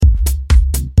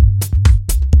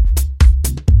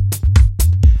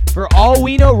all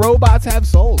we know, robots have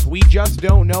souls. We just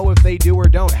don't know if they do or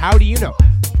don't. How do you know?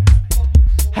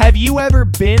 Have you ever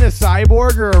been a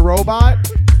cyborg or a robot?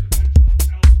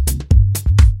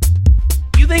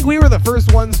 You think we were the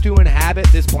first ones to inhabit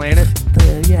this planet?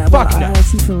 Yeah, fuck well, no. I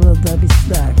asked you for a little Debbie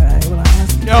snack, right? Well, I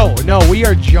asked you No, we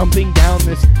are jumping down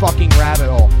this fucking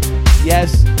rabbit hole.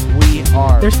 Yes, we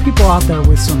are. There's people out there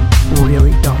with some really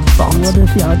dumb thoughts. What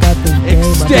if y'all got this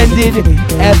Extended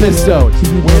episode.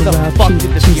 Where the fuck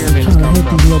did the pyramids come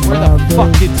from? Where the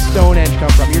fuck did Stonehenge come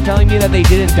from? You're telling me that they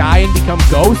didn't die and become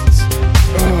ghosts?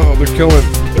 Oh, they're killing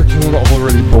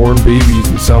already born babies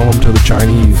and selling them to the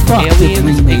Chinese.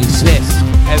 Aliens exist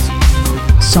as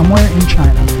somewhere in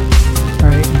China, all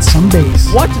right, in some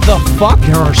base. What the fuck?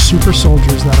 There are super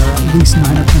soldiers that are at least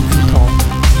 9 or 10 feet tall.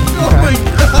 Oh my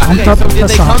god! Pumped up with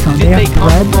testosterone. They have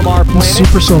bred from our planet?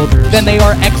 super soldiers. Then they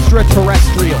are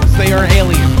extraterrestrials. They are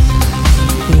aliens.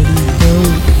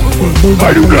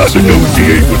 I do not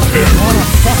negotiate with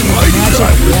terrorists. I do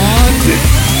not.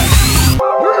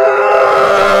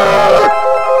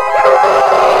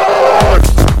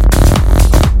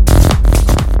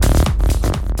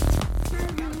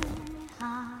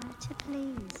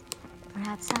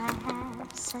 Perhaps I have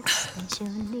such special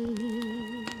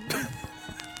needs.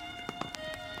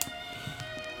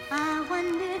 I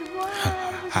wondered what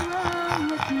was wrong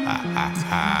with me.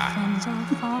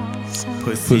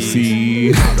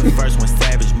 Pussy. The first one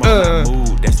savage, my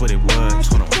mood. That's what it was.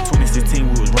 2016,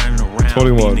 we was running around.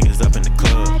 21. Niggas up in the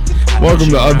club. Welcome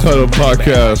to Untitled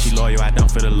Podcast.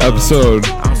 Episode.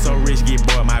 I'm so rich, get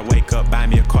bored, might wake up, buy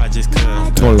me a car just cuz.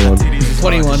 21.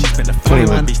 21. 21.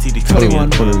 21. 21. 21.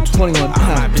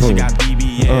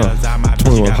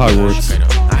 21 Hogwarts.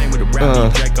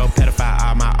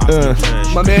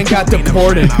 My man got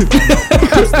deported.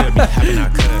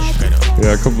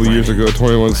 Yeah, a couple of years ago,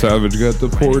 21 Savage got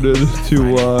deported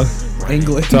to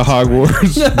England. to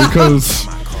Hogwarts because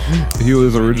he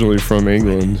was originally from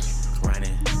England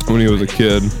when he was a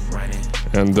kid,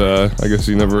 and I guess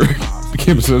he never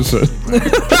became a citizen.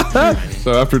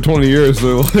 So after 20 years,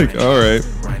 they're like, all right,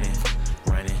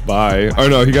 bye. Oh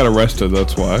no, he got arrested,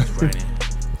 that's why.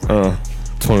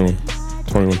 21.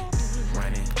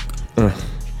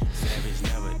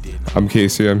 I'm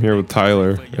Casey, I'm here with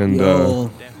Tyler, and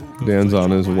Dan's on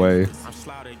his way.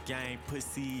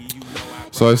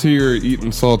 So I see you're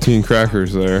eating saltine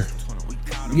crackers there.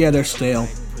 Yeah, they're stale.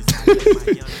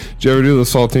 Did you ever do the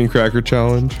saltine cracker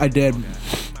challenge? I did.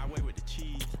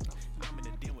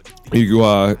 You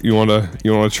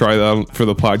wanna try that for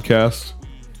the podcast?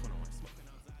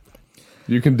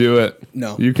 You can do it.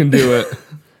 No. You can do it.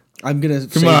 I'm gonna.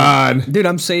 Come on, dude.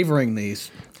 I'm savoring these.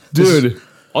 dude.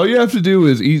 All you have to do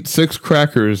is eat 6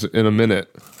 crackers in a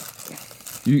minute.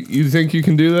 You think you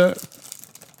can do that?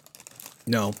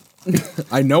 No,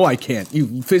 I know I can't.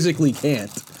 You physically can't.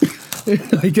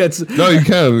 Like that's. No, you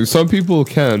can. Some people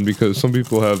can because some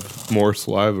people have more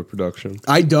saliva production.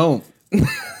 I don't.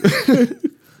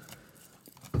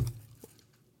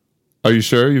 Are you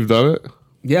sure you've done it?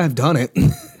 Yeah, I've done it.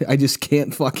 I just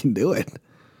can't fucking do it.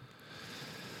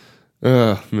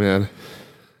 Oh man,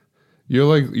 you're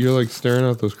like staring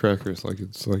at those crackers like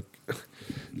it's like.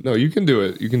 No, you can do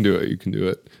it. You can do it. You can do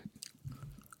it.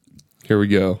 Here we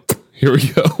go. Here we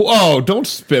go. Whoa, don't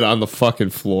spit on the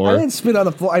fucking floor. I didn't spit on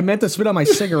the floor. I meant to spit on my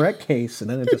cigarette case, and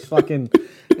then it just fucking...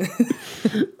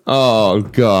 Oh,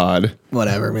 God.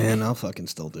 Whatever, man. I'll fucking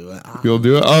still do it. You'll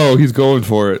do it? Oh, he's going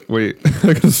for it. Wait,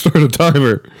 I gotta start a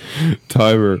timer. Use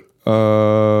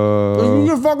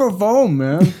your fucking phone,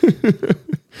 man.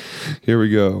 Here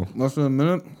we go. Less than a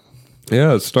minute?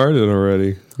 Yeah, it started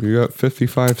already. You got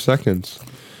 55 seconds.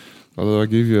 Although I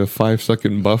gave you a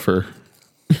 5-second buffer.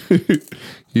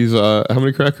 He's how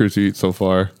many crackers you eat so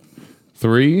far?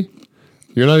 3?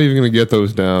 You're not even gonna get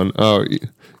those down. Oh,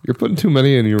 you're putting too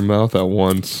many in your mouth at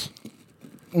once.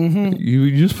 Mm-hmm.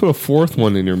 You just put a 4th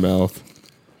one in your mouth,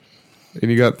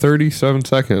 and you got 37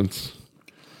 seconds.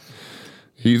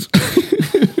 He's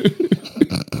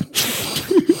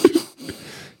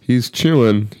he's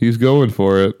chewing. He's going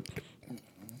for it.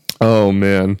 Oh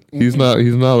man, he's not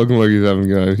looking like he's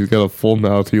having a. He's got a full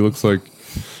mouth. He looks like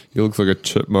a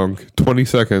chipmunk. 20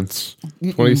 seconds.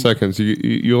 20 seconds.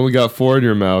 You only got 4 in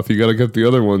your mouth. You got to get the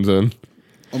other ones in.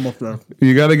 Almost there.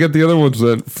 You got to get the other ones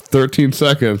in. 13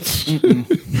 seconds.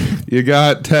 You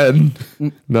got 10,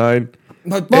 9,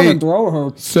 My fucking 8, throat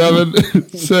hurts. 7,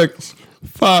 6,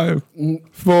 5,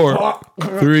 4,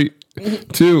 3,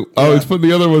 2. Oh, he's putting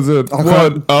the other ones in.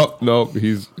 1. Oh, no.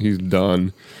 He's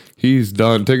done. He's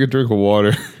done. Take a drink of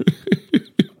water.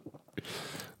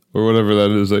 Or whatever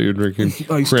that is that you're drinking.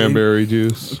 Cranberry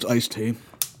juice. It's iced tea.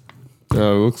 It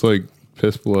looks like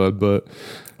piss blood, but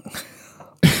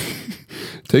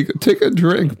Take a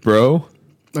drink, bro.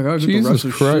 I gotta get Jesus the rest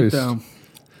of Christ. shit down.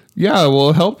 Yeah, well,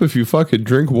 it'll help if you fucking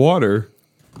drink water.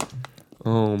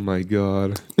 Oh my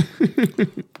god.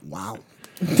 Wow.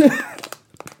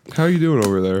 How you doing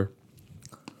over there?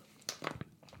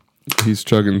 He's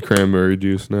chugging cranberry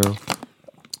juice now.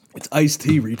 It's iced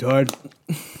tea, retard.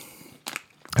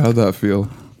 How'd that feel?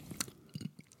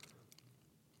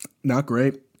 Not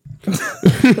great.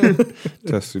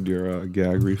 Tested your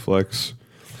gag reflex.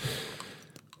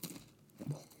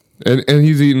 And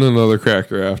he's eating another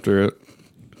cracker after it.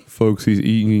 Folks, he's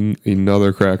eating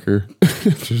another cracker.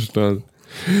 Just done.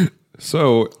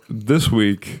 So, this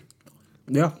week,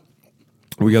 Yeah.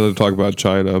 we got to talk about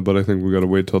China, but I think we got to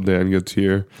wait till Dan gets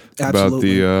here.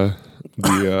 Absolutely. About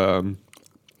the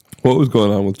what was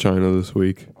going on with China this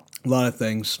week. A lot of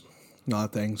things.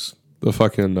 The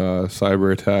fucking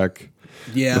cyber attack.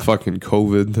 Yeah. The fucking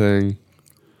COVID thing.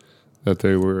 That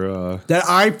they were... That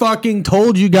I fucking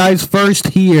told you guys first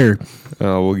here.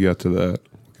 we'll get to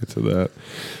that.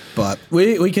 But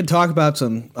we can talk about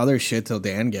some other shit till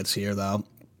Dan gets here, though.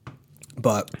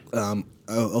 But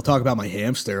I'll talk about my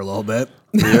hamster a little bit.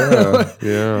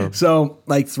 Yeah. So,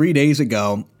 like 3 days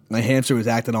ago, my hamster was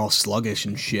acting all sluggish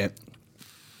and shit.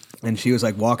 And she was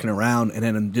like walking around and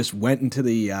then just went into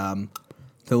the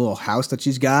little house that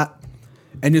she's got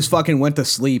and just fucking went to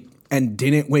sleep and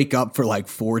didn't wake up for like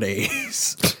 4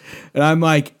 days. And I'm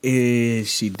like, is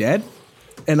she dead?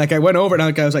 And like I went over and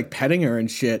I was like petting her and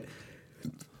shit.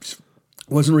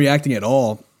 Wasn't reacting at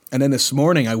all. And then this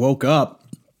morning I woke up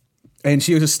and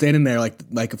she was just standing there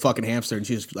like a fucking hamster. And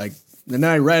she was like, and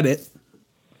then I read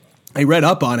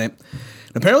up on it.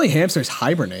 And apparently hamsters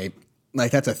hibernate.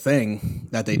 Like that's a thing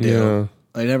that they do.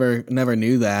 Yeah. I never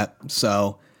knew that.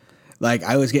 So like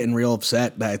I was getting real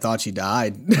upset that I thought she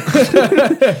died.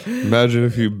 Imagine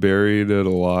if you buried it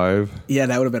alive. Yeah,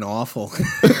 that would have been awful.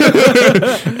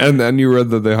 And then you read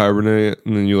that they hibernate,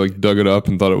 and then you like dug it up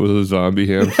and thought it was a zombie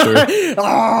hamster.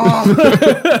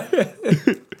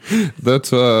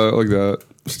 That's like that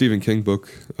Stephen King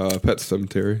book, Pet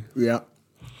Cemetery. Yeah.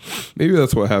 Maybe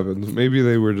that's what happened. Maybe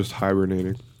they were just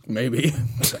hibernating. Maybe.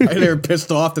 They were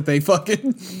pissed off that they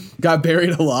fucking got buried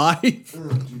alive.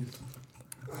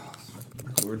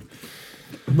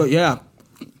 But yeah.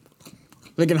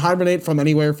 They can hibernate from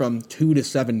anywhere from 2 to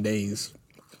 7 days.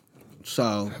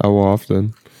 So How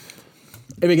often?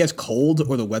 if it gets cold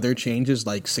or the weather changes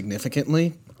like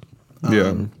significantly,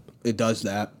 it does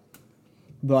that.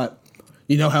 But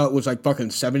you know how it was like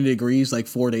fucking 70 degrees like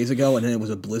 4 days ago and then it was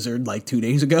a blizzard like 2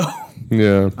 days ago?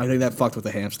 Yeah. I think that fucked with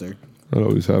the hamster. That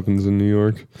always happens in New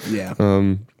York. Yeah.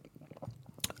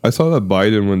 I saw that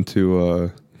Biden went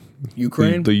to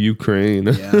Ukraine? the Ukraine.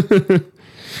 Yeah.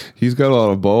 He's got a lot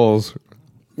of balls.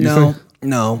 No.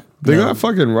 They got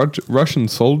fucking Russian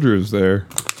soldiers there,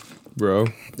 bro.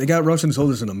 They got Russian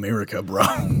soldiers in America, bro.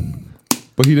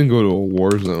 But he didn't go to a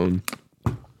war zone.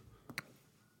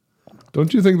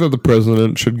 Don't you think that the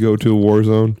president should go to a war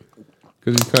zone?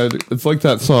 Because he's kind of, it's like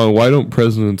that song, "Why don't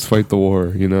presidents fight the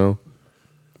war?" You know.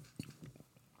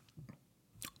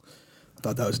 I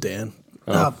thought that was Dan.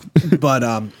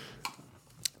 But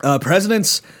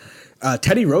presidents,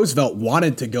 Teddy Roosevelt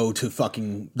wanted to go to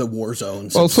fucking the war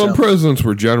zones. Well, some himself. presidents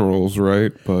were generals,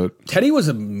 right? But Teddy was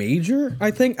a major, I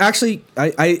think. Actually,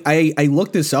 I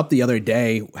looked this up the other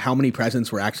day, how many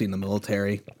presidents were actually in the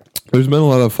military. there's been a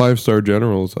lot of 5-star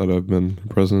generals that have been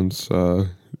presidents.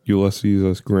 Ulysses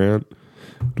S. Grant,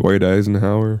 Dwight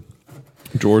Eisenhower,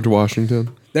 George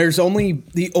Washington. There's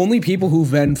the only people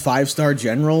who've been 5-star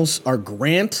generals are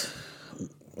Grant.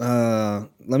 I'll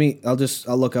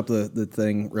look up the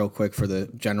thing real quick for the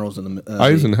generals in the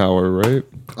Eisenhower, right?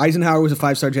 Eisenhower was a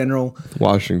 5-star general.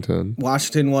 Washington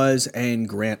Was, and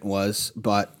Grant was.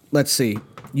 But let's see.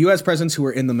 U.S. presidents who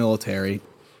were in the military.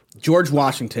 George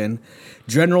Washington,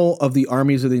 General of the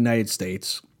Armies of the United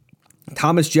States.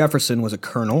 Thomas Jefferson was a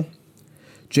colonel.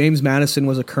 James Madison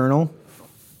was a colonel.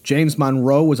 James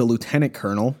Monroe was a lieutenant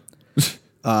colonel.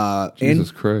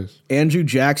 Jesus Christ. Andrew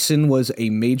Jackson was a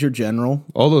major general.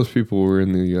 All those people were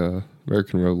in the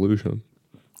American Revolution,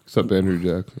 except Andrew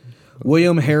Jackson.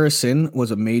 William Harrison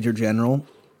was a major general.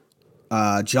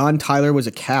 John Tyler was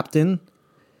a captain.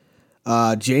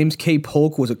 James K.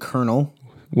 Polk was a colonel.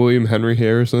 William Henry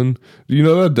Harrison. Do you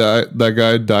know that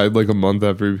guy died like a month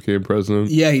after he became president?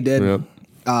 Yeah, he did. Yep.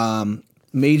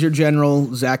 Major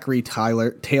General Zachary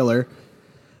Taylor.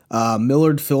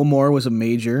 Millard Fillmore was a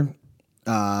major.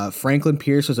 Franklin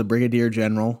Pierce was a brigadier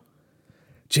general.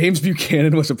 James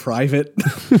Buchanan was a private.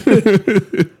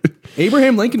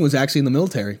 Abraham Lincoln was actually in the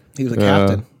military. He was a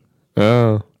captain.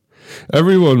 Oh.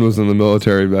 Everyone was in the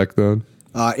military back then.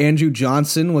 Andrew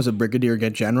Johnson was a brigadier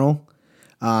general.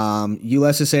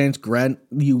 Ulysses S.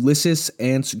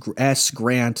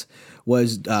 Grant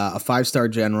was a 5-star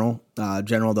general,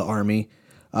 general of the Army.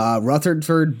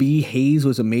 Rutherford B. Hayes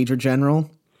was a major general.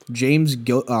 James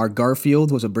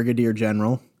Garfield was a brigadier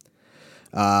general.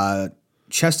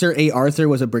 Chester A. Arthur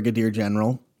was a brigadier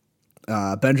general.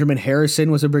 Benjamin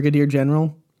Harrison was a brigadier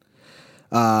general.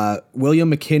 William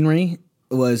McKinley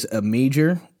was a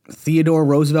major. Theodore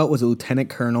Roosevelt was a lieutenant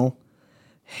colonel.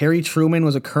 Harry Truman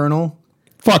was a colonel.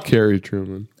 Fuck Harry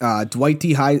Truman. Dwight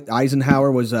D.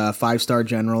 Eisenhower was a 5-star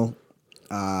general.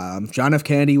 John F.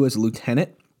 Kennedy was a lieutenant.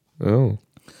 Oh.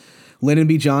 Lyndon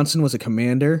B. Johnson was a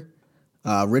commander.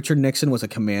 Richard Nixon was a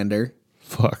commander.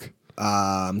 Fuck.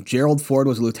 Gerald Ford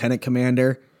was a lieutenant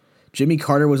commander. Jimmy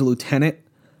Carter was a lieutenant.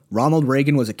 Ronald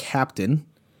Reagan was a captain.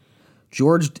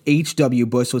 George H.W.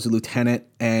 Bush was a lieutenant,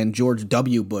 and George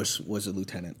W. Bush was a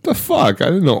lieutenant. The fuck? I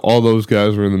didn't know all those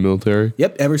guys were in the military.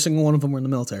 Yep, every single one of them were in the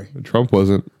military. Trump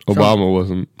wasn't. Obama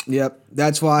wasn't. Yep,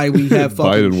 that's why we have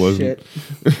fucking Biden wasn't.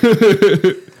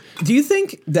 shit. Do you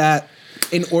think that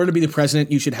in order to be the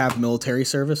president, you should have military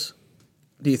service?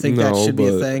 Do you think that should be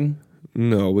a thing?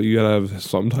 No, but you gotta have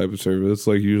some type of service.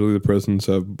 Like usually the presidents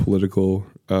have political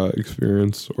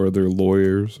experience, or they're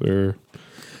lawyers, or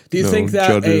do you think that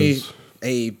judges.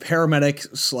 a paramedic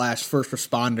 / first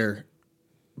responder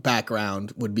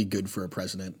background would be good for a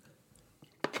president?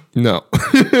 No.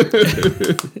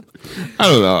 I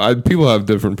don't know. People have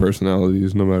different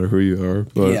personalities no matter who you are.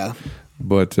 But, yeah.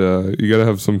 But you got to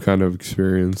have some kind of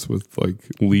experience with like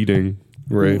leading,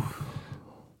 right? Ooh.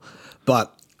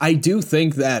 But I do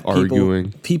think that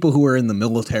people who are in the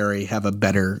military have a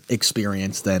better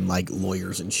experience than like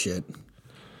lawyers and shit.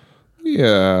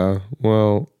 Yeah.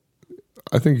 Well,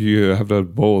 I think you have to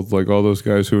have both. Like all those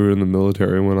guys who were in the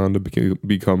military went on to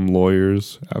become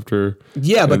lawyers after.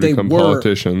 Yeah, but they were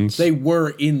politicians. They were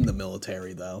in the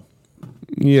military, though.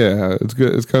 Yeah, it's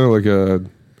good. It's kind of like a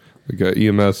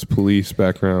EMS police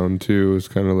background too. It's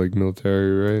kind of like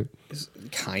military, right?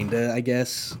 Kinda, I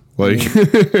guess. Like,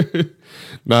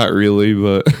 not really,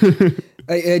 but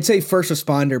I'd say first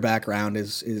responder background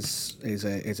is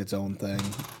its own thing,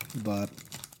 but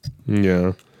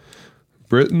yeah.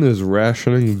 Britain is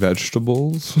rationing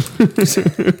vegetables.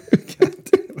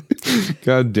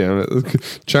 God damn it.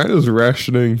 China's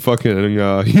rationing fucking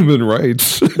human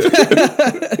rights.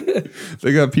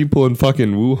 They got people in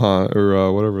fucking Wuhan,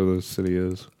 or whatever the city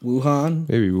is. Wuhan?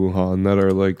 Maybe Wuhan, that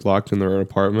are like locked in their own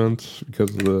apartments because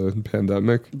of the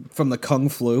pandemic. From the Kung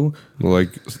Flu?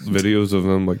 Like videos of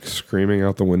them like screaming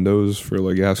out the windows for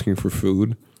like asking for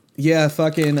food. Yeah,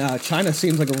 fucking China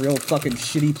seems like a real fucking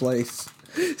shitty place.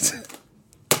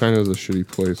 China's a shitty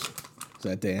place. Is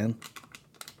that Dan?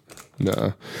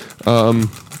 Nah.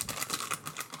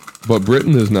 But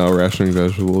Britain is now rationing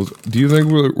vegetables. Do you think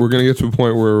we're going to get to a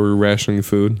point where we're rationing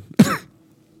food?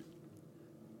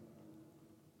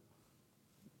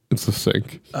 It's a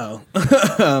sink. Oh.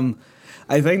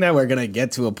 I think that we're going to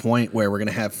get to a point where we're going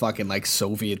to have fucking like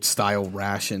Soviet-style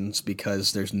rations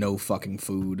because there's no fucking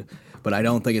food. But I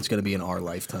don't think it's going to be in our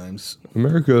lifetimes.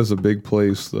 America is a big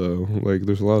place, though. Like,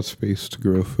 there's a lot of space to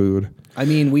grow food. I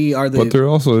mean, we are the... But there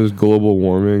also is global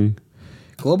warming.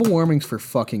 Global warming's for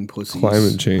fucking pussies.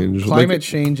 Climate change. Climate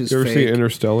change is fake. You ever see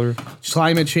Interstellar?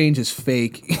 Climate change is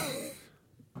fake.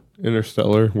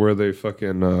 Interstellar, where they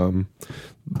fucking,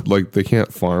 like, they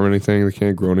can't farm anything. They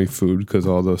can't grow any food because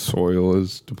all the soil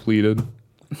is depleted.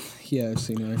 Yeah, I've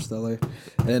seen Interstellar.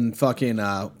 And fucking,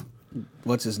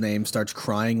 what's his name, starts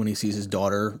crying when he sees his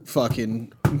daughter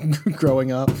fucking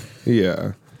growing up.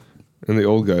 Yeah. And the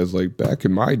old guy's like, back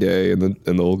in my day, and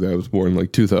the old guy was born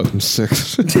like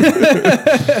 2006.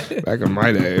 Back in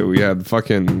my day, we had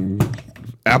fucking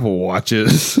Apple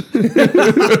Watches.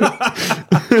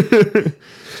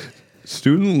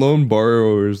 Student loan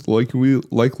borrowers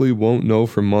likely won't know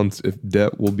for months if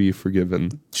debt will be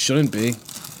forgiven. Shouldn't be.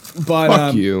 But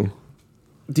fuck you.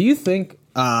 Do you think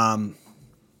what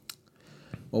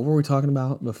were we talking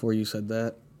about before you said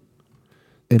that?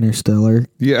 Interstellar.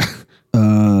 Yeah.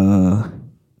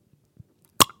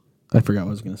 I forgot what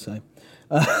I was going to say.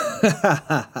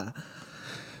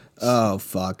 Oh,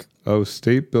 fuck. Oh,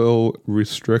 state bill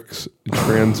restricts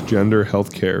transgender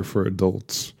health care for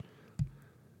adults.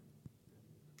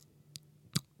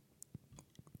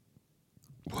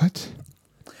 What?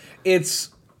 It's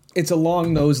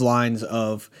along those lines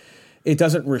of it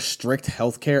doesn't restrict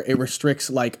healthcare. It restricts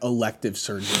like elective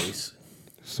surgeries.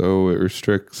 So it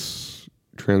restricts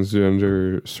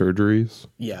transgender surgeries?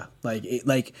 Yeah,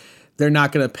 like they're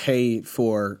not going to pay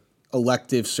for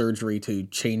elective surgery to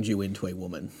change you into a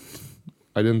woman.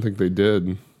 I didn't think they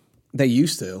did. They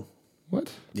used to.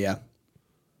 What? Yeah.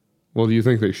 Well, do you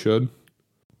think they should?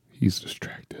 He's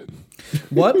distracted.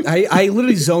 What? I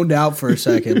literally zoned out for a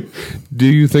second. Do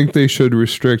you think they should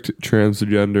restrict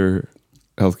transgender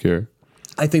healthcare?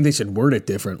 I think they should word it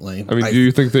differently. I mean, do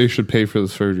you think they should pay for the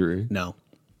surgery? No.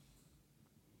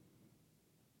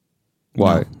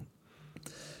 Why? No.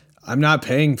 I'm not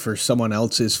paying for someone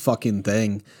else's fucking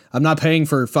thing. I'm not paying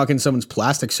for fucking someone's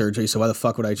plastic surgery, so why the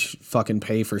fuck would I fucking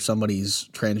pay for somebody's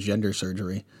transgender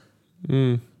surgery?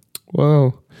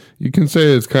 Well, you can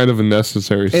say it's kind of a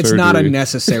necessary surgery. It's not a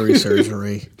necessary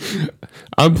surgery.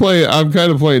 I'm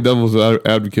kind of playing devil's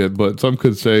advocate, but some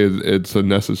could say it's a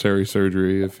necessary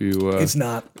surgery if you. It's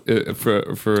not.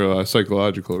 For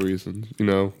psychological reasons, you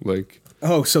know, like.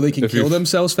 Oh, so they can kill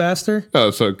themselves faster? Oh,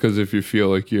 so because if you feel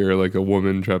like you're like a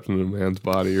woman trapped in a man's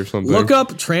body or something. Look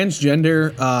up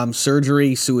transgender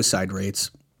surgery suicide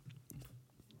rates.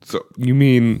 So you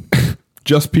mean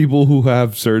just people who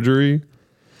have surgery?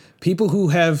 People who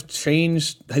have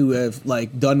changed, who have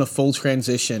like done a full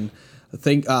transition,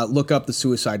 look up the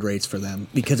suicide rates for them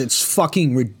because it's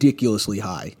fucking ridiculously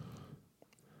high.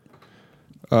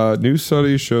 New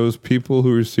study shows people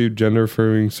who receive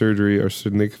gender-affirming surgery are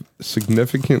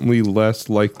significantly less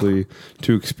likely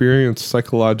to experience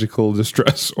psychological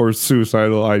distress or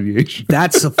suicidal ideation.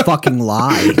 That's a fucking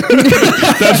lie.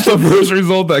 That's the first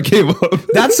result that came up.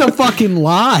 That's a fucking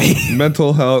lie.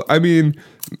 Mental health. I mean,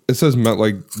 it says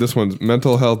like this one's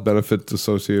mental health benefits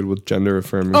associated with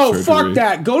gender-affirming surgery. Oh, fuck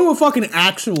that. Go to a fucking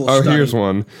actual study. Here's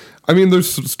one. I mean, there's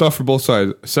stuff for both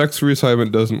sides. Sex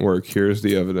reassignment doesn't work. Here's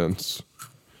the evidence.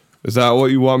 Is that what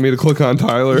you want me to click on,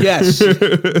 Tyler? Yes.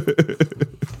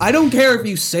 I don't care if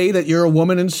you say that you're a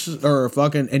woman and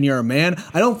you're a man.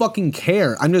 I don't fucking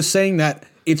care. I'm just saying that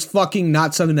it's fucking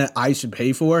not something that I should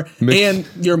pay for, and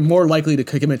you're more likely to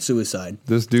commit suicide.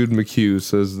 This dude McHugh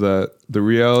says that the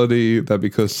reality that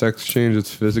because sex change is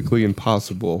physically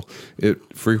impossible,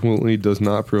 it frequently does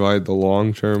not provide the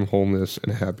long-term wholeness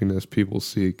and happiness people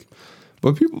seek.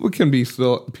 But people can be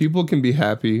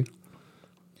happy.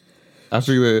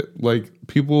 After that, like,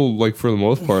 people, like, for the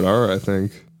most part are, I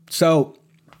think. So,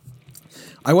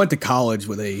 I went to college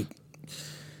with a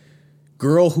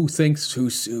girl who was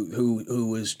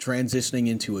transitioning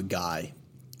into a guy.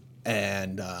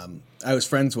 And I was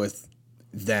friends with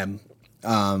them.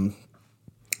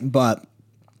 But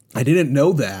I didn't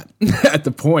know that at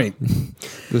the point.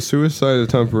 The suicide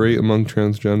attempt rate among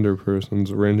transgender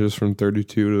persons ranges from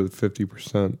 32 to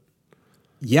 50%.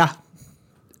 Yeah.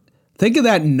 Think of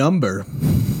that number.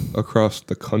 Across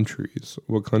the countries.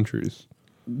 What countries?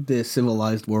 The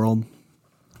civilized world.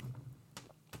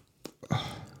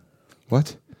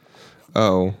 What?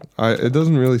 Oh, it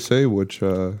doesn't really say which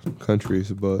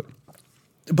countries, but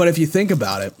if you think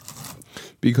about it,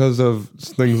 because of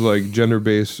things like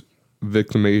gender-based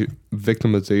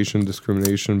victimization,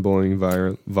 discrimination, bullying,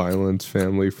 violence,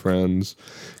 family, friends,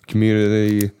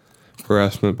 community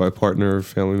harassment by partner,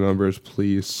 family members,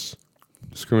 police.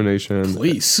 Discrimination.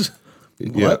 Police?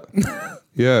 Yeah. What?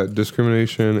 Yeah,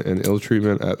 discrimination and ill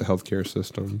treatment at healthcare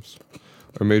systems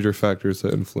are major factors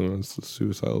that influence the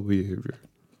suicidal behavior.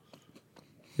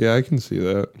 Yeah, I can see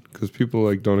that because people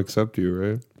like don't accept you,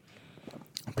 right?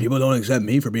 People don't accept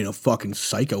me for being a fucking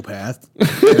psychopath.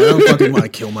 I don't fucking want to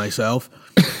kill myself.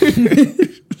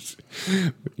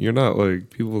 You're not like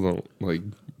people don't like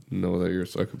know that you're a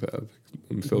psychopath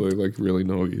until they like really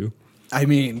know you. I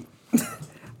mean,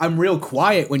 I'm real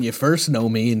quiet when you first know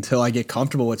me until I get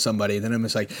comfortable with somebody. Then I'm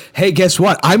just like, hey, guess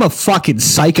what? I'm a fucking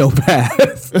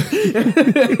psychopath.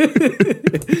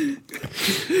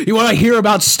 You want to hear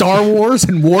about Star Wars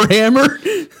and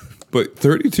Warhammer? But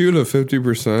 32 to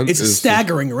 50%. It's a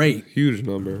staggering rate. Huge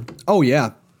number. Oh,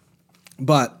 yeah.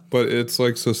 But it's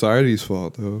like society's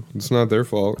fault, though. It's not their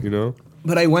fault, you know?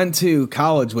 But I went to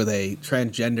college with a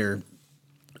transgender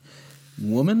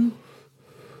man?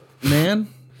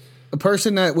 A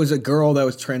person that was a girl that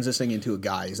was transitioning into a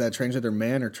guy. Is that transgender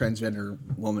man or transgender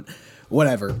woman?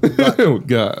 Whatever. But,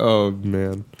 God, oh,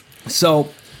 man. So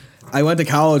I went to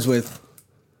college with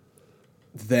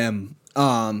them.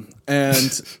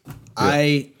 And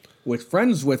I was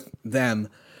friends with them,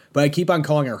 but I keep on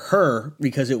calling her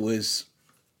because it was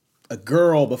a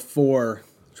girl before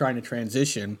trying to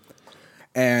transition.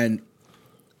 And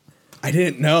I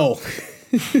didn't know.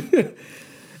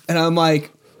 And I'm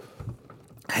like,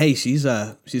 hey, she's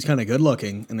kind of good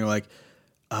looking. And they're like,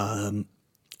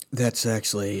 that's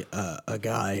actually a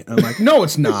guy. And I'm like, no,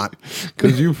 it's not.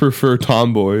 Because you prefer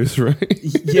tomboys, right?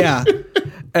 Yeah.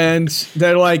 And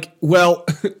they're like, well,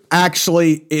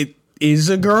 actually, it is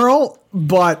a girl,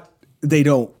 but they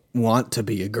don't want to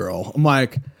be a girl. I'm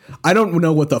like, I don't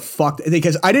know what the fuck,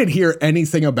 because I didn't hear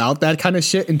anything about that kind of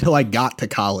shit until I got to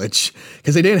college,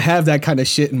 because they didn't have that kind of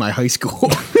shit in my high school.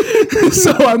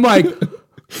 So I'm like,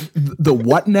 the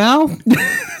what now? And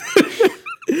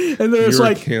then it's You're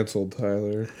like canceled,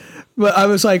 Tyler. But I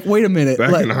was like, wait a minute.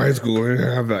 Back like, in high school, we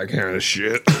didn't have that kind of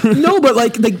shit. No, but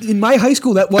like in my high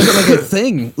school, that wasn't like a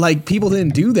thing. Like people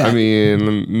didn't do that. I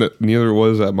mean, neither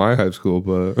was at my high school,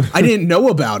 but I didn't know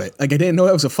about it. Like I didn't know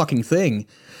that was a fucking thing.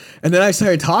 And then I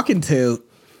started talking to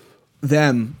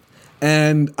them,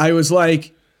 and I was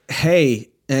like, hey,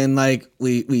 and like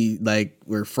we like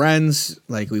we're friends.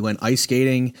 Like we went ice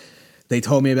skating. They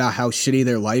told me about how shitty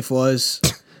their life was,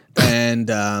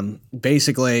 and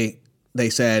basically. They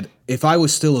said, if I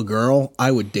was still a girl,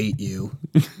 I would date you,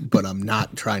 but I'm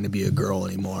not trying to be a girl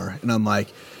anymore. And I'm like,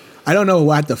 I don't know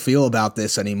what to feel about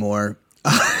this anymore.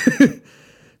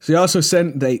 She also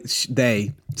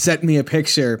they sent me a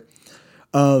picture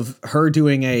of her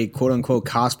doing a quote unquote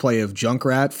cosplay of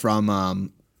Junkrat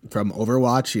from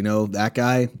Overwatch. You know, that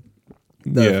guy.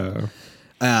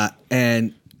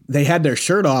 And they had their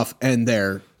shirt off and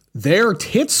their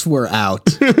tits were out.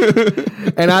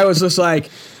 And I was just like,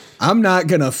 I'm not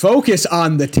going to focus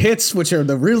on the tits, which are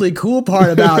the really cool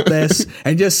part about this,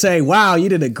 and just say, wow, you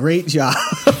did a great job.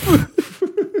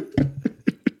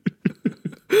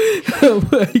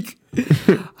 Like,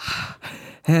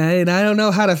 and I don't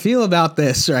know how to feel about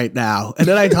this right now. And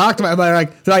then I talked to my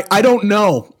mother, like, I don't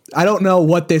know. I don't know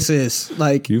what this is.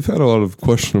 Like, you've had a lot of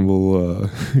questionable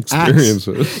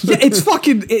experiences. Yeah, it's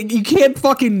fucking. You can't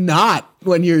fucking not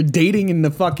when you're dating in the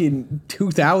fucking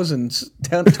 2000s,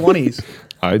 20s.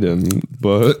 I didn't,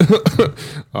 but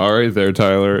all right there,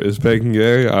 Tyler. Is Bacon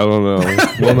gay? I don't know.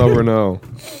 We'll never know.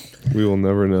 We will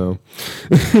never know.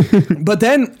 But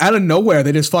then, out of nowhere,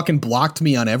 they just fucking blocked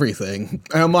me on everything.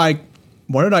 And I'm like,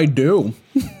 what did I do?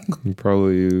 You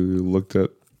probably looked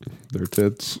at their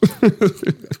tits.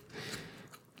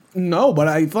 No, but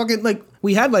I fucking, like,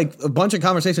 we had, like, a bunch of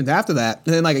conversations after that.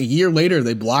 And then, like, a year later,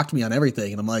 they blocked me on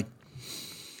everything. And I'm like,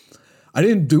 I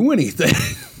didn't do anything.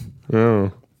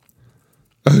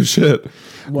 Oh, shit.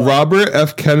 What? Robert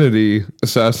F. Kennedy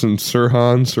assassin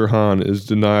Sirhan Sirhan is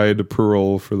denied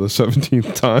parole for the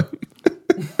 17th time.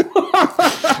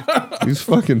 He's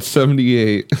fucking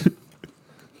 78.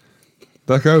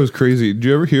 That guy was crazy. Did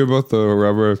you ever hear about the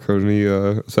Robert F. Kennedy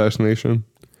assassination?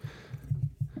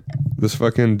 This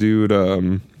fucking dude,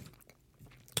 Sirhan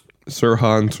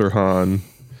Sirhan,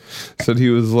 said he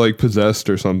was like possessed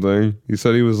or something. He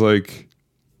said he was like,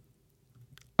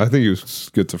 I think he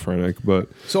was schizophrenic, but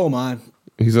So am I.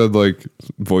 he said like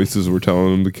voices were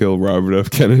telling him to kill Robert F.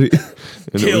 Kennedy.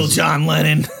 And Kill John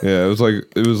Lennon. Yeah, it was like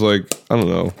I don't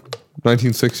know,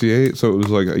 1968. So it was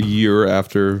like a year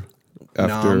after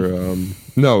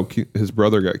his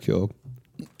brother got killed.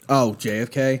 Oh,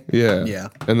 JFK? Yeah, Yeah.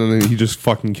 And then he just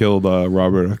fucking killed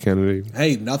Robert F. Kennedy.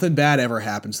 Hey, nothing bad ever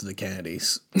happens to the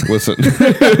Kennedys. Listen,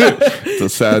 it's a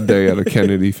sad day at a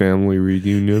Kennedy family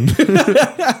reunion.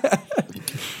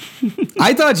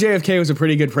 I thought JFK was a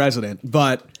pretty good president,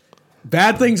 but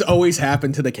bad things always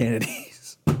happen to the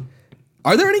Kennedys.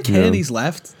 Are there any Kennedys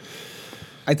left?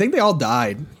 I think they all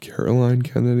died. Caroline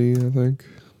Kennedy, I think.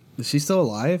 Is she still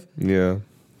alive? Yeah.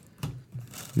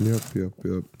 Yep.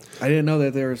 I didn't know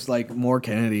that there was like more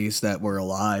Kennedys that were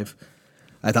alive.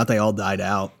 I thought they all died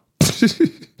out.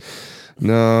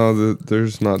 No,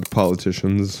 there's not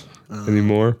politicians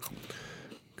anymore.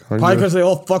 Probably because they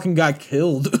all fucking got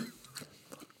killed.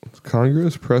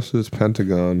 Congress presses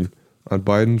Pentagon on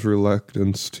Biden's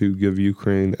reluctance to give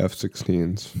Ukraine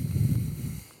F-16s.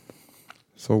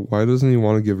 So why doesn't he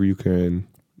want to give Ukraine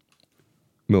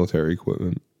military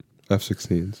equipment,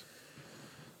 F-16s?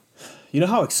 You know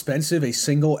how expensive a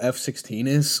single F-16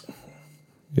 is?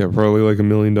 Yeah, probably like $1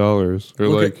 million or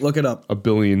Look it up. $1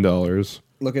 billion.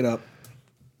 Look it up.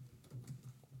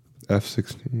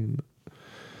 F-16.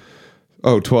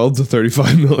 Oh, 12 to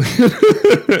 35 million.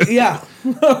 Yeah.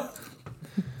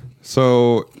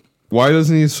 So why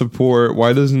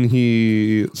doesn't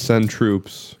he send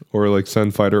troops or like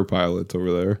send fighter pilots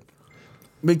over there?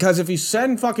 Because if you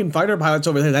send fucking fighter pilots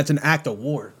over there, that's an act of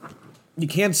war. You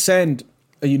can't send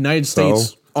a United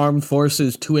States armed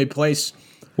forces to a place.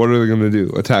 What are they going to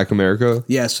do? Attack America?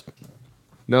 Yes.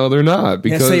 No, they're not.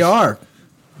 Because Yes, they are.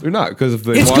 They're not, because if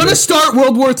they It's going to start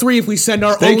World War III if we send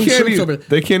our own troops over there.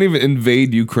 They can't even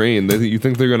invade Ukraine. You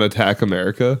think they're going to attack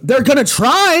America? They're going to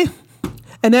try.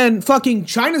 And then fucking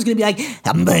China's going to be like,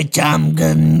 but I'm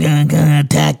going to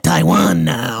attack Taiwan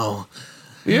now.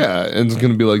 Yeah, and it's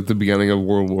going to be like the beginning of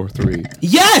World War III.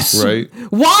 Yes. Right.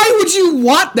 Why would you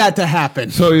want that to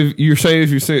happen? So if you're saying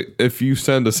if you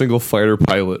send a single fighter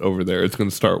pilot over there, it's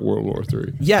going to start World War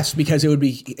III. Yes, because it would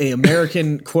be an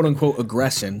American quote unquote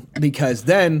aggression. Because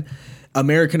then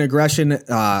American aggression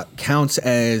counts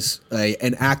as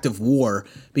an act of war.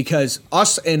 Because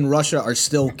us and Russia are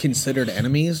still considered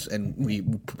enemies, and we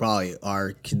probably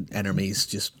are enemies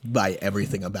just by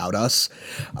everything about us.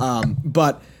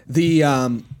 But the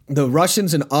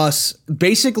Russians and us,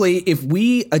 basically, if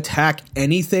we attack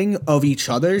anything of each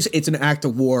other's, it's an act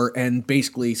of war and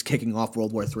basically is kicking off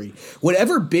World War III.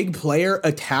 Whatever big player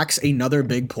attacks another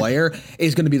big player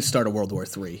is going to be the start of World War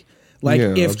III. Like,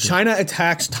 if China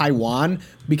attacks Taiwan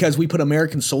because we put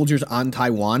American soldiers on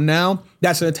Taiwan now,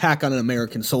 that's an attack on an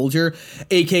American soldier,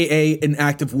 a.k.a. an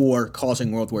act of war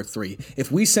causing World War III.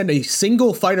 If we send a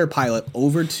single fighter pilot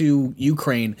over to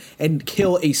Ukraine and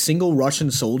kill a single Russian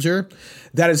soldier,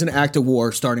 that is an act of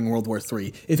war starting World War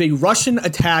III. If a Russian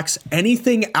attacks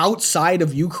anything outside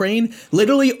of Ukraine,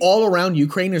 literally all around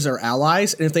Ukraine is our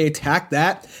allies, and if they attack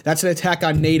that, that's an attack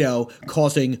on NATO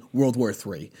causing World War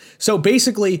III. So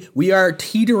basically, we are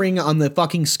teetering on the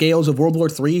fucking scales of World War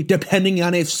III depending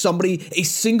on if a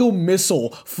single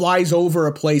missile flies over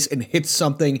a place and hits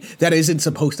something that isn't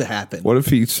supposed to happen. What if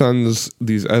he sends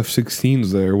these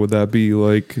F-16s there? Would that be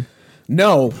like...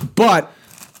 No, but...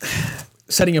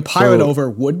 Sending a pilot over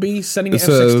would be sending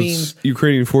F-16s.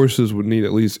 Ukrainian forces would need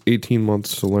at least 18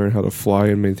 months to learn how to fly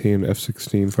and maintain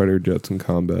F-16 fighter jets in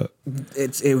combat.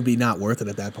 It would be not worth it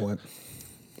at that point.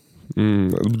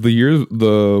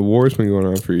 The war's been going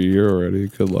on for a year already.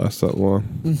 It could last that long.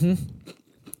 Mm-hmm.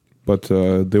 But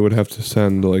they would have to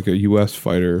send like a U.S.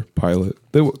 fighter pilot.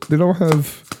 They don't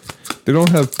have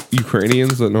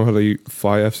Ukrainians that know how to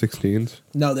fly F-16s.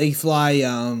 No, they fly.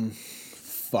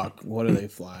 What do they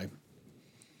fly?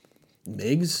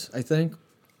 MiGs, I think.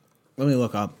 Let me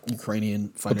look up Ukrainian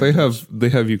fighter. But they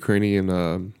have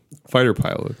Ukrainian fighter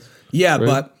pilots. Yeah, right?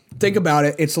 But think about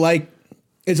it. It's like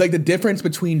the difference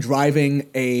between driving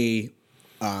a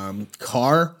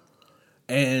car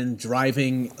and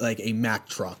driving like a Mack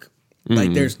truck.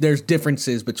 Like there's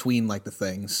differences between like the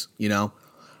things, you know.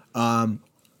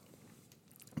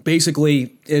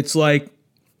 Basically, it's like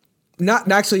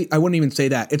not actually. I wouldn't even say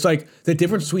that. It's like the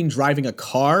difference between driving a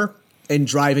car and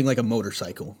driving like a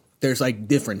motorcycle. There's like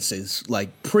differences,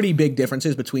 like pretty big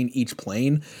differences between each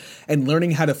plane, and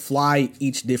learning how to fly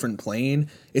each different plane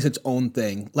is its own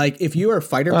thing. Like if you're a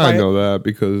fighter pilot, I know that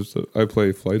because I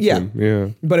play flight sim. Yeah.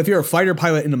 But if you're a fighter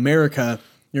pilot in America,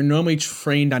 you're normally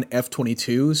trained on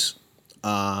F-22s,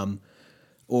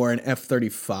 or an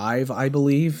F-35, I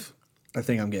believe. I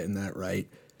think I'm getting that right.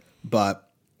 But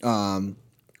let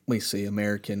me see,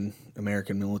 American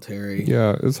military.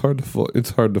 Yeah, it's hard to fly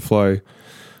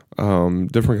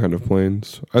different kind of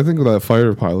planes. I think that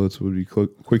fighter pilots would be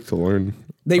quick to learn.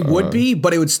 They would be,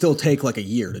 but it would still take like a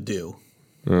year to do.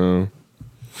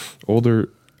 Older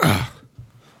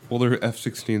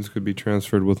F-16s could be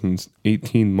transferred within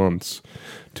 18 months.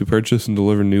 To purchase and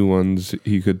deliver new ones,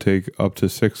 he could take up to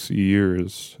 6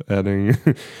 years. Adding,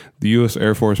 the U.S.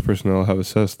 Air Force personnel have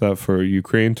assessed that for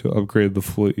Ukraine to upgrade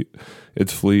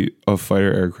its fleet of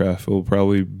fighter aircraft, it will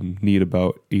probably need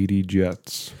about 80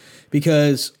 jets.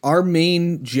 Because our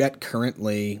main jet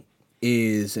currently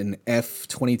is an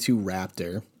F-22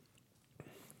 Raptor.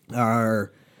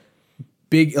 Our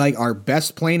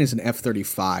best plane is an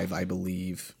F-35, I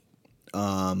believe.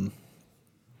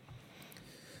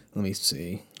 Let me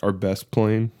see. Our best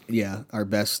plane? Yeah, our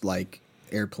best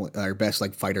airplane, our best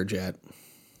fighter jet.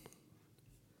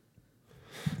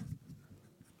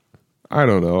 I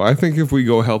don't know. I think if we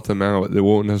go help them out, they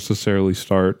won't necessarily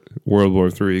start World War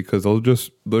III because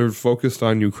they're focused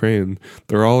on Ukraine.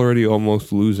 They're already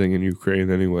almost losing in Ukraine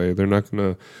anyway. They're not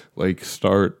going to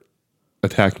start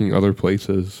attacking other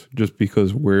places just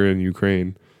because we're in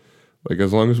Ukraine. Like,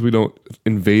 as long as we don't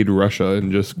invade Russia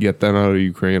and just get them out of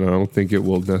Ukraine, I don't think it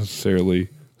will necessarily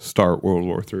start World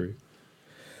War III.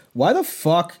 Why the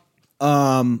fuck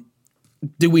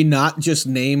do we not just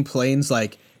name planes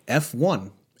like F1,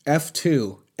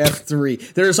 F2,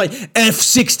 F3? There's like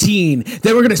F-16.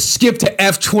 Then we're going to skip to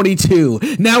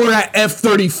F-22. Now we're at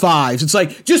F-35s. It's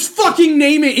like, just fucking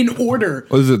name it in order.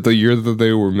 Was it the year that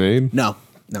they were made? No.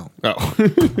 Oh.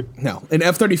 No. An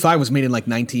F-35 was made in like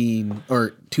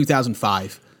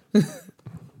 2005.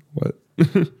 What?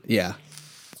 Yeah.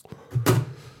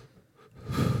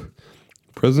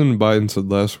 President Biden said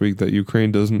last week that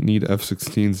Ukraine doesn't need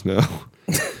F-16s now.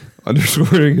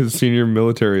 underscoring his senior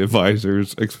military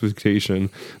advisor's expectation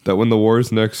that when the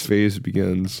war's next phase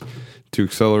begins to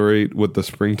accelerate with the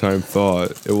springtime thaw,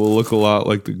 it will look a lot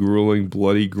like the grueling,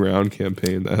 bloody ground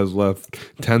campaign that has left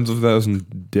tens of thousands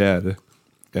dead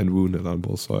and wounded on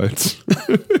both sides.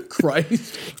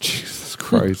 Christ. Jesus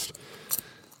Christ.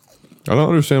 I don't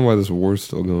understand why this war is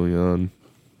still going on.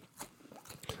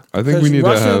 I think we need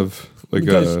to have like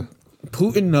a...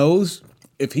 Putin knows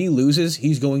if he loses,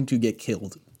 he's going to get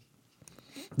killed.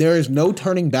 There is no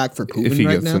turning back for Putin if he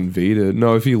right gets now. invaded.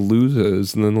 No, if he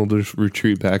loses, then they'll just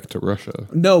retreat back to Russia.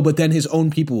 No, but then his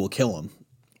own people will kill him.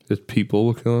 His people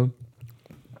will kill him?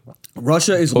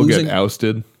 Russia is He'll losing. get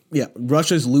ousted? Yeah,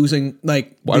 Russia's losing.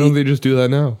 Like, Why don't they just do that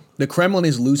now? the Kremlin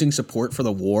is losing support for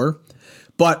the war,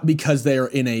 but because they're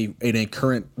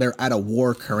they're at a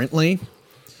war currently,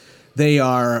 they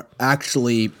are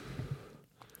actually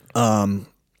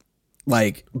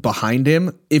like behind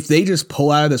him. If they just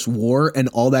pull out of this war and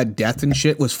all that death and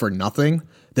shit was for nothing,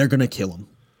 they're gonna kill him.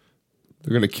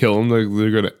 They're going to kill him?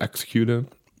 They're going to execute him?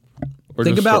 Or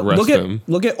Think just about arrest him?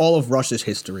 look at all of Russia's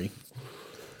history.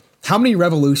 How many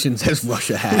revolutions has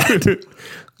Russia had?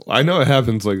 I know it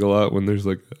happens like a lot when there's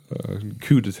like a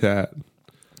coup d'etat.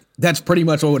 That's pretty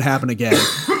much what would happen again.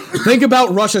 Think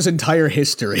about Russia's entire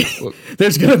history.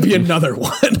 There's gonna be another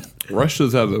one.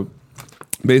 Russia's had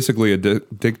basically a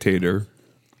dictator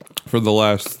for the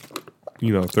last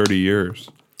 30 years.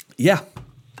 Yeah.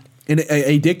 And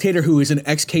a dictator who is an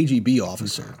ex-KGB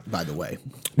officer, by the way.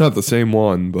 Not the same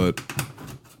one, but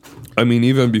I mean,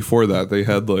 even before that, they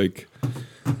had like,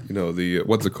 the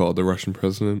what's it called, the Russian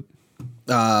president,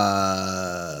 like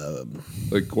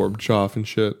Gorbachev and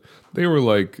shit. They were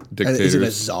like dictators. Is it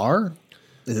a czar?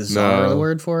 Is a czar the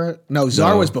word for it? No,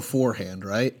 czar was beforehand,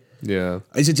 right? Yeah.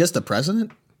 Is it just the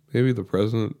president? Maybe the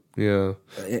president. Yeah,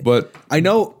 but I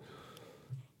know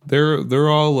they're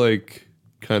all like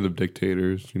kind of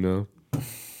dictators, Let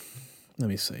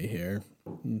me see here.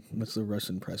 What's the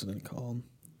Russian president called?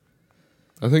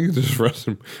 I think it's just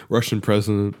Russian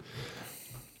president.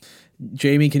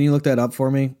 Jamie, can you look that up for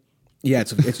me? Yeah,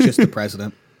 it's just the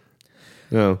president.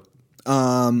 Yeah.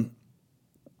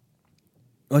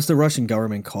 What's the Russian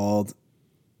government called?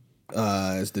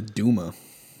 It's the Duma,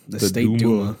 the state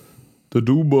Duma. The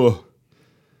Duma.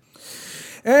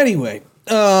 Anyway,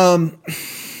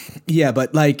 yeah,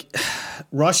 but like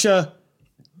Russia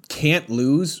can't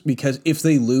lose because if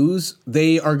they lose,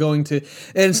 they are going to.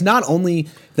 And it's not only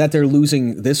that they're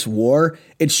losing this war;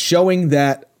 it's showing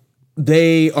that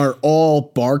they are all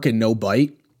bark and no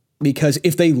bite. Because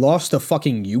if they lost to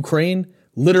fucking Ukraine,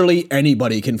 literally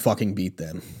anybody can fucking beat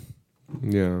them.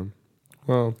 Yeah.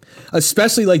 Well,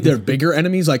 especially like their bigger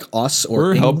enemies like us or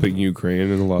we're England. helping Ukraine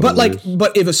in a lot of ways.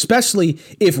 But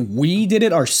if we did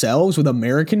it ourselves with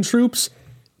American troops,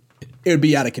 it would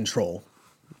be out of control.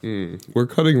 We're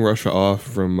cutting Russia off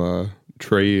from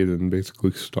trade and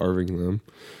basically starving them,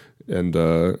 and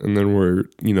then we're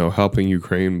helping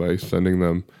Ukraine by sending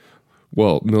them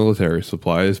military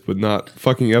supplies, but not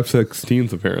fucking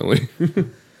F-16s apparently.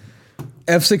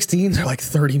 F-16s are like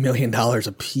 $30 million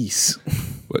a piece.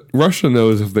 But Russia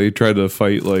knows if they try to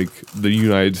fight like the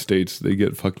United States, they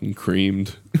get fucking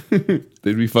creamed. They'd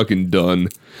be fucking done.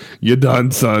 You're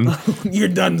done, son. You're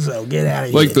done, so get out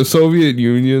of here. Like the Soviet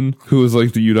Union, who was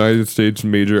like the United States'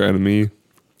 major enemy,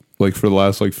 like for the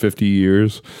last like 50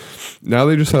 years. Now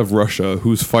they just have Russia,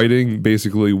 who's fighting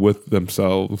basically with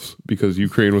themselves because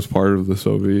Ukraine was part of the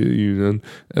Soviet Union.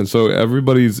 And so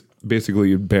everybody's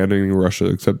basically abandoning Russia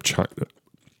except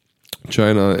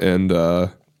China and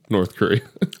North Korea.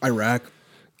 Iraq.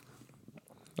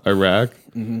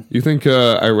 Mm-hmm. You think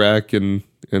Iraq and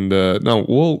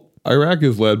Iraq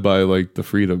is led by like the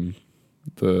freedom,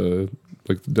 the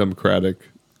democratic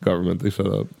government they set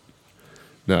up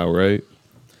now, right?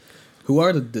 Who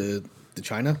are the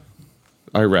China?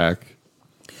 Iraq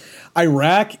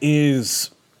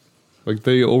is like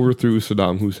they overthrew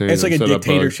Saddam Hussein. It's like a set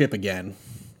dictatorship again.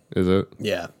 Is it?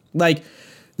 Yeah. Like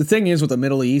the thing is with the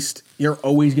Middle East, you're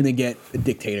always going to get a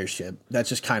dictatorship. That's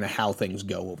just kind of how things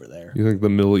go over there. You think the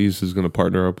Middle East is going to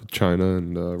partner up with China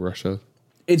and Russia?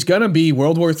 It's going to be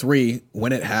World War III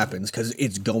when it happens, because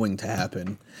it's going to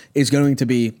happen. It's going to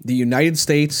be the United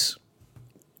States,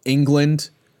 England,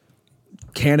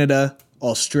 Canada,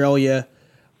 Australia,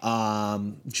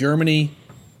 Germany,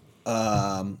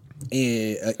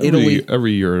 Italy.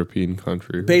 Every European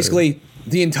country. Basically, right?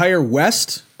 The entire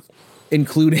West,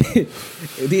 including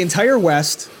the entire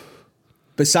West,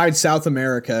 besides South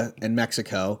America and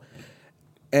Mexico,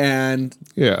 and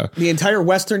the entire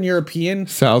Western European,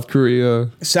 South Korea,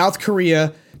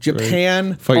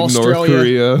 Japan, fighting Australia, North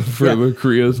Korea for the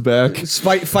Korea's back.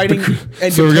 Fighting.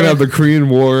 And So we're gonna have the Korean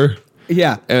War.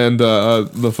 Yeah. And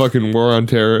the fucking war on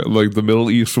terror, like the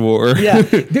Middle East war. Yeah.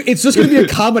 It's just going to be a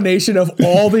combination of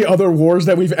all the other wars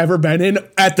that we've ever been in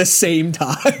at the same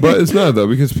time. But it's not, though,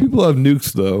 because people have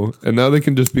nukes, though. And now they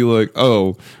can just be like,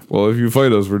 oh, well, if you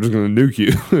fight us, we're just going to nuke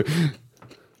you.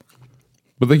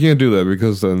 But they can't do that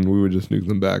because then we would just nuke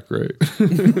them back, right?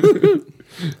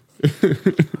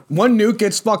 One nuke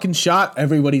gets fucking shot,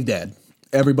 everybody's dead.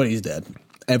 Everybody's dead.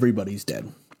 Everybody's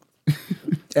dead.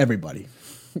 Everybody.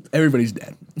 Everybody's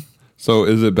dead. So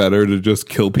is it better to just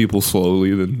kill people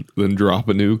slowly than drop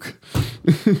a nuke?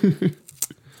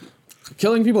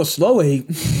 Killing people slowly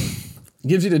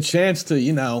gives you the chance to,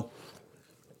 you know,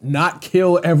 not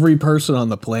kill every person on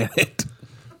the planet.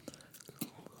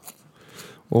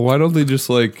 Well, why don't they just,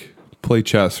 like, play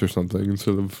chess or something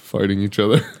instead of fighting each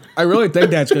other? I really think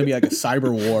that's going to be like a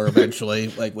cyber war eventually,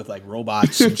 like with like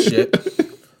robots and shit.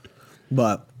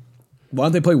 But why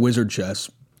don't they play wizard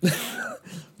chess?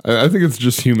 I think it's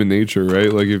just human nature,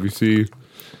 right? Like if you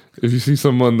see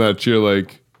someone that you're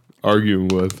like arguing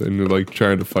with and they're like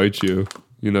trying to fight you,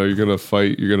 you know, you're gonna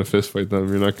fist fight them.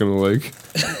 You're not gonna like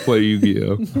play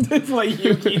Yu-Gi-Oh. Play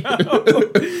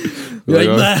Yu-Gi-Oh. You're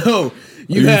like, no,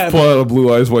 you just pull out a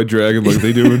Blue Eyes White Dragon like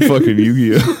they do in fucking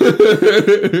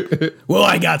Yu-Gi-Oh. Well,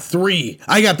 I got 3.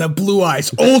 I got the Blue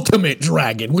Eyes Ultimate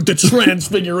Dragon with the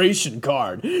Transfiguration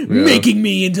card, making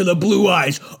me into the Blue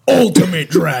Eyes Ultimate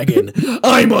Dragon.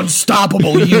 I'm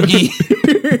unstoppable, Yugi.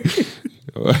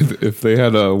 If they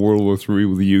had a World War III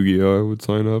with Yu-Gi-Oh, I would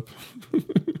sign up.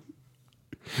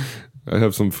 I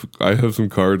have some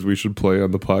cards we should play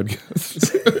on the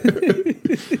podcast.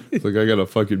 It's like I got a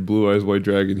fucking Blue Eyes White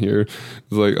Dragon here.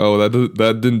 It's like, oh, that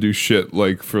didn't do shit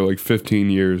like for like 15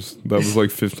 years. That was like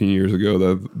 15 years ago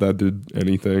that did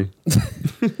anything.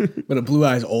 But a Blue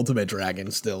Eyes Ultimate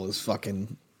Dragon still is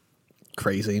fucking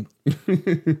crazy.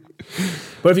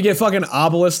 But if you get fucking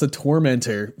Obelisk the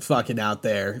Tormentor fucking out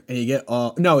there, and you get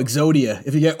Exodia.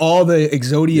 If you get all the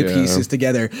Exodia pieces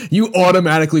together, you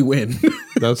automatically win.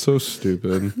 That's so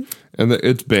stupid. And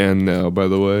it's banned now, by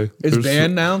the way. It's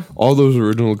banned now? All those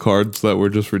original cards that were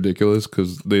just ridiculous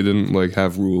because they didn't like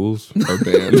have rules are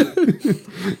banned.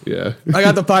 Yeah. I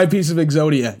got the 5 pieces of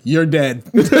Exodia. You're dead.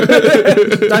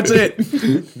 That's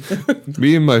it.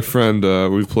 Me and my friend,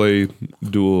 we play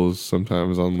duels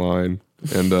sometimes online.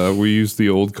 And we use the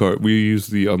old card. We use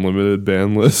the unlimited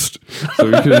ban list. So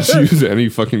we can just use any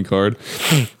fucking card.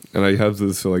 And I have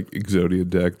this like Exodia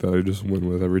deck that I just win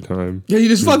with every time. Yeah, you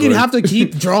just fucking have to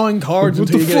keep drawing cards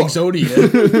until you get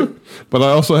Exodia. But I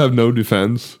also have no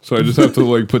defense, so I just have to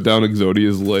like put down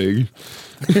Exodia's leg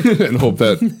and hope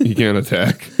that he can't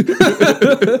attack.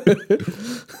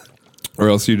 Or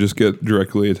else you just get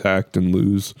directly attacked and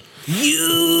lose.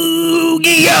 Yu-Gi-Oh!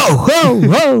 Ho,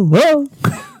 ho, ho.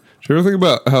 Did you ever think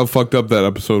about how fucked up that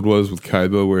episode was with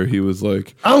Kaiba where he was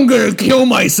like, I'm gonna kill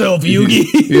myself, Yugi.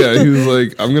 Yeah, he was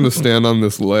like, I'm gonna stand on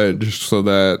this ledge so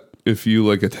that if you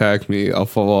like attack me, I'll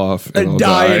fall off and I'll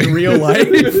die in real life.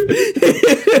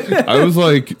 I was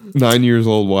like 9 years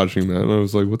old watching that and I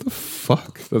was like, what the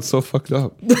fuck? That's so fucked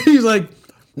up. He's like,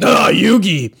 nah,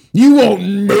 Yugi, you won't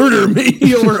murder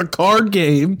me over a card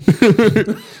game.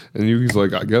 And Yugi's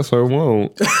like, I guess I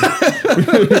won't.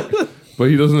 But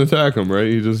he doesn't attack him, right?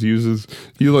 He just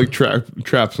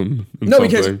traps him. No,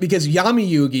 because Yami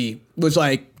Yugi was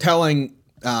like telling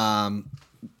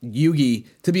Yugi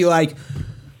to be like,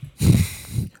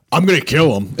 I'm gonna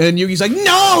kill him, and Yugi's like,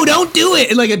 no, don't do it.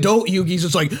 And like adult Yugi's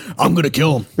just like, I'm gonna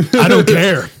kill him. I don't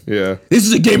care. Yeah, this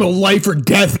is a game of life or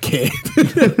death, kid.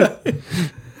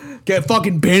 Get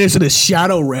fucking banished to the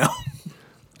Shadow Realm.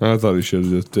 I thought he should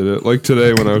have just did it. Like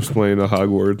today when I was playing a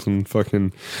Hogwarts and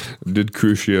fucking did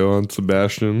Crucio on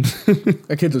Sebastian.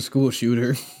 That kid's a school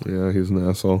shooter. Yeah, he's an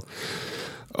asshole.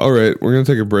 All right, we're going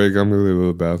to take a break. I'm going to go to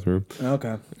the bathroom.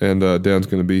 Okay. And Dan's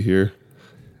going to be here.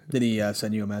 Did he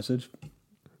send you a message?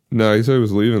 No, he said he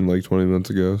was leaving like 20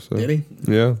 minutes ago. So. Did he?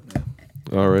 Yeah.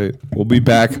 All right. We'll be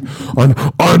back on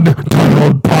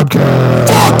Untitled Podcast.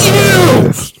 Fuck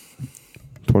you!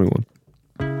 21.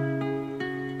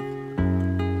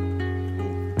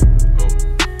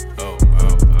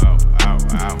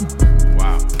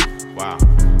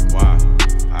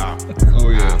 Oh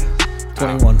yeah.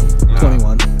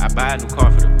 21. I buy a new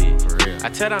car for the bitch. For real. I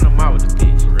tear down the mouth with the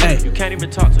bitch. For real. Hey. You can't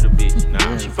even talk to the bitch.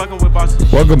 Nah. She fucking with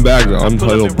bosses. Welcome back to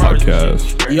Untitled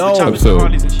Podcast. Yo.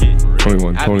 Episode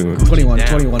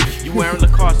 21. You wearing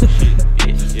Lacoste and shit.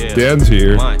 Yeah. Dan's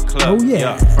here. Oh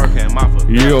yeah.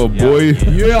 Yo, boy.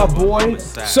 Yeah, boy.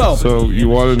 So you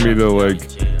wanted me to like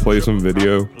play some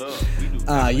video?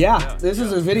 Yeah, this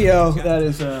is a video that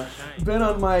has been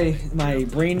on my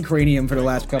brain cranium for the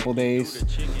last couple days.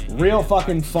 Real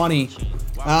fucking funny.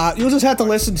 You'll just have to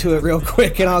listen to it real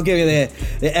quick, and I'll give you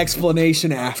the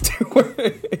explanation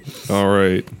afterwards. All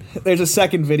right. There's a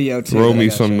second video, too. Throw me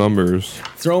some numbers.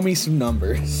 Throw me some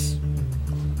numbers.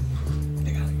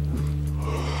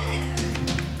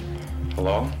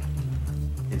 Hello?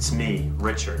 It's me,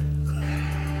 Richard.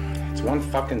 It's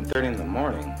 1:30 in the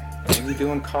morning. What are you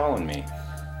doing calling me?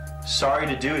 Sorry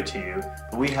to do it to you,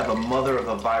 but we have a mother of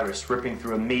a virus ripping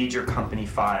through a major company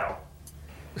file.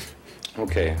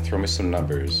 Okay, throw me some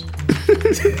numbers.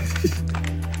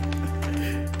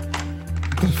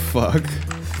 Fuck.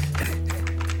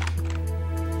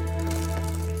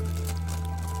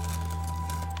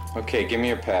 Okay, give me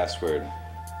your password.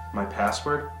 My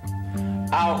password?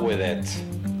 Out with it.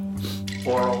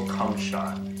 Oral cum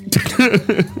shot.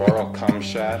 Oral cum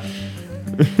shot?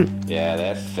 Yeah,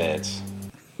 that fits.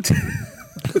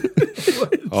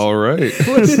 All right.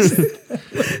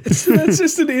 That's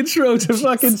just an intro to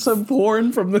fucking some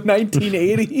porn from the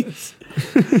 1980s.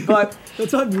 But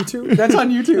That's on YouTube. that's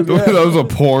on YouTube. That Yeah. was a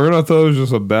porn? I thought it was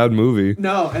just a bad movie.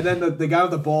 No, and then the guy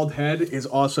with the bald head is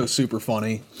also super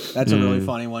funny. That's a really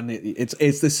funny one.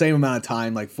 It's the same amount of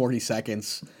time, like 40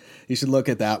 seconds. You should look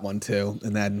at that one too,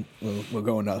 and then we'll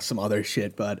go into some other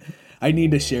shit. But I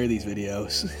need to share these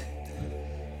videos.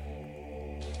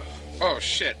 Oh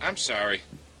shit, I'm sorry.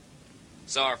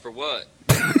 Sorry for what?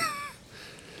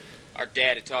 Our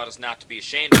daddy taught us not to be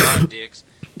ashamed of our dicks,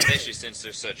 especially since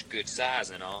they're such good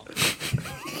size and all.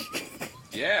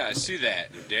 Yeah, I see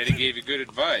that. Your daddy gave you good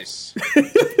advice.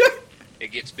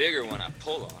 It gets bigger when I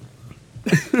pull on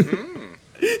it.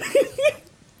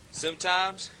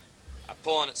 Sometimes I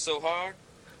pull on it so hard,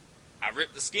 I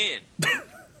rip the skin.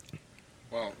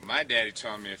 Well, my daddy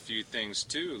taught me a few things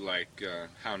too, like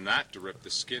how not to rip the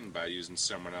skin by using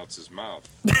someone else's mouth.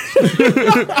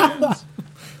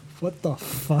 What the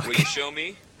fuck? Will you show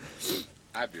me?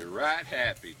 I'd be right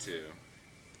happy to.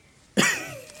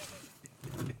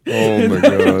 Oh my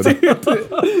god.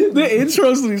 The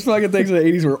intros to these fucking things in the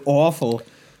 80s were awful.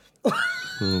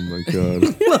 Oh my god.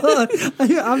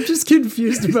 I'm just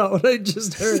confused about what I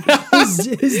just heard.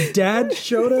 His dad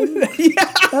showed him.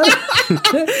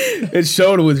 It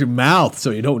showed it with your mouth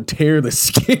so you don't tear the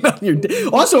skin on your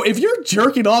dick. Also, if you're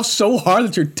jerking off so hard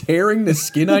that you're tearing the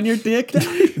skin on your dick,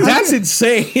 that's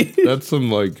insane. That's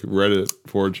some like Reddit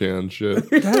 4chan shit.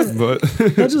 But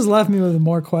That just left me with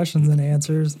more questions than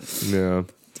answers. yeah.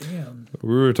 Damn.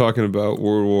 We were talking about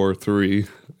World War III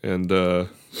and the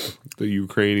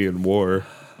Ukrainian war.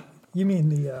 You mean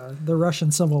the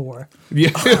Russian Civil War? Yeah.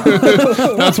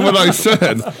 That's what I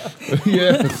said.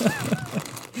 Yes.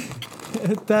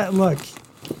 That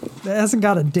hasn't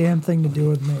got a damn thing to do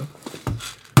with me.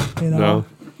 You know?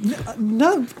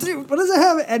 No, dude. What does it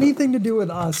have anything to do with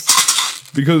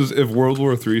us? Because if World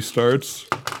War III starts,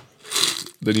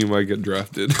 then you might get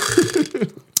drafted.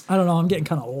 I don't know. I'm getting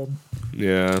kind of old.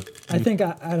 Yeah. I think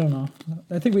I don't know.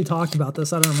 I think we talked about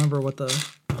this. I don't remember what the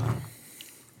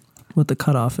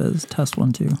cutoff is. Test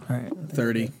 1, 2. All right.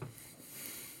 30.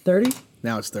 30?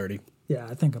 Now it's 30. Yeah,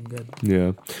 I think I'm good.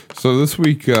 Yeah. So this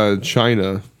week,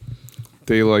 China,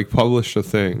 they like published a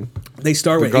thing. They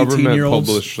start The with government 18-year-olds.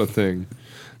 published a thing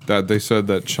that they said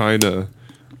that China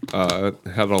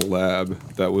had a lab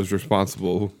that was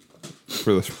responsible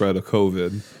for the spread of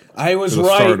COVID. I was The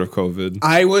right. start of COVID.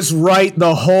 I was right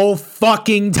the whole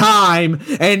fucking time,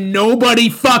 and nobody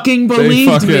fucking They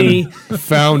believed me. fucking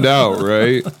found out,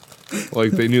 right?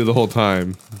 Like they knew the whole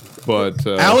time. But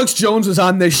Alex Jones was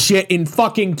on this shit in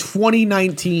fucking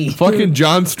 2019. fucking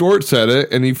Jon Stewart said it,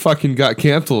 and he fucking got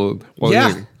canceled. Well,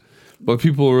 Yeah. But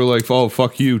people were like, "Oh,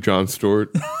 fuck you, Jon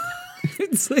Stewart."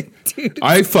 It's like, dude,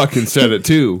 I fucking said it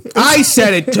too. I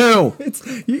said it too.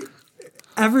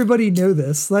 everybody knew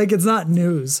this. Like, it's not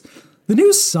news. The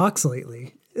news sucks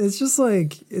lately. It's just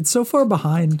like, it's so far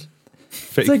behind.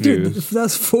 Fake It's like, news. dude,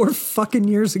 that's 4 fucking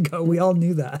years ago. We all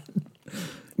knew that.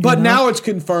 But You know? now it's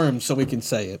confirmed, so we can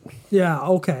say it. Yeah,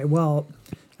 okay. Well,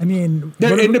 I mean, The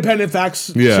what- independent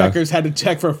fact Yeah. checkers had to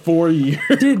check for 4 years.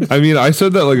 dude, I mean, I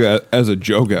said that like as a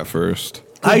joke at first,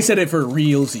 I said it for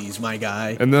realsies, my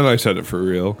guy. and then I said it for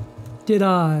real. did,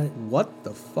 What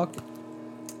the fuck?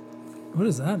 what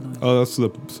is that noise? Oh, that's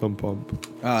the sump pump.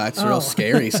 Oh, that's real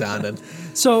scary sounding.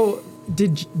 So,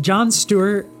 did Jon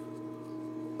Stewart,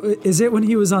 is it when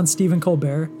he was on Stephen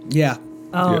Colbert? Yeah.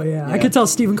 Oh, Yeah. yeah. I could tell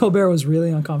Stephen Colbert was really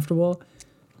uncomfortable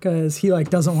because he, like,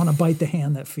 doesn't want to bite the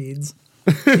hand that feeds.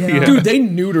 Yeah. Dude, they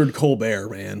neutered Colbert,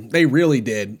 man. They really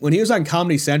did. When he was on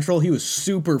Comedy Central, he was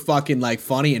super fucking like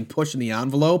funny and pushing the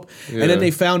envelope. Yeah. And then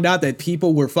they found out that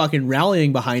people were fucking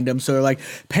rallying behind him. So they're like,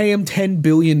 pay him $10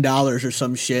 billion or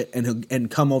some shit and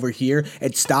come over here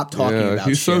and stop talking about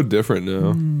he's shit. so different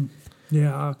now.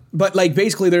 Yeah. But like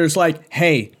basically there's like,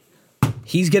 hey,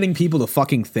 he's getting people to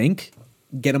fucking think.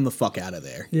 Get him the fuck out of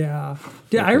there. Yeah.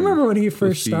 Yeah, I remember when he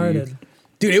first started.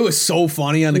 Dude, it was so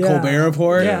funny on the Yeah. Colbert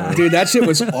Report. Yeah. Dude, that shit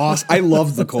was awesome. I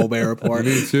loved the Colbert Report.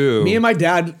 Me too. Me and my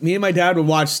dad would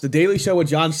watch the Daily Show with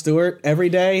Jon Stewart every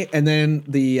day, and then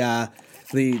the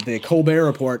Colbert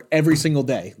Report every single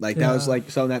day. Like that was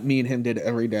like something that me and him did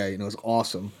every day, and it was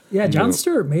awesome. Yeah, Jon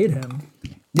Stewart made him.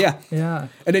 Yeah. Yeah.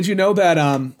 And did you know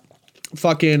that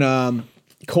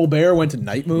Colbert went to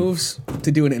Night Moves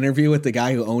to do an interview with the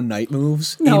guy who owned Night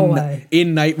Moves? No way.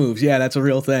 In Night Moves. Yeah, that's a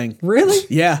real thing. Really?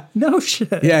 Yeah. No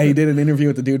shit. Yeah, he did an interview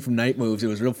with the dude from Night Moves. It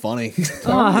was real funny.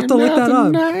 Oh, I'll have to look that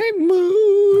up. Night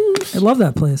moves. I love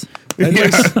that place.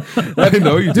 I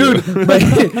know you do.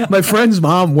 Dude, my friend's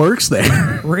mom works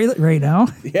there. Right now?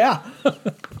 Yeah.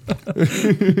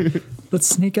 Let's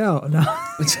sneak out. No.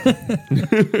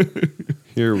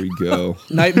 Here we go.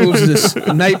 Night Moves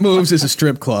is a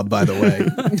strip club, by the way.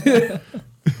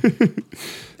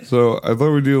 So I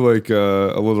thought we'd do like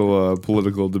a little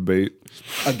political debate.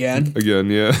 Again,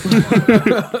 yeah.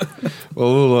 A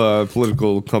little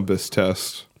political compass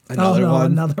test. Another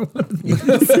one. Another one.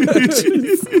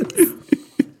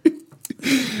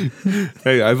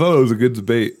 Hey, I thought it was a good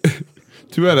debate.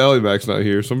 Too bad Ally Mac's not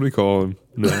here. Somebody call him.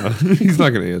 Nah, he's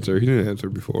not going to answer. He didn't answer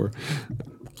before.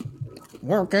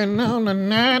 Working on the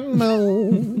night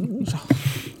moves.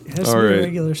 It has to be a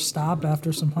regular stop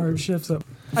after some hard shifts. So,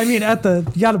 I mean, you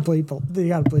gotta bleep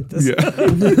this.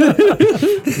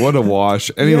 Yeah. What a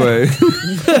wash. Anyway.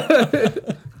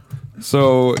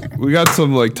 So we got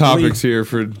some like topics here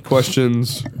for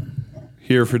questions,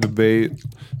 here for debate.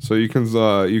 So you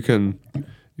can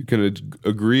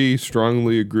agree,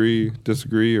 strongly agree,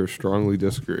 disagree, or strongly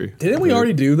disagree. Didn't we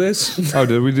already do this? Oh,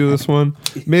 did we do this one?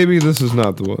 Maybe this is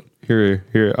not the one. Here.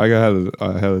 I had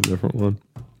a different one.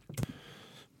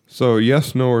 So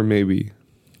yes, no, or maybe.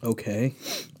 Okay.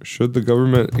 Should the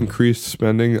government increase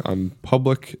spending on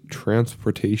public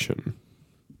transportation?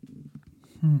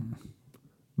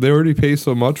 They already pay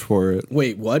so much for it.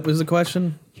 Wait, what was the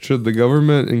question? Should the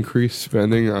government increase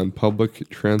spending on public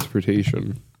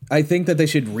transportation? I think that they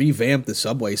should revamp the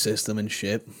subway system and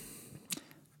shit.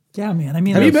 Yeah, man. I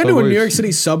mean, have you been to a New York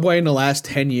City subway in the last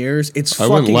 10 years? I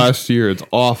went last year. It's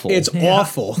awful. It's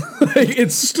awful.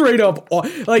 It's straight up.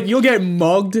 Like, you'll get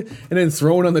mugged and then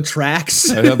thrown on the tracks.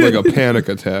 I had like a panic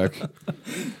attack.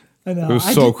 I know. It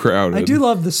was so crowded. I do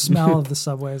love the smell of the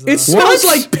subways, though. It smells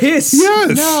like piss.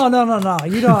 Yes. No.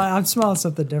 You don't. I'm smelling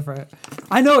something different.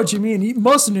 I know what you mean.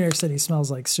 Most of New York City smells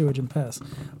like sewage and piss.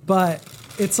 But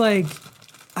it's like,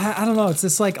 I don't know. It's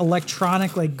this like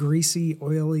electronic, like greasy,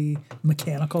 oily,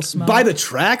 mechanical smell. By the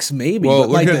tracks, maybe. Well, but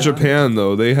look like at Japan,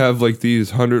 though. They have like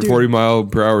these 140 mile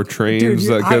per hour trains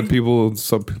that get people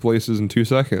some places in 2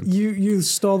 seconds. You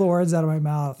stole the words out of my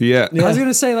mouth. Yeah. I was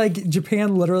gonna say like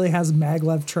Japan literally has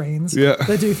maglev trains. Yeah.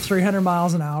 That do 300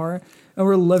 miles an hour, and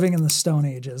we're living in the Stone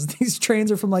Ages. These trains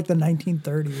are from like the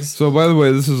 1930s. So, by the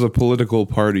way, this is a political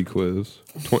party quiz,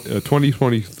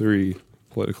 2023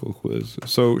 political quiz.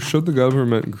 So, should the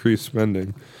government increase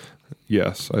spending?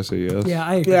 Yes, I say yes. Yeah,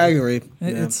 I agree. Yeah, I agree.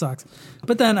 It sucks.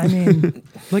 But then, I mean,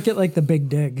 look at like the Big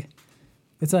Dig.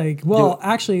 It's like, well,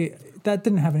 actually, that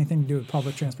didn't have anything to do with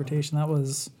public transportation. That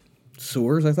was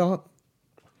sewers, I thought.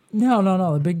 No.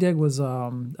 The Big Dig was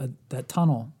that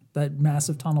tunnel, that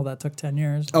massive tunnel that took 10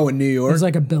 years. Oh, in New York? It was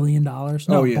like $1 billion. No,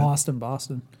 Oh, yeah.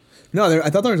 Boston. No, I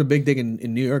thought there was a big dig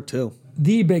in New York, too.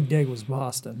 The Big Dig was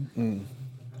Boston.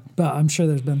 But I'm sure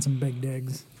there's been some big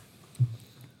digs.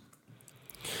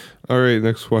 All right,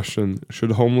 next question.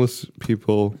 Should homeless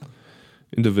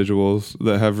individuals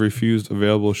that have refused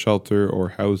available shelter or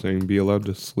housing be allowed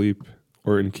to sleep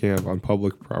or in camp on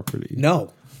public property?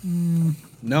 No.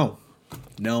 No.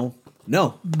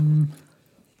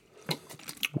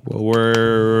 Well,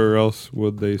 where else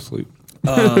would they sleep?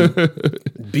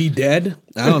 Be dead?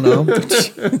 I don't know.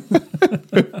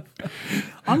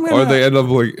 Or they end up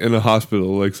like in a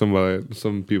hospital, like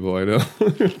some people I know.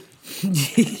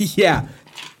 Yeah.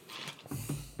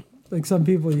 Like some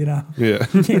people, you know. Yeah.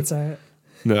 You can't say it.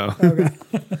 No. Okay.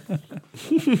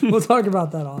 We'll talk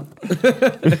about that off.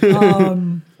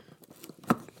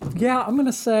 Yeah, I'm going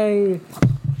to say,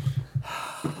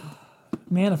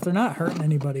 man, if they're not hurting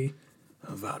anybody,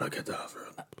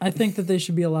 I think that they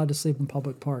should be allowed to sleep in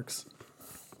public parks,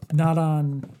 not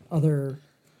on other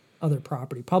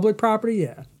property. Public property,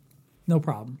 yeah. No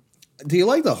problem. Do you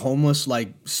like the homeless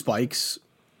like spikes?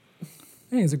 I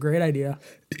think it's a great idea.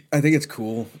 I think it's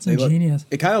cool. It's ingenious.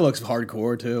 It kind of looks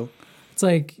hardcore too. It's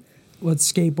like what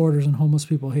skateboarders and homeless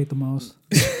people hate the most.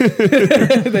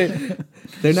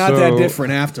 They're not that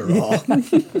different after all.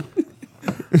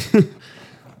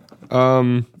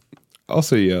 I'll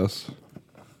say yes.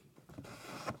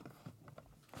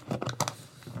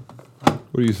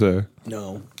 What do you say?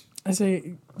 No. I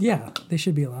say, yeah, they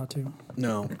should be allowed to.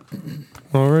 No.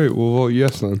 All right, we'll vote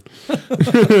yes then.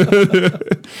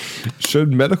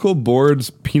 Should medical boards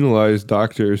penalize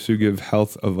doctors who give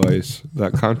health advice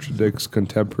that contradicts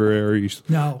contemporary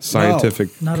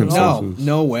scientific Not at all. consensus?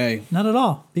 No way. Not at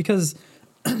all. Because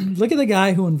look at the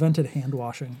guy who invented hand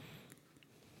washing.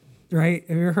 Right?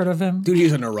 Have you ever heard of him? Dude,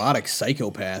 he's a neurotic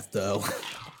psychopath, though.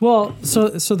 Well, so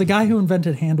the guy who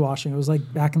invented hand washing, it was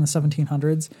like back in the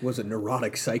 1700s. Was a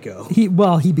neurotic psycho. He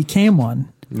became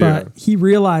one, but he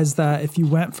realized that if you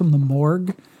went from the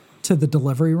morgue to the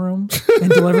delivery room and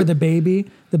delivered the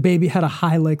baby had a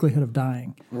high likelihood of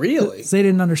dying. Really? Because they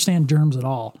didn't understand germs at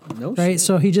all. No right? shit.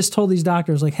 So he just told these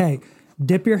doctors, like, hey,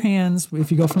 dip your hands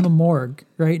if you go from the morgue,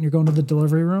 right, and you're going to the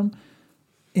delivery room,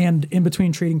 and in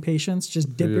between treating patients,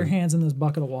 just dip your hands in this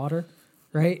bucket of water,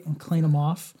 right, and clean them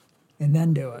off. And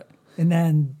then do it. And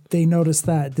then they noticed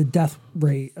that the death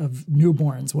rate of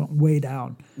newborns went way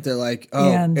down. They're like,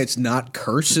 oh, it's not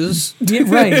curses? Yeah,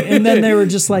 right. And then they were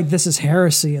just like, this is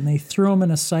heresy. And they threw him in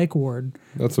a psych ward.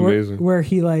 That's amazing. Where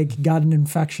he like got an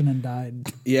infection and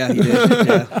died. Yeah, he did.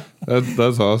 Yeah.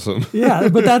 That's awesome. Yeah,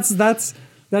 but that's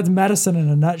medicine in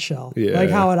a nutshell. Yeah. Like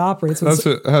how it operates. That's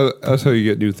how you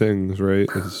get new things, right?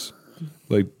 It's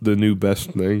like the new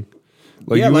best thing.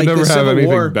 Like you would never have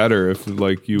anything better if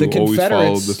like you always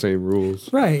followed the same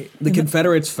rules. Right. The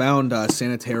Confederates found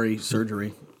sanitary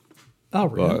surgery. Oh,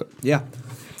 really? But yeah.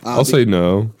 I'll say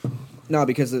no. No,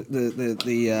 because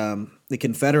the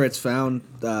Confederates found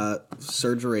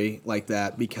surgery like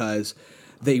that because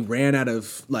they ran out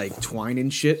of like twine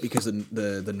and shit because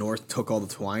the North took all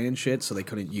the twine and shit, so they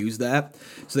couldn't use that.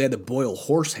 So they had to boil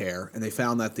horsehair, and they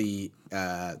found that the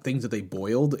things that they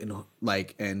boiled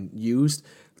and used,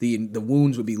 the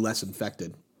wounds would be less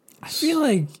infected. I feel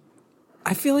like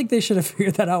they should have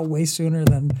figured that out way sooner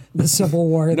than the Civil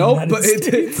War. Nope, but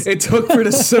it took for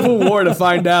the Civil War to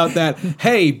find out that,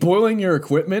 hey, boiling your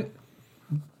equipment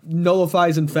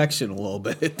nullifies infection a little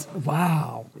bit.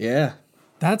 Wow. Yeah.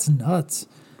 That's nuts.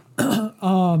 But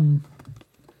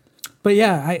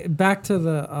yeah, back to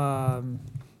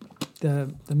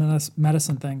the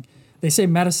medicine thing. They say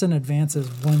medicine advances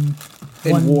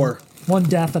one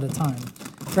death at a time,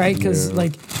 right? Because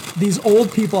like these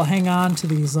old people hang on to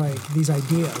these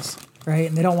ideas, right?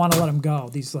 And they don't want to let them go.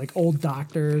 These like old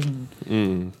doctors,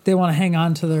 and they want to hang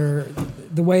on to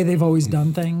the way they've always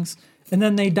done things, and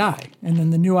then they die, and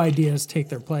then the new ideas take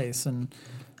their place, and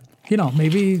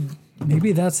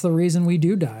maybe that's the reason we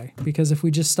do die, because if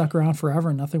we just stuck around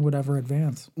forever, nothing would ever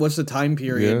advance. What's the time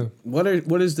period? Yeah.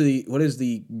 What is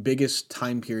the biggest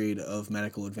time period of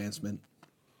medical advancement?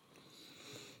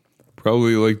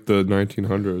 Probably like the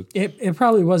 1900s. It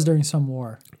probably was during some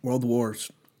war. World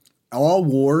Wars. All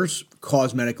wars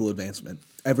cause medical advancement.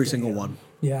 Every single one.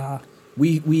 Yeah.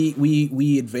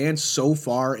 We advance so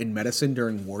far in medicine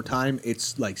during wartime,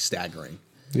 it's like staggering.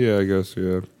 Yeah, I guess,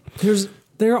 yeah.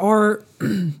 There are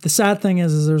the sad thing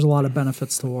is there's a lot of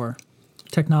benefits to war.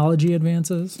 Technology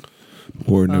advances.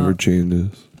 War never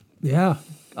changes. Yeah.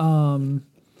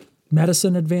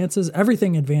 Medicine advances.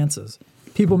 Everything advances.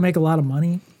 People make a lot of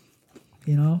money,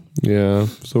 Yeah,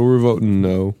 so we're voting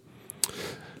no.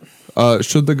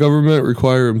 Should the government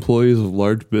require employees of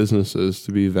large businesses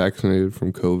to be vaccinated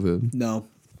from COVID? No.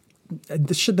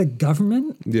 Should the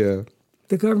government? Yeah.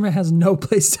 The government has no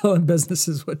place telling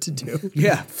businesses what to do.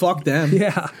 Yeah, fuck them.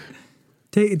 Yeah.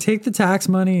 Take the tax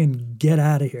money and get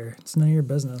out of here. It's none of your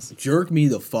business. Jerk me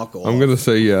the fuck off. I'm going to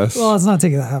say yes. Well, it's not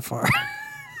taking that far.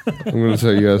 I'm going to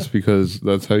say yes because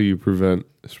that's how you prevent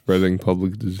spreading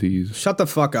public disease. Shut the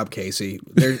fuck up, Casey.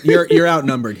 You're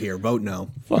outnumbered here. Vote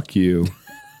no. Fuck you.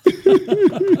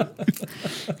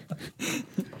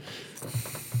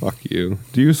 Fuck you.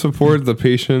 Do you support the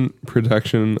Patient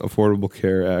Protection Affordable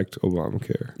Care Act,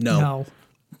 Obamacare? No.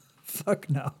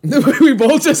 Fuck no. We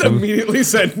both just immediately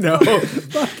said no.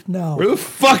 Fuck no. Where the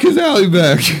fuck is Allie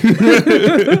back?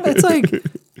 It's like,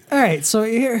 all right, so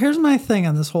here's my thing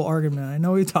on this whole argument. I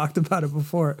know we talked about it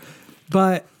before,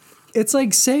 but it's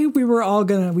like, say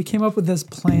we came up with this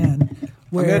plan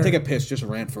where... I'm going to take a piss, just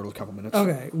rant for a couple minutes.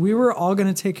 Okay, we were all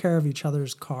going to take care of each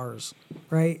other's cars,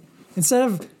 right? Instead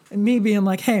of me being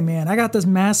like, hey, man, I got this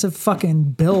massive fucking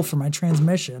bill for my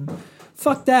transmission.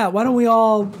 Fuck that. Why don't we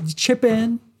all chip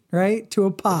in, right, to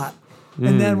a pot.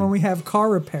 And then when we have car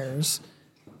repairs,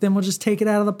 then we'll just take it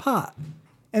out of the pot.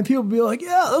 And people will be like,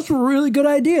 yeah, that's a really good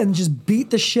idea. And just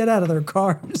beat the shit out of their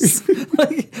cars.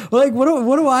 like what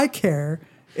do I care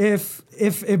if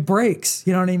it breaks?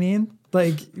 You know what I mean?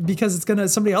 Like, because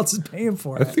somebody else is paying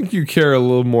for it. I think you care a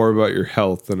little more about your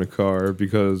health than a car,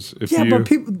 because if but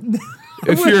people...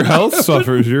 if your health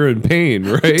suffers, you're in pain,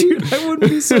 right? Dude, I wouldn't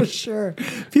be so sure.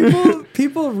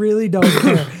 People really don't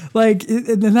care. Like,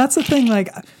 and that's the thing. Like,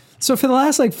 so for the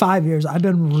last 5 years, I've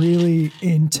been really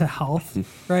into health,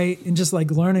 right? And just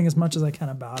learning as much as I can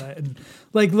about it. And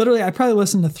literally, I probably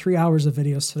listened to 3 hours of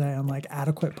videos today on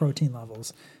adequate protein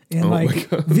levels and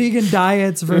vegan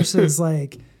diets versus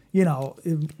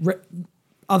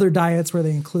other diets where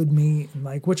they include meat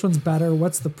and which one's better,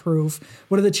 what's the proof,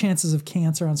 what are the chances of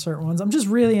cancer on certain ones. I'm just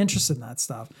really interested in that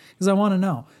stuff because I want to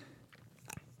know.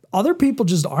 Other people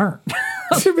just aren't.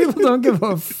 Other people don't give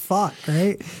a fuck,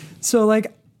 right? So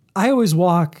I always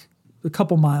walk a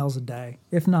couple miles a day.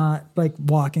 If not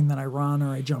walking, then I run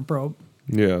or I jump rope.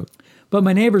 Yeah. But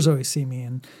my neighbors always see me,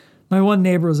 and my one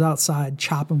neighbor was outside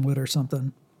chopping wood or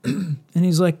something. And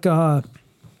he's like, I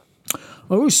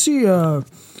always see a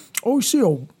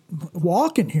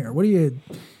walk in here. What do you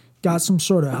got? Some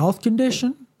sort of health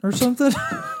condition or something?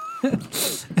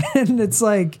 And it's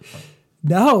like,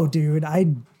 no, dude,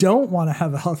 I don't want to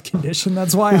have a health condition.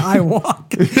 That's why I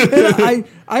walk. And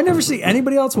I never see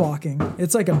anybody else walking.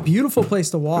 It's a beautiful place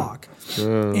to walk.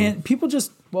 And people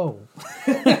just, people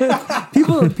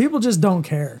just don't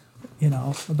care,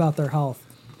 about their health.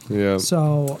 Yeah.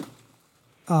 So,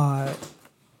 yeah.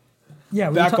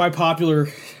 Back by popular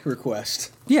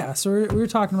request. Yeah, so we were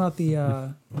talking about the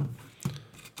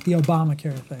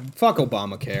Obamacare thing. Fuck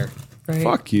Obamacare. Right?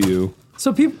 Fuck you.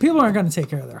 So people aren't going to take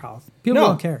care of their health. People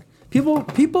don't care.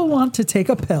 People want to take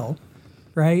a pill,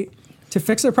 right, to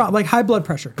fix their problem, like high blood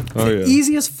pressure. It's the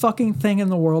easiest fucking thing in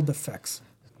the world to fix.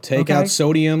 Take out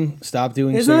sodium. Stop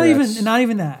doing. It's cigarettes. not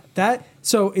even that.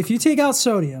 So if you take out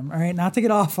sodium, all right, not to get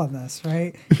off on this,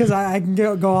 right, because I can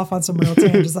go off on some real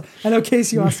tangents. I know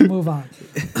Casey wants to move on.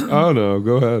 Oh no,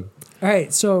 go ahead. All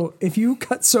right, so if you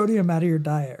cut sodium out of your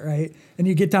diet, right, and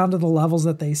you get down to the levels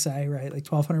that they say, right,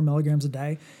 1,200 milligrams a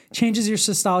day, changes your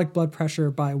systolic blood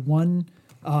pressure by 1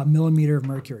 millimeter of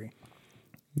mercury.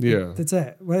 Yeah. That's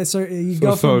it. So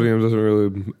sodium doesn't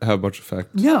really have much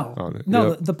effect on it.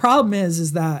 No, the problem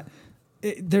is that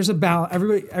there's a balance.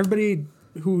 Everybody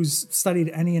who's studied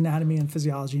any anatomy and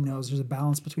physiology knows there's a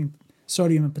balance between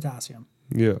sodium and potassium.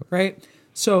 Yeah. Right?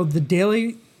 So the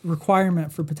daily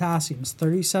requirement for potassium is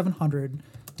 3,700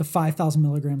 to 5,000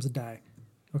 milligrams a day.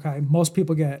 Okay? Most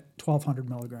people get 1,200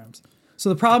 milligrams. So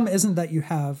the problem isn't that you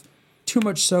have too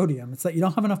much sodium. It's that you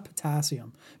don't have enough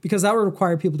potassium, because that would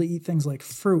require people to eat things like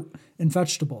fruit and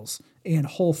vegetables and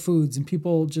whole foods, and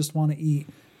people just want to eat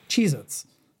Cheez-Its.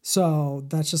 So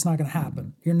that's just not going to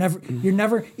happen. You're never,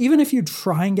 even if you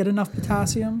try and get enough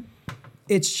potassium,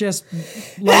 it's just,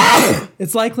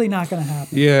 it's likely not going to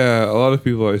happen. Yeah, a lot of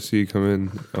people I see come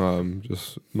in,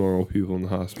 just normal people in the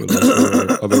hospital,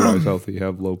 who are otherwise healthy,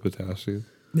 have low potassium.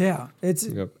 Yeah, it's,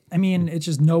 I mean, it's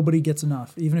just nobody gets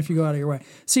enough, even if you go out of your way.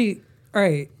 See, all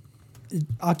right,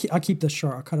 I'll keep this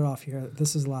short. I'll cut it off here.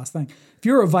 This is the last thing. If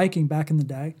you were a Viking back in the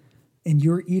day and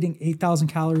you were eating 8,000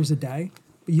 calories a day,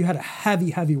 but you had a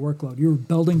heavy workload, you were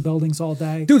building buildings all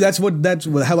day. Dude, that's how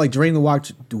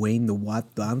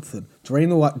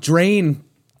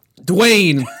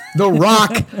Dwayne the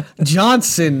Rock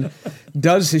Johnson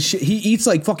does his shit. He eats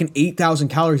fucking 8,000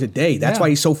 calories a day. That's why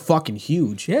he's so fucking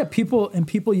huge. Yeah, people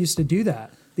used to do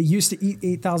that. They used to eat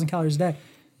 8,000 calories a day.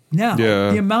 Now,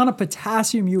 the amount of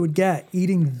potassium you would get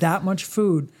eating that much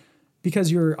food, because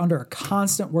you're under a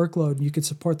constant workload and you could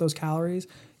support those calories,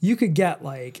 you could get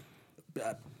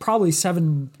probably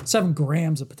 7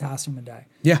 grams of potassium a day.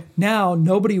 Yeah. Now,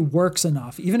 nobody works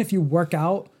enough. Even if you work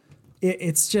out,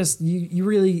 it's just, you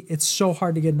really, it's so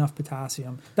hard to get enough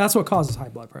potassium. That's what causes high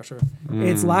blood pressure.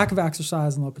 It's lack of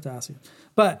exercise and low potassium.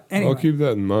 But anyway. I'll keep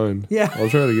that in mind. Yeah. I'll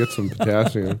try to get some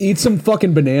potassium. Eat some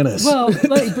fucking bananas. Well,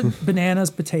 bananas,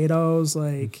 potatoes,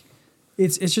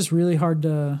 it's just really hard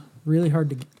to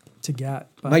get.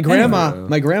 But my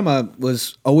grandma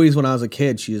was always, when I was a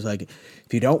kid, she was like,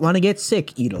 if you don't want to get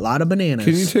sick, eat a lot of bananas.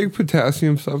 Can you take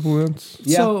potassium supplements?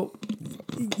 Yeah. So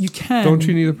you can. Don't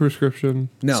you need a prescription?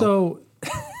 No.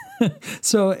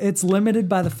 So it's limited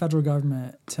by the federal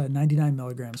government to 99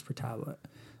 milligrams per tablet.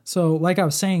 So like I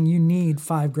was saying, you need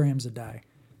 5 grams a day.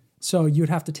 So you'd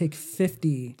have to take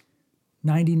 50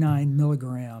 99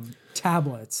 milligram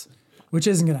tablets, which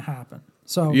isn't going to happen.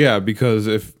 So yeah, because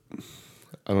if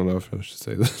I don't know if I should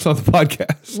say this on the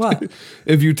podcast. What?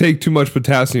 If you take too much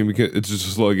potassium, it's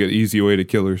just like an easy way to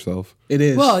kill yourself. It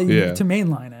is. Well, you Yeah. need to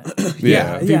mainline it.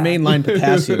 Yeah. If you mainline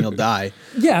potassium, you'll die.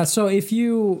 Yeah. So if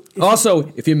you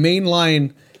Also, if you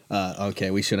mainline,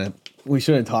 okay, we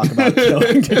shouldn't talk about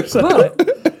killing yourself.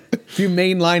 what? If you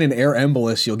mainline an air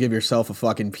embolus, you'll give yourself a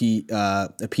fucking PE.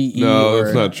 No, or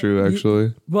that's not true,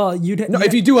 actually. Well, you'd No,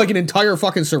 if you do like an entire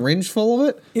fucking syringe full of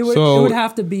it, it would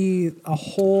have to be a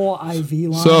whole IV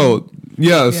line. So,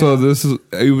 so this is,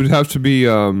 it would have to be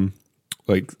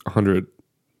like 100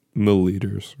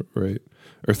 milliliters, right?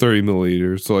 Or 30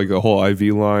 milliliters. So, like a whole IV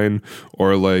line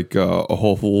or like a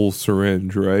whole full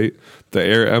syringe, right? The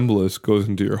air embolus goes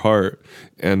into your heart.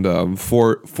 And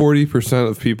 40%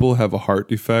 of people have a heart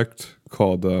defect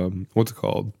called, what's it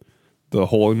called? The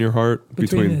hole in your heart?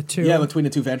 between the two. yeah, between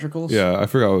the two ventricles. Yeah, I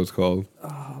forgot what it's called.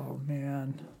 Oh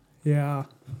man. Yeah.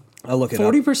 I'll look it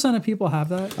up. 40% of people have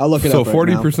that. I'll look it So up. Right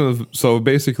now. 40% of, so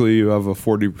basically you have a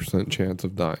 40% chance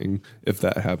of dying if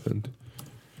that happened.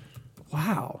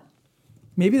 Wow.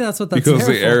 Maybe that's what that's Because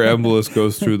there the air for. embolus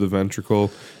goes through the ventricle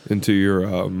into your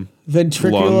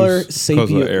ventricular lungs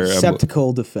because of the air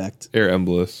septical defect. air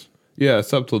embolus. Yeah,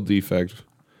 septal defect.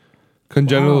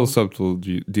 Congenital Wow.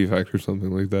 septal defect or something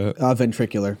like that.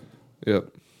 Ventricular. Yep.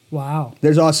 Wow.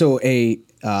 There's also a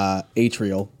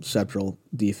atrial septal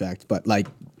defect, but like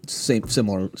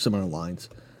similar lines.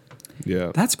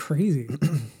 Yeah. That's crazy.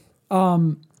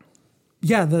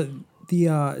 Yeah,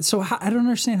 so I don't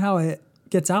understand how it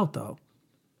gets out though.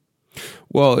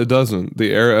 Well, it doesn't.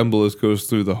 The air embolus goes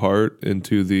through the heart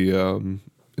into the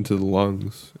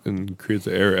lungs and creates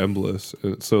an air embolus,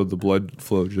 and so the blood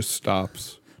flow just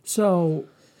stops. So,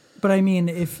 but I mean,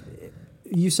 if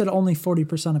you said only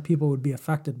 40% of people would be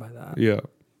affected by that. Yeah.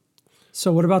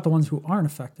 So what about the ones who aren't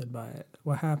affected by it?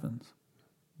 What happens?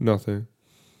 Nothing.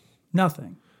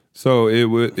 Nothing. So it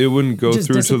wouldn't go Just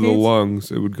through to the dissipates?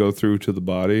 lungs. It would go through to the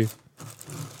body,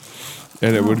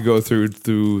 and it would go through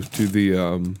to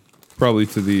the probably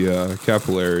to the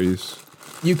capillaries.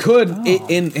 You could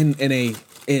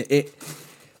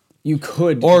you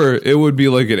could Or it would be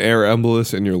like an air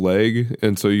embolus in your leg,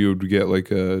 and so you would get like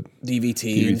a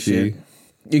DVT and shit.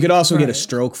 You could also get a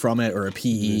stroke from it or a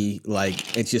PE.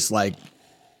 Like it's just like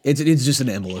it's just an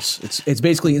embolus. It's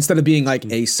basically instead of being like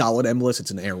a solid embolus,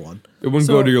 it's an air one. It wouldn't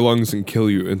So- go to your lungs and kill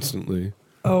you instantly.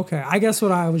 Okay. I guess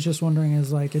what I was just wondering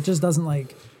is like, it just doesn't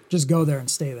like just go there and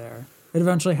stay there. It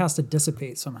eventually has to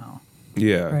dissipate somehow.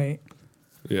 Yeah. Right.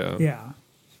 Yeah. Yeah.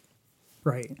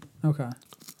 Right. Okay.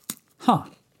 Huh.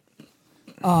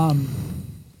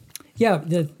 Yeah.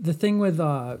 The thing with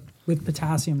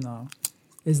potassium though,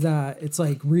 is that it's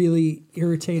like really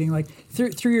irritating. Like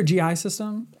through your GI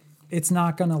system, it's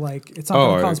not gonna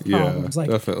gonna cause problems. Like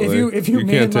definitely. if you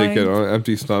can't take mainline- it on an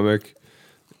empty stomach,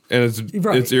 and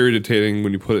Right. it's irritating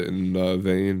when you put it in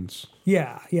veins.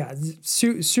 Yeah,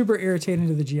 super irritating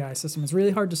to the GI system. It's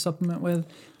really hard to supplement with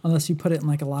unless you put it in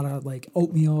like a lot of like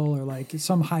oatmeal or like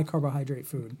some high carbohydrate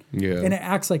food. Yeah. And it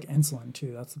acts like insulin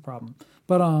too. That's the problem.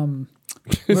 But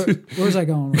where's I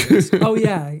going with this? Oh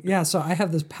yeah. So I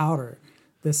have this powder,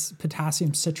 this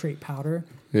potassium citrate powder.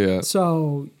 Yeah.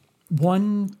 So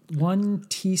one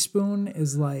teaspoon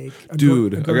is like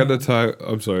Dude, a I gotta gram.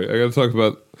 I'm sorry. I gotta talk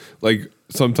about like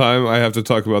sometime I have to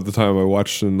talk about the time I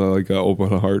watched in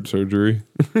open heart surgery.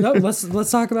 No,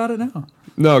 let's talk about it now.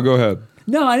 No, go ahead.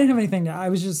 No, I didn't have anything. I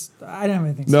didn't have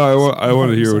anything. No, I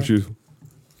want to hear what you.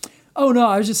 Oh no,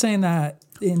 I was just saying that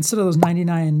instead of those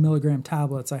 99 milligram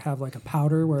tablets, I have like a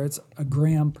powder where it's a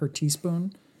gram per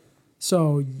teaspoon.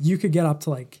 So you could get up to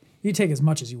like, you take as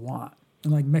much as you want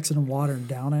and like mix it in water and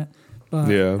down it. But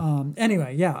Yeah.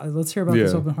 Anyway, yeah, let's hear about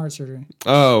this open heart surgery.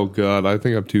 Oh God, I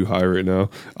think I'm too high right now.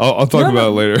 I'll talk about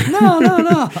it later.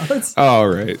 No. It's All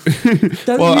right.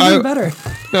 even better.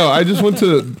 No, I just went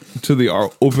to the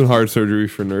open heart surgery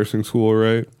for nursing school,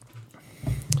 right?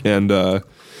 And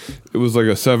it was like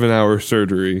a 7-hour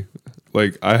surgery.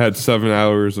 Like I had 7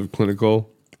 hours of clinical,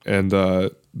 and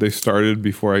they started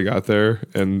before I got there,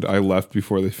 and I left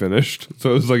before they finished.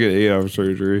 So it was like an 8-hour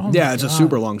surgery. Oh Yeah, it's a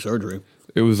super long surgery.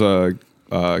 It was a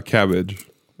cabbage,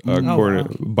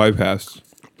 bypass,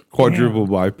 quadruple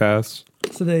bypass.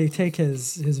 So they take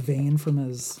his vein from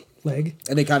his leg.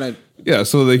 And they kind of Yeah,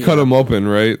 so they cut him open,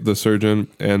 right? The surgeon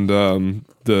and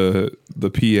the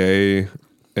PA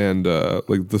and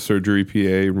like the surgery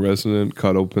PA resident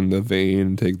cut open the vein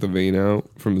and take the vein out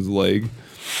from his leg.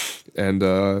 And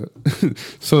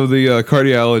so the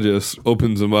cardiologist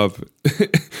opens him up,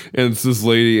 and it's this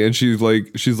lady, and she's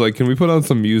like, "Can we put on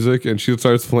some music?" And she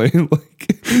starts playing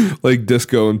like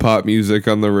disco and pop music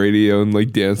on the radio and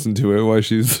like dancing to it while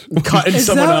she's cutting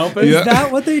someone open. Is that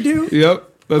what they do? Yep.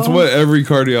 That's what every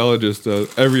cardiologist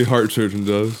does. Every heart surgeon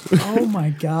does. Oh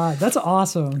my god, that's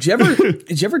awesome. Did you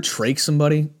ever trach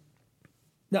somebody?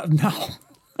 No.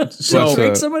 So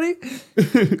Trach somebody?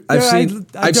 I've seen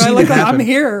I'm it happen.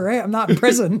 here, right? I'm not in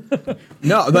prison.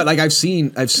 No, but like I've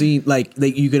seen like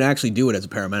you can actually do it as a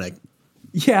paramedic.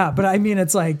 Yeah, but I mean,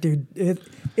 it's like, dude,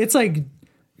 it's like.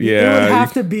 Yeah, it would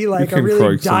have to be like a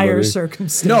really dire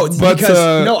circumstance. No,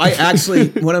 because no, I actually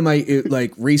one of my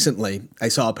like recently I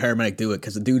saw a paramedic do it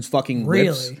because the dude's fucking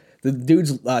lips. The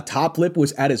dude's top lip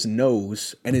was at his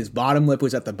nose, and his bottom lip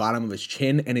was at the bottom of his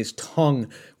chin, and his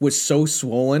tongue was so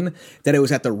swollen that it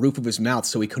was at the roof of his mouth,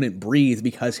 so he couldn't breathe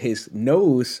because his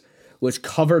nose was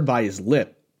covered by his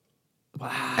lip.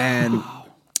 Wow. And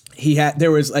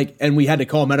we had to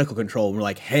call medical control, and we're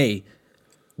like, hey,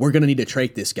 we're gonna need to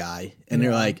trach this guy, and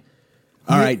they're like,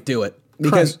 all right, do it.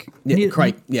 Because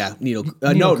needle.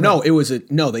 No, it was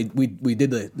we did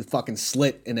the fucking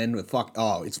slit, and then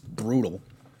it's brutal.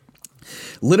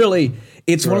 Literally,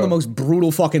 it's one of the most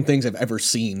brutal fucking things I've ever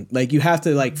seen. Like, you have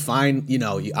to like find, you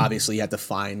obviously have to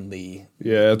find the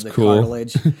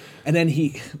cartilage, and then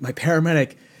my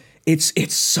paramedic,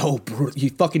 it's so brutal. You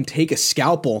fucking take a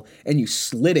scalpel and you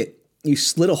slit it. You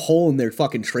slit a hole in their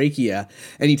fucking trachea,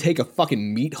 and you take a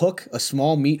fucking meat hook, a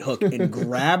small meat hook, and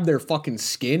grab their fucking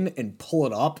skin and pull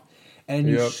it up, and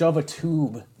you shove a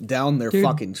tube down their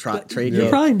fucking trachea. You're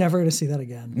probably never going to see that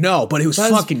again. No, but it was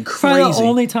fucking crazy. Probably the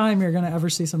only time you're going to ever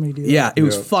see somebody do that. Yeah, it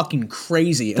was fucking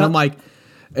crazy. And I'm like,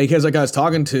 because like I was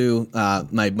talking to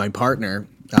my partner,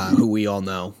 who we all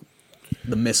know,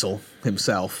 the missile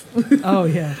himself. Oh,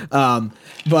 yeah.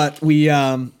 But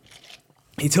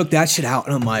he took that shit out,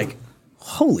 and I'm like,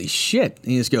 holy shit.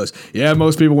 And he just goes, yeah,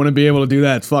 most people wouldn't be able to do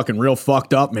that. It's fucking real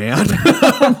fucked up, man.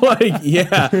 I'm like,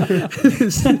 yeah.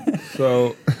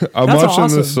 So I'm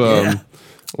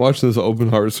watching this open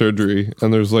heart surgery,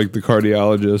 and there's like the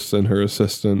cardiologist and her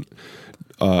assistant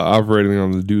operating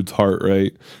on the dude's heart,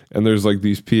 right? And there's like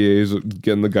these PAs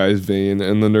getting the guy's vein,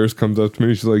 and the nurse comes up to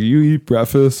me, she's like, you eat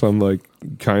breakfast? I'm like,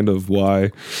 kind of, why?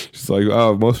 She's like,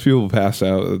 oh, most people pass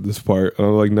out at this part. And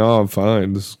I'm like, no, I'm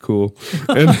fine, this is cool.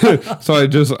 And so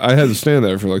I had to stand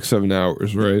there for like 7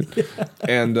 hours, right?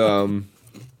 And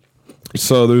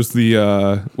so there's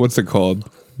the what's it called,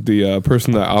 the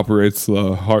person that operates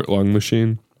the heart lung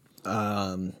machine.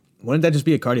 Wouldn't that just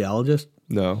be a cardiologist?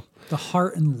 No, the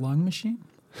heart and lung machine.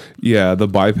 Yeah, the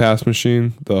bypass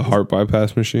machine, the heart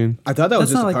bypass machine. I thought that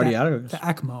was just a like cardiologist. the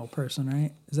ECMO person,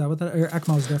 right? Is that what that? Or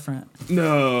ECMO is different?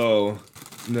 No,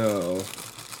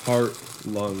 heart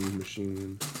lung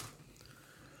machine.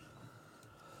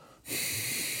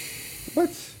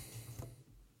 What?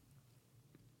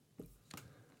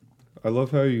 I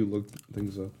love how you look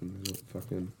things up in the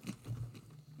fucking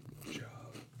job.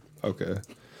 Okay,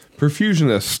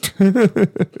 perfusionist.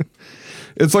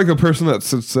 It's like a person that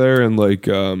sits there and like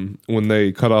when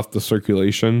they cut off the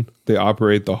circulation, they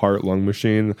operate the heart lung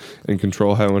machine and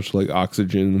control how much like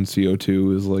oxygen and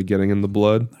CO2 is like getting in the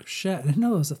blood. Oh shit! I didn't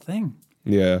know that was a thing.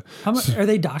 Yeah. How much are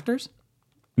they doctors?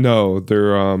 No,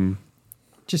 they're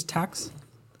just techs.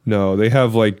 No, they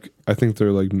have like, I think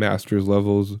they're like master's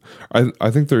levels. I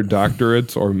think they're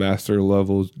doctorates or master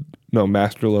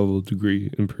level degree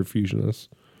in perfusionists.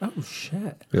 Oh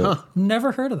shit! Yeah. Huh.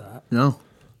 Never heard of that. No.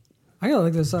 I gotta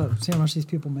look this up. See how much these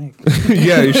people make.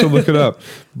 Yeah, you should look it up.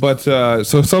 But so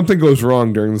something goes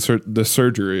wrong during the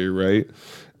surgery, right?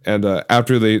 And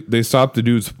after they stop the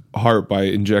dude's heart by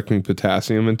injecting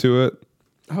potassium into it.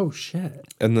 Oh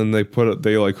shit! And then they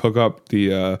like hook up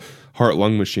the heart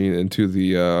lung machine into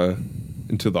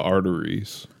the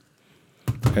arteries.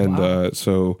 And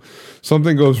so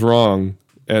something goes wrong,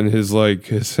 and his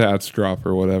sats drop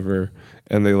or whatever.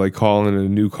 And they like call in a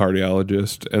new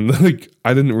cardiologist, and like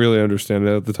I didn't really understand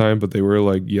it at the time, but they were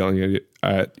like yelling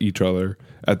at each other,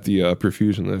 at the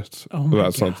perfusionists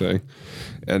about something,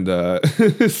 and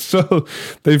so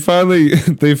they finally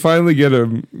get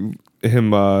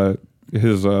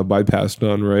his bypass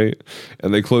done, right?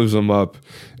 And they close him up,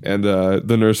 and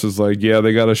the nurse is like, yeah,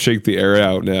 they gotta shake the air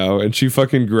out now, and she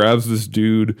fucking grabs this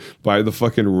dude by the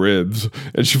fucking ribs,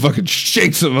 and she fucking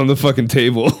shakes him on the fucking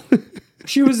table.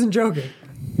 She wasn't joking.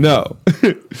 No,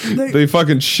 they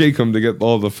fucking shake him to get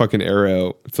all the fucking air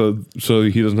out, so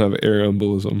he doesn't have air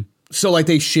embolism. So like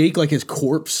they shake like his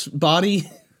corpse body.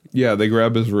 Yeah, they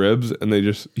grab his ribs and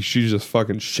she just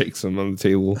fucking shakes him on the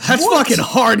table. That's fucking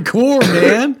hardcore,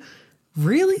 man.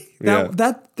 Really? Yeah.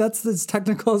 That's as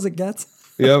technical as it gets.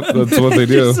 Yep, that's what they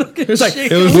do. It was like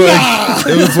it was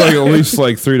like at least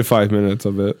like 3 to 5 minutes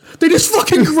of it. They just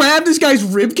fucking grab this guy's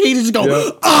rib cage and just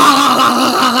go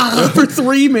for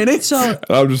 3 minutes. So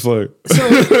I'm just like,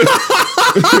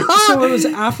 So it was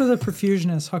after the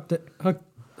perfusionist hooked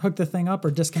the thing up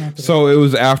or disconnected So it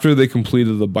was after they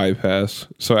completed the bypass.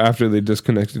 So after they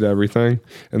disconnected everything,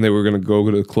 and they were going to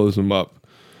go to close him up.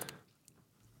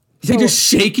 They just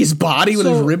shake his body with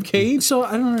his rib cage? So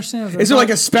I don't understand. Is there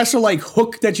like a special like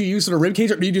hook that you use in a rib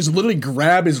cage, or do you just literally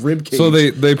grab his rib cage? So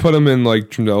they put him in like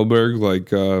Trendelberg,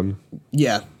 like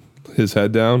yeah, his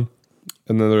head down,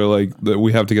 and then they're like,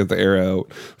 we have to get the air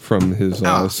out from his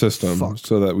system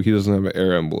so that he doesn't have an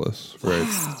air embolus. Right.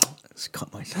 Wow. Let's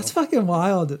cut myself. That's fucking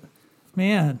wild,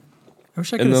 man. I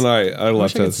wish I could. And then I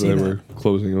left as they were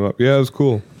closing him up. Yeah, it was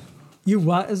cool. You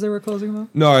what as they were closing them up?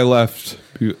 No, I left.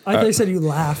 I thought you said you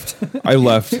laughed. I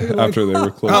left after they were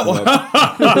closing up.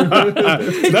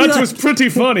 That was pretty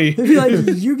funny. They'd be like,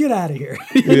 you get out of here.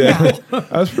 Yeah,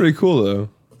 that was pretty cool though.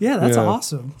 Yeah, that's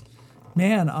awesome,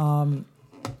 man.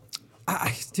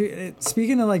 Dude,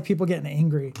 speaking of like people getting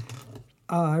angry,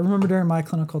 I remember during my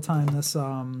clinical time, this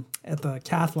at the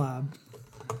cath lab,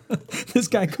 this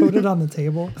guy coded on the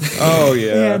table. Oh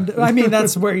yeah, and I mean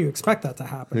that's where you expect that to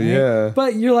happen. Right? Yeah,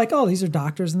 but you're like, oh, these are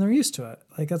doctors and they're used to it.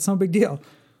 Like that's no big deal.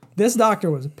 This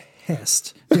doctor was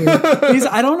pissed. Dude.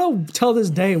 I don't know till this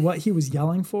day what he was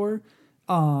yelling for.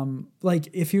 Like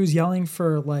if he was yelling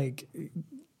for like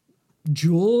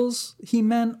joules, he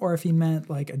meant, or if he meant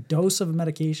like a dose of a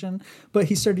medication. But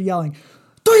he started yelling,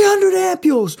 300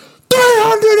 ampules,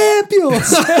 300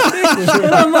 ampules.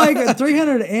 And I'm like,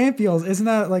 300 ampules, isn't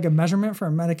that like a measurement for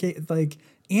a medication? Like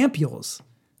ampules.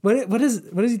 What is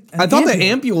I thought the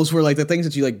ampules were like the things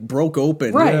that you like broke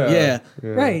open. Right. Yeah.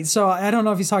 Right. So I don't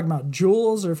know if he's talking about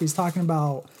joules or if he's talking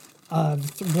about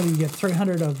what do you get,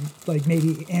 300 of like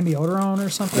maybe amiodarone or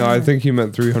something? No, I think he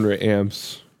meant 300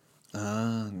 amps.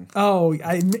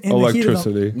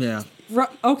 Electricity. Yeah.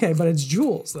 Okay, but it's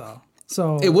joules though.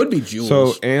 So it would be joules.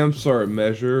 So amps are a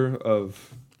measure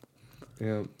of.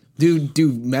 Yeah. Do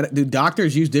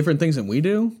doctors use different things than we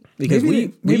do? Because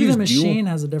maybe we use the machine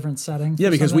has a different setting. Yeah,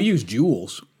 because we use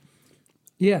joules.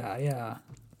 Yeah.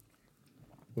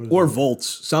 Or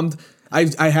volts.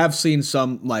 I have seen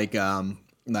some like life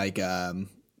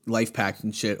packs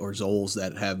and shit or Zols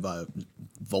that have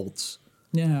volts.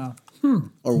 Yeah.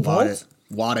 Or Volts?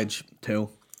 wattage too.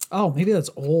 Oh, maybe that's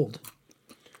old.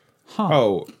 Huh.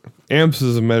 Oh, amps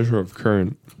is a measure of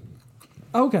current.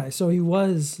 Okay, so he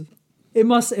was. It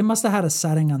must have had a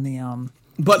setting on the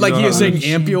But like he is saying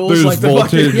ampules, there's like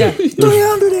voltage. Yeah,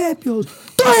 300 ampules.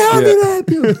 300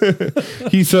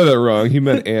 ampules. He said it wrong. He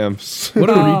meant amps. What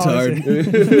a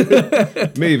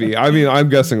retard. Maybe. I mean, I'm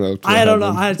guessing though. I don't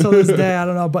know. Till this day, I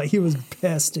don't know. But he was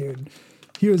pissed, dude.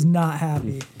 He was not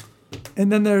happy.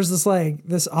 And then there's this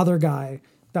other guy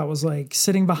that was like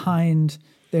sitting behind.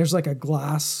 There's like a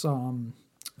glass, a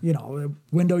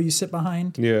window you sit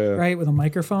behind. Yeah. Right, with a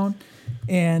microphone.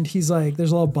 And he's like,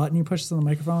 there's a little button he pushes on the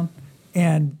microphone.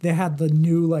 And they had the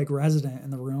new like resident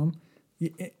in the room.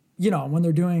 When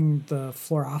they're doing the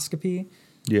fluoroscopy,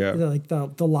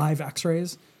 the live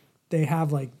X-rays, they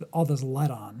have like all this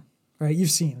lead on, right?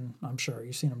 I'm sure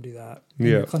you've seen them do that in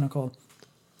your clinical.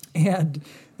 And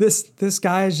this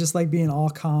guy is just like being all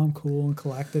calm, cool, and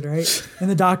collected, right? And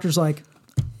the doctor's like,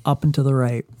 up and to the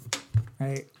right,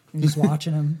 right? And he's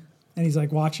watching him, and he's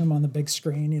like watching him on the big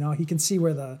screen. He can see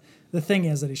where the thing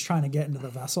is that he's trying to get into the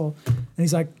vessel, and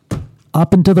he's like,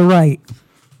 up and to the right.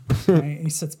 Right? And he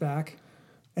sits back.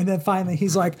 And then finally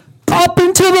he's like, up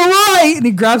and to the right. And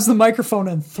he grabs the microphone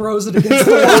and throws it against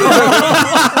the wall.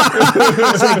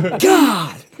 It's like,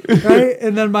 God. Right?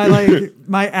 And then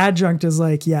my adjunct is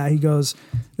like, yeah, he goes,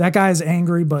 that guy's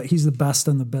angry, but he's the best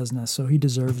in the business, so he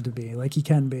deserves to be. Like, he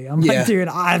can be. I'm like, dude,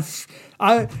 and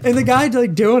the guy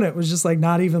like doing it was just like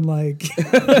not even like,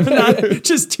 not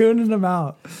just tuning him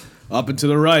out. Up and to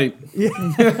the right. Yeah.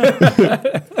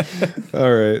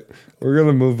 All right. We're going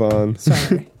to move on.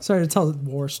 Sorry to tell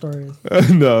war stories.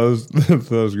 No,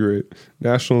 that was great.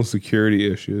 National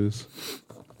security issues.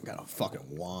 I got a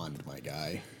fucking wand, my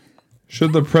guy.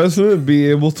 Should the president be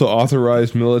able to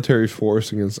authorize military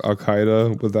force against Al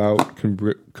Qaeda without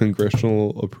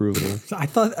congressional approval? I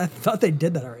thought they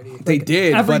did that already. They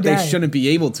did, but day. they shouldn't be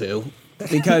able to.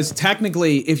 Because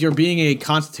technically, if you're being a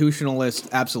constitutionalist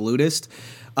absolutist,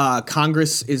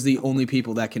 Congress is the only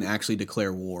people that can actually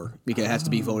declare war because it has to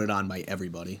be voted on by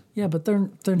everybody. Yeah, but they're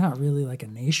not really like a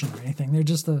nation or anything. They're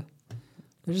just a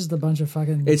bunch of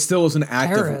fucking. It still is an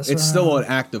act of. It's still an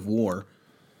act of war.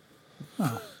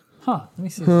 Let me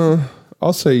see.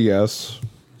 I'll say yes.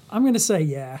 I'm gonna say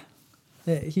yeah.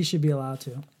 He should be allowed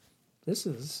to. This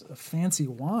is a fancy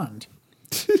wand.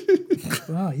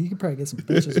 Wow, you could probably get some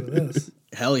bitches with this.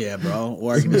 Hell yeah, bro.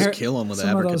 Or I can just kill him with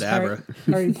abracadabra.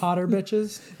 Harry Potter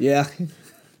bitches. Yeah.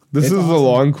 This It's is awesome. a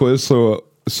long quiz, so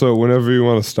whenever you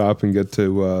want to stop and get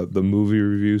to the movie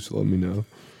reviews, let me know.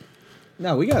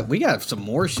 No, we got some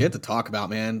more shit to talk about,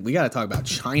 man. We got to talk about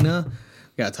China.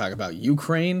 We got to talk about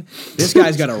Ukraine. This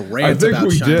guy's got a rant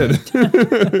about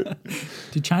China.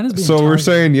 Dude, China's being So we're targeted.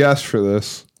 saying yes for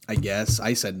this. I guess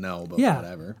I said no, but Yeah.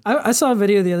 whatever. I saw a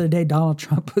video the other day. Donald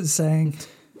Trump was saying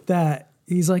that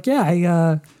he's like,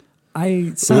 yeah,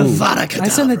 I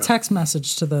sent a text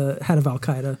message to the head of Al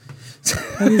Qaeda,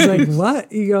 and he's like,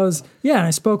 what? He goes, yeah, and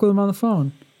I spoke with him on the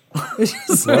phone. It's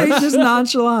just like just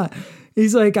nonchalant.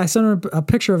 He's like, I sent him a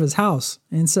picture of his house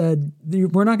and said,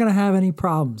 we're not going to have any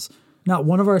problems. Not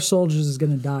one of our soldiers is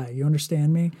going to die. You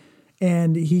understand me?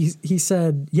 And he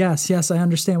said, yes, I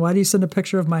understand. Why do you send a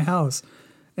picture of my house?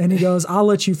 And he goes, I'll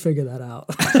let you figure that out.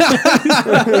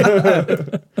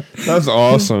 That's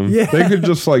awesome. Yeah. They could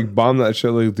just like bomb that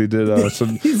shit like they did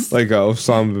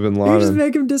Osama bin You just Laden.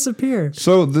 make him disappear.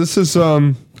 So this is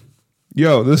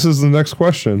this is the next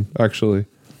question actually.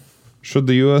 Should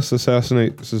the U.S.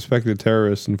 assassinate suspected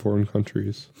terrorists in foreign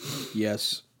countries?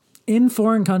 Yes. In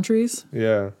foreign countries?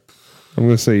 Yeah. I'm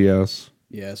going to say yes.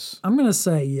 Yes. I'm going to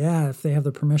say yeah if they have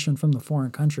the permission from the foreign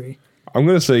country. I'm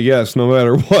going to say yes no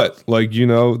matter what. Like,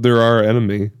 they're our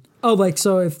enemy. Oh, like,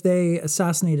 so if they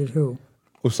assassinated who?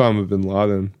 Osama bin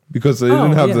Laden. Because they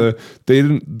didn't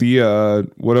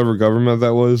have whatever government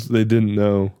that was, they didn't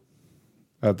know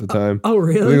at the time. Oh,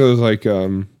 really? I think it was like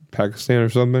Pakistan or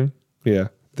something. Yeah.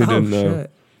 They didn't know.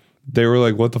 Shit. They were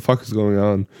like, what the fuck is going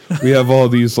on? We have all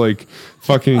these like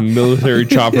fucking military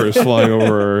choppers flying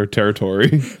over our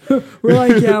territory. We're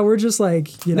like, yeah, we're just like,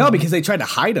 No, because they tried to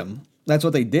hide him. That's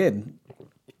what they did.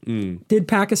 Did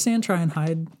Pakistan try and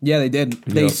hide? Yeah, they did.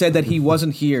 They said that he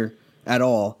wasn't here at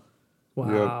all.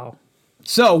 Wow.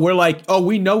 So we're like, oh,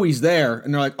 we know he's there.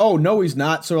 And they're like, oh, no, he's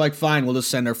not. So we're like, fine, we'll just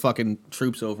send our fucking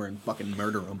troops over and fucking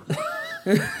murder him.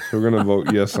 We're gonna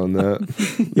vote yes on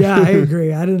that. Yeah, I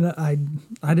agree. I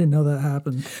didn't know that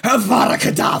happened. Avada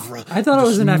Kedavra. I thought it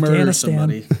was in Afghanistan.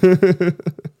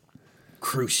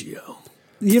 Crucio.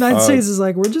 The United States is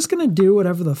like, we're just going to do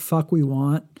whatever the fuck we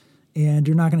want, and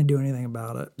you're not going to do anything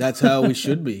about it. That's how we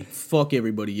should be. Fuck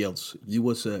everybody else.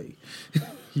 USA.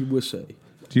 USA.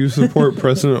 Do you support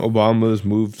President Obama's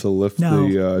move to lift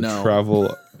the No.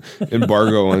 travel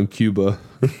embargo on Cuba?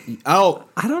 Oh,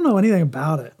 I don't know anything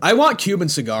about it. I want Cuban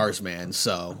cigars, man.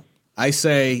 So I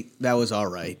say that was all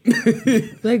right.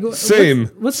 Like, Same.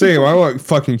 what's Same. The, I want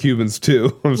fucking Cubans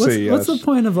too. I'm saying yes. what's the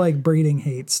point of like breeding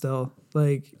hate still?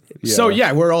 Like, So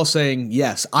yeah, we're all saying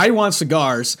yes. I want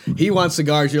cigars. He wants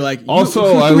cigars. You're like,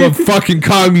 Also, I love fucking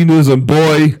communism,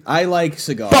 boy. I like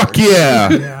cigars. Fuck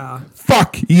yeah. yeah.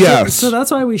 Fuck yes. So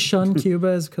that's why we shun Cuba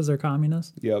is because they're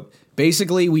communists. Yep.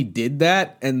 Basically, we did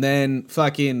that, and then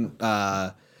fucking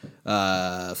what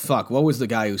was the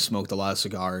guy who smoked a lot of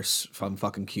cigars from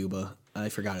fucking Cuba? I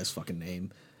forgot his fucking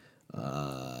name.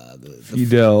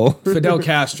 Fidel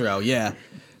Castro. Yeah,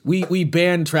 we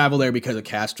banned travel there because of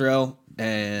Castro,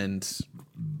 and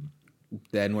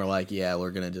then we're like, yeah,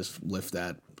 we're gonna just lift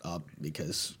that up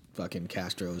because fucking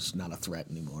Castro's not a threat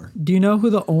anymore. Do you know who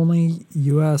the only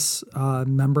U.S.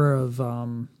 Member of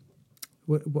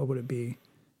what would it be?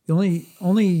 The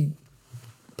only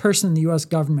person in the U.S.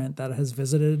 government that has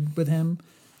visited with him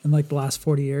in like the last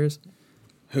 40 years?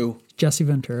 Who? Jesse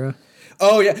Ventura.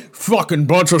 Oh yeah, fucking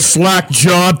bunch of slack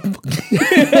job.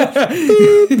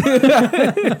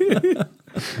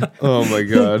 Oh my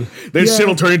god. This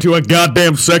shit'll turn into a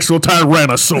goddamn sexual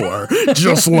tyrannosaur,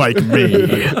 just like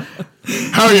me.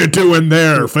 How you doing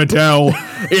there, Fidel?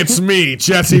 It's me,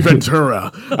 Jesse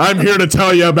Ventura. I'm here to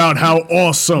tell you about how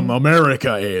awesome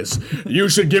America is. You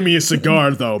should give me a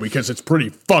cigar, though, because it's pretty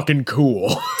fucking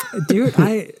cool. Dude,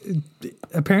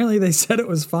 apparently they said it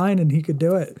was fine and he could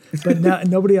do it, but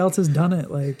nobody else has done it.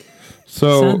 Like,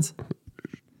 So,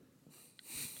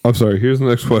 I'm sorry, here's the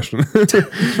next question.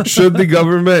 Should the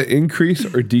government increase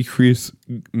or decrease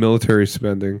military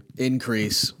spending?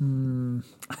 Increase.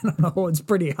 I don't know. It's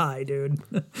pretty high, dude.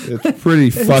 It's pretty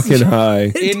fucking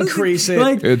high. Increase it.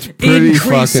 Like, It's pretty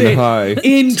Increase fucking it. high.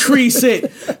 Increase it.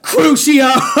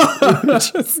 Crucio.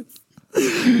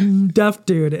 Deaf,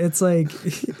 dude. It's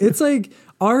like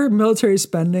our military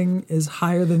spending is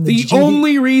higher than the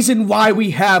only reason why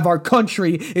we have our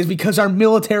country is because our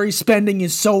military spending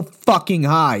is so fucking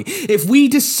high. If we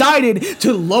decided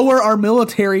to lower our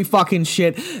military fucking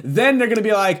shit, then they're gonna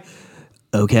be like,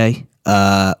 okay,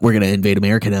 we're gonna invade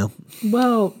America now.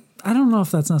 Well, I don't know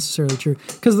if that's necessarily true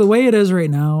because the way it is right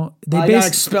now, I got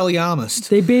Expelliarmus.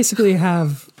 They basically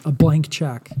have a blank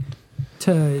check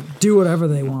to do whatever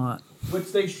they want.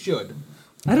 Which they should.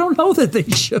 I don't know that they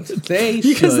should. They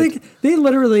because should. they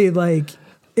literally like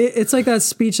It's like that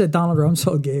speech that Donald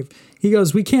Rumsfeld gave. He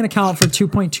goes, "We can't account for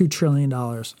 $2.2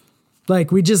 trillion.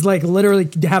 Like we just like literally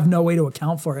have no way to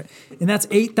account for it, and that's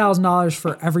 $8,000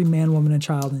 for every man, woman, and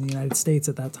child in the United States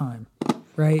at that time,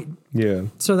 right? Yeah.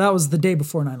 So that was the day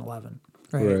before 9/11,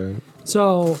 right? Right.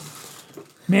 So,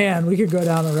 man, we could go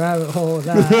down the rabbit hole of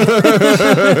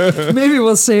that. Maybe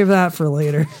we'll save that for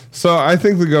later. So I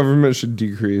think the government should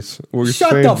decrease. We're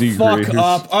Shut saying the decrease. fuck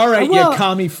up. All right, Well, you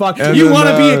commie fuck. And You then, want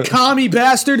to be a commie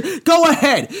bastard? Go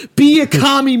ahead. Be a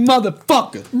commie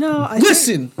motherfucker. No,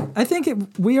 Listen. I think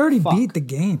we already beat the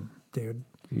game, dude.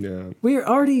 Yeah. We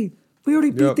already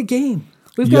beat Yep. the game.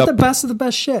 We've got Yep. the best of the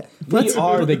best shit. Let's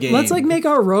are the game. Let's like make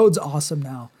our roads awesome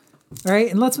now, all right?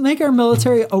 And let's make our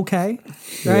military okay,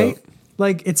 right? Yep.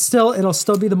 Like it'll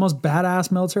still be the most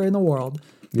badass military in the world,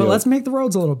 but Yep. let's make the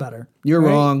roads a little better. You're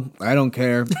right? wrong. I don't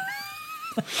care.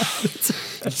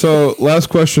 So last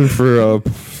question for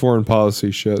foreign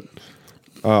policy shit,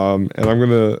 and I'm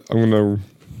gonna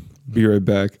be right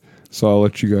back. So I'll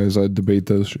let you guys debate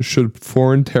those. Should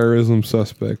foreign terrorism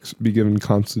suspects be given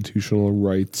constitutional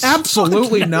rights?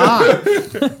 Absolutely not.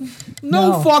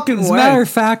 No fucking As a way. matter of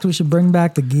fact, we should bring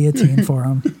back the guillotine for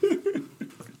them.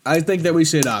 I think that we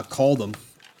should call them.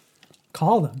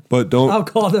 Call them. But I'll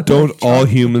call them. don't all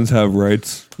humans have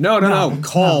rights? No.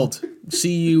 Called.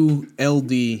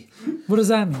 CULD. What does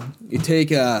that mean? You take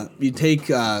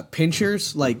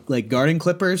pinchers like garden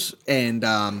clippers and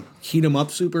heat them up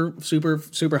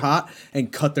super hot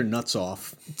and cut their nuts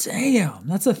off. Damn,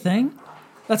 that's a thing.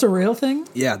 That's a real thing.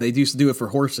 Yeah, they used to do it for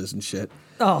horses and shit.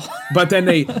 Oh, But then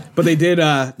they did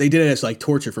it as like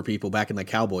torture for people back in the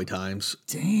cowboy times.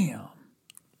 damn.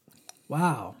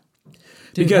 Wow.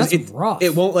 Dude, Because that's rough.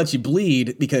 it won't let you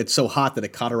bleed because it's so hot that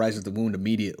it cauterizes the wound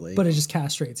immediately. But it just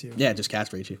castrates you. yeah, it just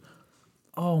castrates you.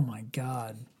 Oh my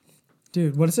god.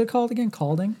 Dude, what is it called again?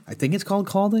 Calding? I think it's called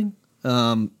calding.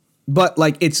 But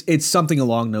like it's something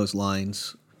along those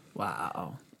lines.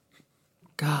 Wow.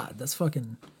 God, that's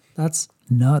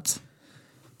nuts.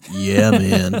 Yeah,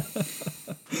 man.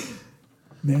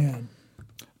 Man.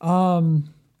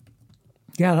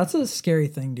 Yeah, that's a scary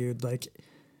thing, dude. Like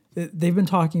they've been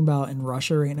talking about in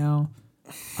Russia right now,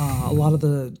 a lot of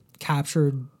the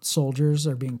captured soldiers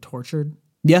are being tortured.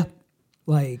 Yeah.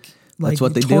 Like That's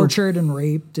what they do. tortured and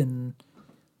raped and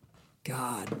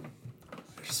God.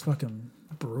 They're just fucking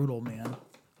brutal, man.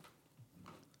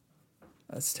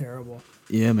 That's terrible.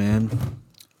 Yeah, man.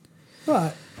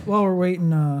 But while we're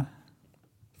waiting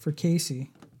for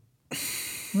Casey,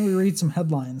 let me read some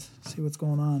headlines, see what's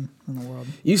going on in the world.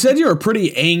 You said you were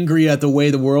pretty angry at the way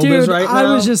the world is right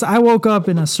now. I woke up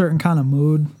in a certain kind of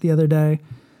mood the other day.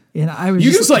 And I was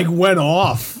You just like went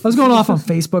off. I was going off on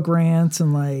Facebook rants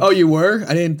and like Oh, you were?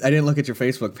 I didn't look at your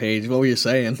Facebook page. What were you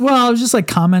saying? well, I was just like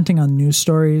commenting on news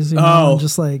stories, you know, Oh. and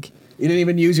just like You didn't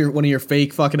even use one of your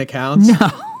fake fucking accounts? no.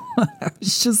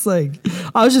 It's just like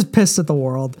I was just pissed at the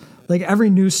world. Like every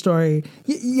news story,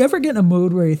 you ever get in a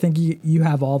mood where you think you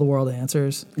have all the world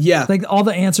answers? Yeah. Like all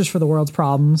the answers for the world's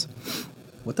problems.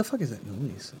 What the fuck is that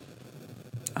noise?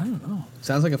 I don't know.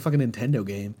 Sounds like a fucking Nintendo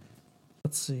game.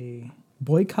 Let's see.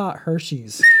 Boycott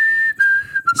Hershey's.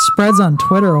 Spreads on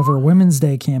Twitter over Women's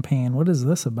Day campaign. What is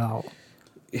this about?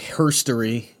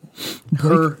 Herstory.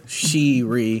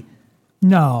 Hershey.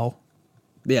 No.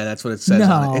 Yeah, that's what it says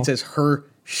on No. it. It says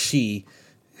Hershey.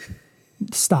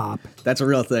 Stop. That's a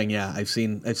real thing. Yeah, I've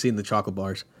seen the chocolate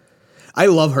bars. I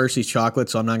love Hershey's chocolate,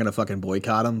 so I'm not gonna fucking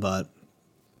boycott them. But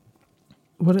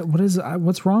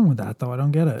What's wrong with that though? I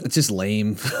don't get it. it's just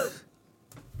lame.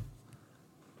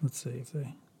 Let's see if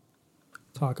they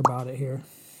talk about it here.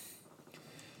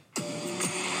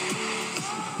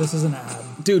 This is an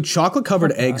ad. Dude, chocolate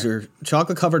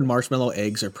covered marshmallow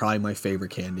eggs are probably my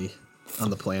favorite candy on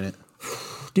the planet.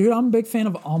 Dude, I'm a big fan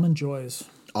of Almond Joys.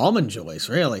 Almond Joys,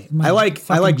 really? My I like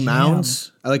fucking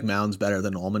Mounds. I like Mounds better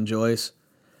than Almond Joys.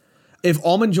 If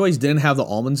Almond Joys didn't have the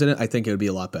almonds in it, I think it would be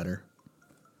a lot better.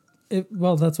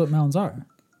 Well, that's what Mounds are.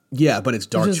 Yeah, but it's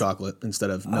dark just- chocolate instead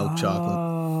of milk chocolate.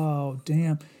 Oh,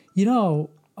 damn. You know,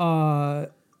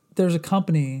 there's a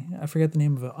company, I forget the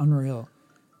name of it, Unreal.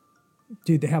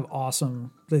 Dude, they have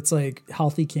awesome, it's like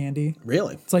healthy candy.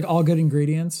 Really? It's like all good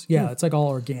ingredients. Yeah, it's like all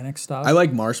organic stuff. I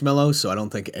like marshmallows, so I don't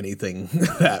think anything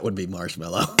that would be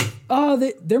marshmallow. Oh,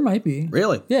 there might be.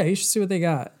 Really? Yeah, you should see what they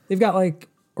got. They've got like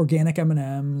organic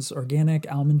M&Ms,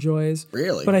 organic Almond Joys.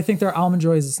 Really? But I think their Almond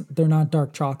Joys, they're not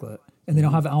dark chocolate, and they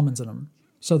don't have almonds in them.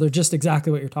 So they're just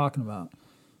exactly what you're talking about.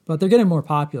 But they're getting more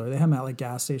popular. They have them at like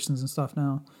gas stations and stuff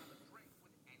now.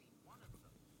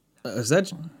 Is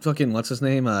that fucking what's his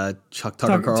name? Tucker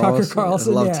Carlson. Tucker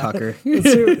Carlson. I love yeah. Tucker.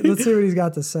 Let's see what he's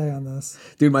got to say on this.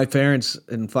 Dude, my parents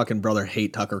and fucking brother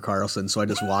hate Tucker Carlson, so I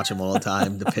just watch him all the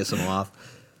time to piss him off.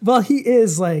 Well, he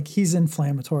is he's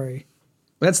inflammatory.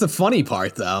 That's the funny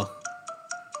part, though.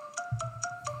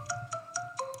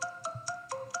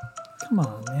 Come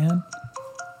on, man.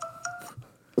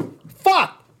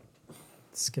 Fuck!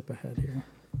 Skip ahead here.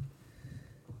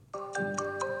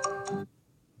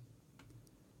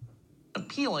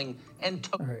 Appealing and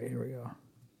all right, here we go.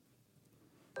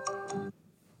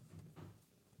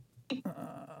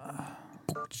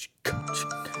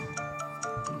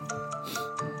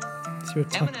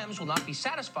 M&M's will not be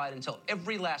satisfied until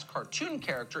every last cartoon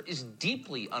character is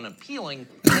deeply unappealing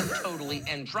and totally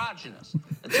androgynous.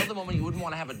 Until the moment you wouldn't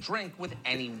want to have a drink with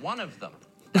any one of them.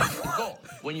 That's the goal.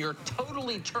 When you're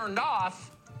totally turned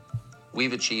off,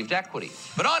 we've achieved equity.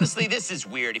 But honestly, this is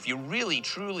weird. If you really,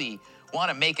 truly want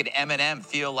to make an M&M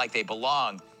feel like they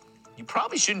belong, you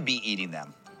probably shouldn't be eating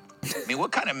them. I mean,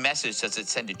 what kind of message does it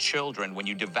send to children when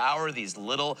you devour these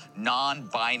little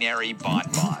non-binary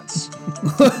bonbons?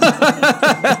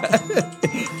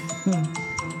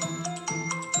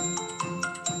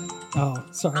 Oh,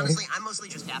 sorry. Honestly, I'm mostly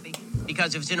just happy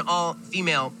because if it's an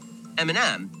all-female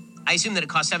M&M, I assume that it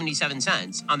costs 77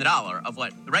 cents on the dollar of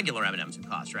what the regular M&Ms would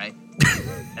cost, right?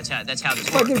 That's how this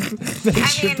works.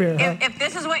 If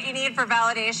this is what you need for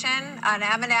validation, an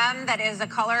M&M that is a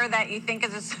color that you think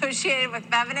is associated with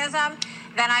feminism,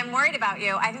 then I'm worried about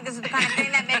you. I think this is the kind of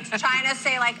thing that makes China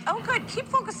say, like, oh, good, keep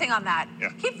focusing on that. Yeah.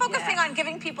 Keep focusing on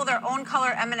giving people their own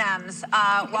color M&Ms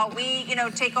while we,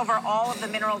 take over all of the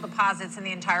mineral deposits in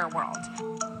the entire world.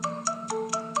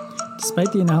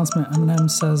 Despite the announcement, M&M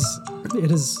says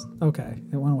it is okay.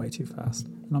 It went away too fast,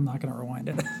 and I'm not going to rewind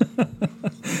it.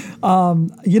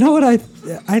 You know what I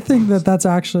think that's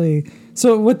actually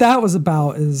so. What that was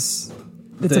about is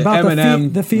it's the about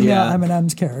M&M, the female yeah.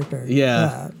 M&M's character.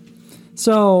 Yeah.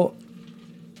 So,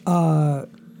 I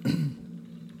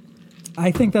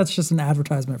think that's just an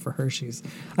advertisement for Hershey's.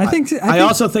 I think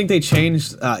also think they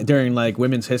changed during like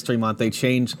Women's History Month. They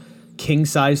changed king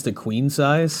size to queen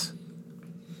size.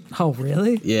 Oh,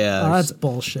 really? Yeah. Oh, that's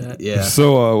bullshit. Yeah.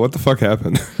 So, what the fuck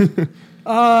happened?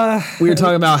 We were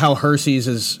talking about how Hershey's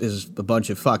is a bunch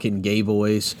of fucking gay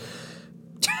boys.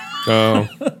 Oh.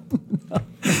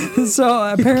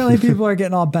 So apparently people are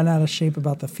getting all bent out of shape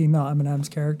about the female M&M's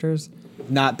characters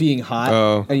not being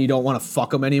hot, and you don't want to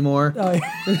fuck them anymore. Oh, yeah.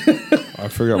 I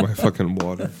forgot my fucking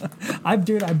water. I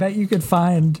bet you could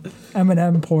find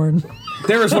M&M porn.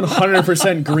 There is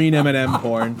 100% green M&M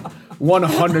porn.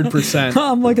 100%.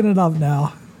 I'm looking it up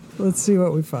now. Let's see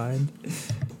what we find.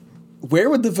 Where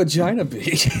would the vagina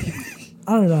be?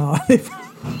 I don't know.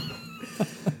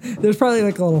 There's probably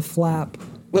like a little flap.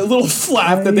 A little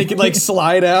flap that they could like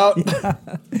slide out. Yeah.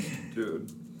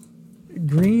 Dude.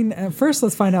 Green. First,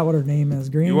 let's find out what her name is.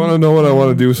 Green. You want to know what I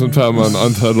want to do sometime on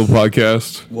Untitled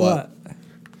Podcast? What?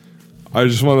 I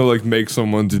just want to like make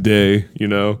someone's day,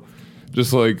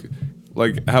 just like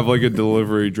have like a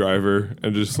delivery driver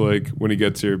and just like when he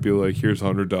gets here, be like, here's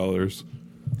 $100.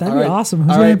 That'd be awesome.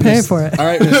 Who's going to pay for it? All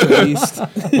right, Mr. Beast.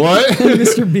 What?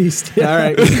 Mr. Beast. Yeah. All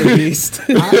right, Mr. Beast.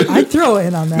 I'd throw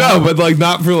in on that. No, but like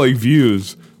not for like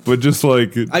views, but just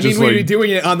like. I mean, we'd be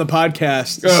doing it on the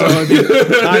podcast, so it'd be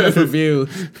time for view.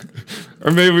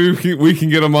 Or maybe we can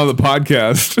get him on the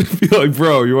podcast. Be like,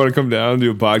 bro, you want to come down and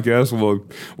do a podcast? We'll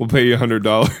pay you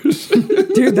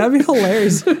 $100. Dude, that'd be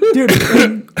hilarious.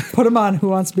 Dude, put him on Who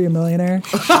Wants to Be a Millionaire?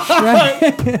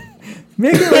 Right?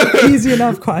 Make it like easy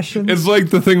enough questions. It's like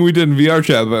the thing we did in VR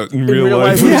chat, but in real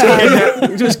life. We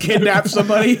just kidnap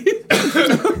somebody.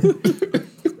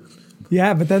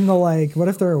 Yeah, but then they'll like, what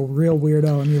if they're a real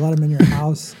weirdo and you let them in your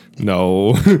house?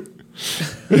 No. No,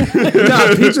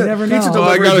 pizza never know. Pizza well,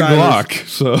 I got a Glock,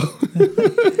 so.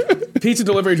 Pizza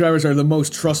delivery drivers are the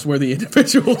most trustworthy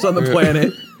individuals on the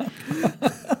planet.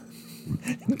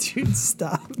 Dude,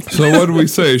 stop. So what do we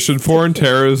say? Should foreign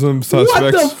terrorism suspects...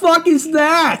 What the fuck is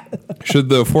that? Should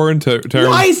the foreign terrorism...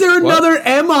 Why is there another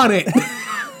M on it?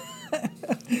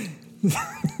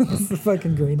 It's the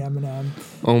fucking green M&M.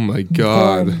 Oh my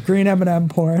god. Porn. Green M&M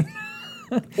porn.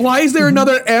 Why is there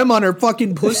another M on her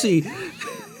fucking pussy?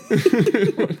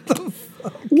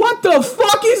 What the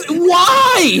fuck is...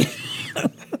 Why?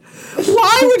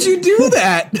 Why would you do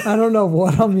that? I don't know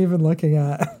what I'm even looking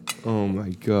at. Oh my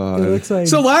god. It looks like...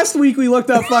 So last week we looked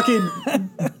up fucking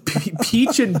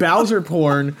Peach and Bowser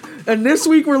porn, and this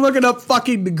week we're looking up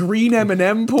fucking the green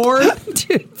M&M porn.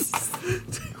 Dude,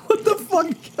 what the fuck?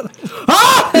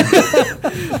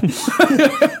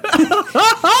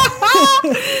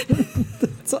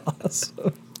 That's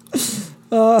awesome.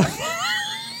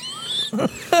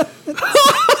 Look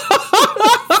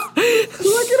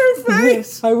at her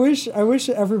face. I wish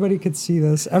everybody could see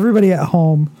this. Everybody at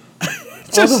home.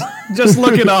 Just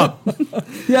look it up.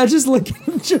 Yeah, just look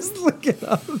it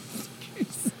up.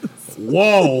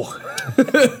 Whoa.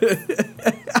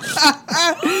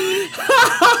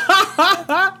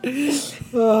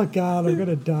 Oh God, I'm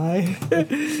gonna die.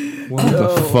 What the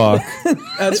fuck?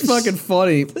 That's fucking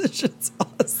funny. This shit's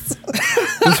awesome.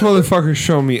 This motherfucker's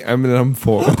showing me Eminem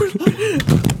forward.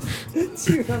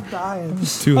 Dude, I'm dying.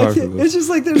 It's too hard for this. It's just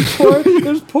like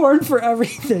there's porn for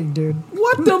everything, dude.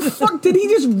 What the fuck? Did he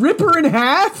just rip her in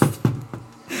half?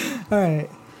 All right,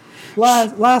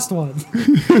 last one.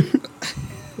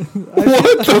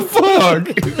 What the fuck?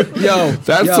 Yo,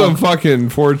 That's some fucking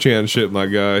 4chan shit, my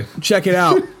guy. check it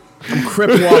out. I'm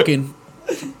crip walking.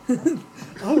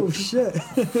 Oh shit.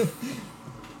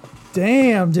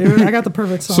 Damn, dude, I got the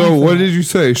perfect song. So, for what that. did you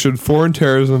say? Should foreign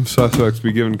terrorism suspects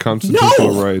be given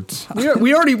constitutional rights? We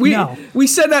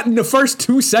said that in the first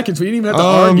 2 seconds. We didn't even have to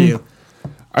argue.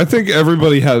 I think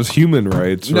everybody has human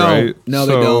rights, right? No,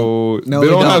 they don't. No, they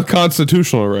they don't don't. have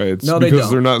constitutional rights No, they because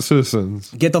don't. they're not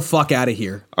citizens. Get the fuck out of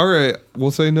here. All right,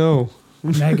 we'll say no.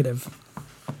 Negative.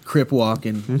 Crip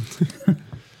walking.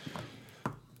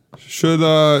 Should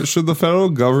the federal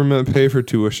government pay for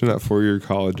tuition at 4-year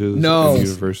colleges No. and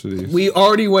universities? We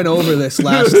already went over this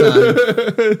last time.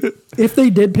 If they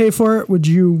did pay for it, would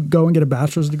you go and get a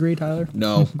bachelor's degree, Tyler?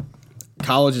 No.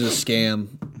 College is a scam.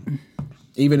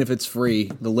 Even if it's free.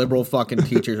 The liberal fucking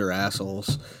teachers are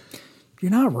assholes.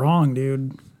 You're not wrong,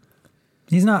 dude.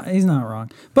 He's not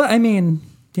wrong. But I mean,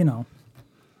 you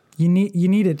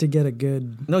need it to get a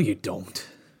good. No, you don't.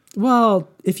 Well,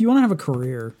 if you want to have a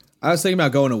career. I was thinking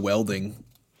about going to welding.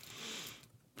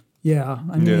 Yeah,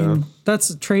 I mean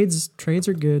that's trades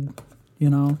are good,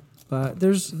 but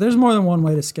there's more than one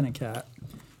way to skin a cat.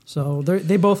 So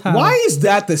they both have. Why is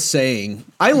that the saying?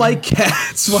 I like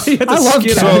cats. Why you have to I love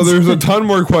skin cats. So there's a ton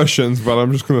more questions, but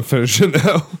I'm just gonna finish it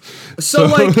now. So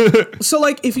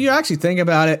if you actually think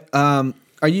about it,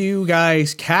 are you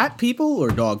guys cat people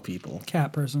or dog people?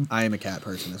 Cat person. I am a cat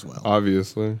person as well.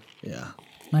 Obviously. Yeah.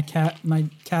 My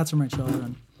cats are my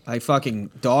children.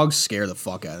 Dogs scare the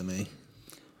fuck out of me.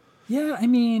 Yeah, I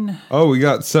mean. Oh, we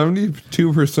got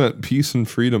 72% peace and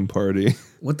freedom party.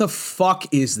 What the fuck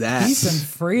is that? Peace and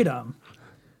freedom.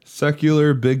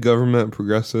 Secular, big government,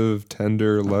 progressive,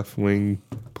 tender, left wing,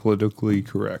 politically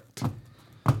correct.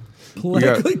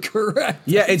 Politically correct.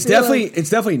 Yeah, it's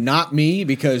definitely not me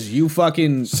because you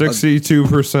fucking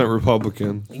 62%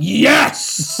 Republican.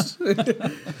 Yes.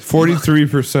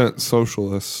 43%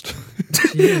 socialist.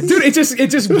 Dude, it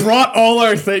just brought all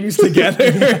our things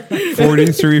together.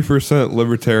 43%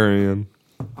 libertarian.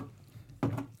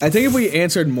 I think if we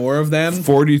answered more of them,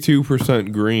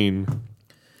 42% green.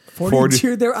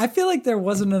 42. I feel like there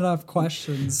wasn't enough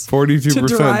questions.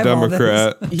 42%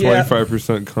 Democrat. Yeah.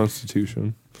 25%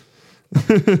 Constitution. I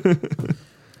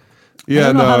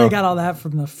don't know how they got all that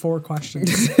from the 4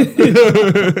 questions.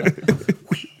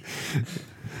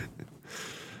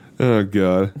 Oh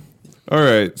God. All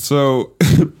right, so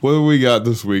what do we got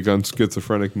this week on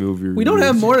schizophrenic movie reviews? we don't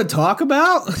have more to talk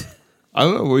about. I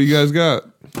don't know what you guys got.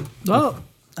 Well,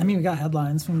 I mean, we got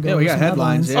headlines. We got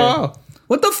headlines. Yeah. Oh,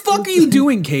 What the fuck are you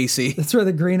doing, Casey? That's where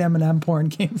the green M&M porn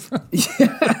came from.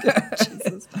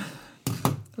 Jesus.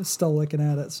 I'm still looking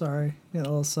at it. Sorry. Get a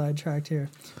little sidetracked here.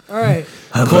 All right.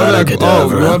 Kodak.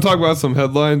 Oh, you want to talk about some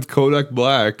headlines? Kodak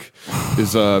Black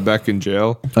is back in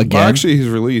jail. Again? Well, actually, he's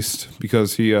released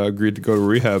because he agreed to go to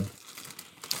rehab.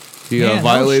 He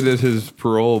violated his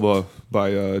parole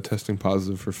by testing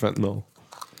positive for fentanyl.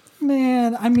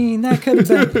 Man, I mean, that could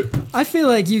have been. I feel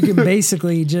like you can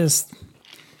basically just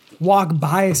walk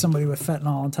by somebody with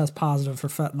fentanyl and test positive for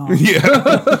fentanyl. Yeah.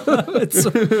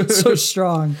 It's so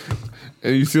strong.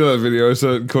 And you see that video I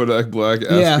sent Kodak Black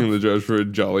asking the judge for a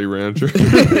Jolly Rancher?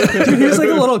 Dude, he was like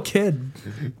a little kid.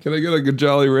 Can I get like a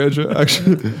Jolly Rancher?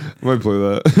 Actually, I might play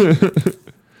that.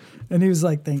 And he was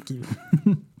like, thank you.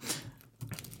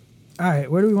 All right,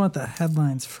 where do we want the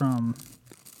headlines from?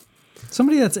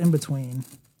 Somebody that's in between.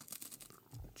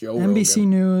 Joe NBC Rogan.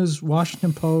 News,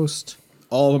 Washington Post.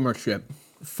 All of them are shit.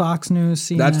 Fox News,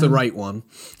 CNN. That's the right one.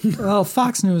 Well,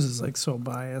 Fox News is like so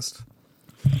biased.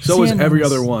 So is every CNN's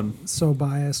other one. So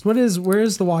biased. Where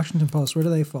is the Washington Post? Where do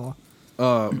they fall?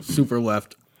 Super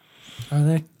left. Are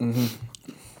they? Mm-hmm.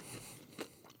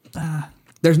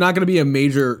 There's not going to be a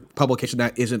major publication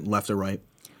that isn't left or right.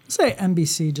 Say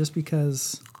NBC just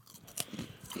because,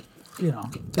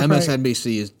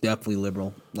 MSNBC is definitely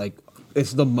liberal. Like,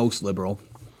 it's the most liberal.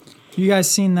 You guys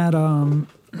seen that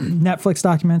Netflix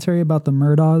documentary about the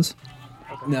Murdaws?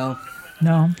 No.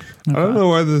 No. I don't know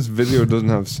why this video doesn't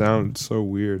have sound. It's so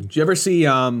weird. Did you ever see? Did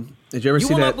you ever You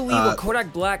see will that? not believe what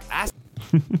Kodak Black asked.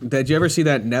 Did you ever see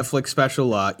that Netflix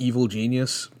special, Evil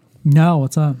Genius? No,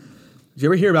 what's up? Did you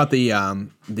ever hear about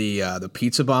the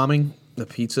pizza bombing, the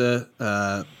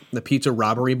pizza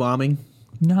robbery bombing?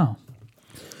 No.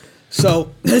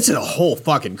 So it's a whole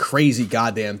fucking crazy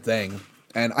goddamn thing,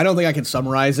 and I don't think I can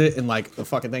summarize it in like the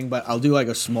fucking thing, but I'll do like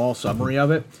a small summary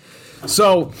of it.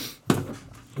 So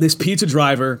this pizza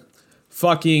driver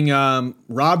fucking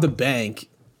robbed a bank,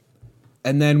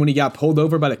 and then when he got pulled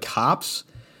over by the cops,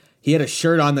 he had a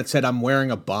shirt on that said, "I'm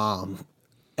wearing a bomb."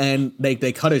 And they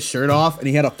cut his shirt off, and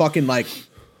he had a fucking, like,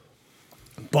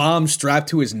 bomb strapped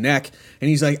to his neck. And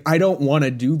he's like, I don't want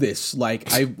to do this.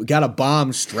 Like, I got a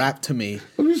bomb strapped to me.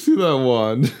 Let me see that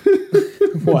one.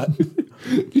 What?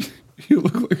 You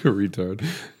look like a retard.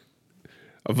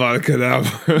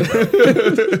 Abracadabra.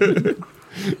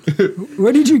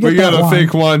 Where did you get that We got a wand?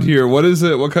 fake wand here. What is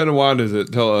it? What kind of wand is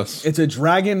it? Tell us. It's a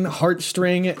dragon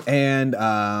heartstring and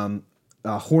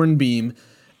a hornbeam,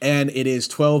 and it is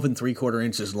 12 3/4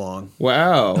 inches long.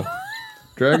 Wow.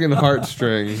 Dragon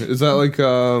heartstring. Is that like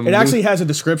it actually has a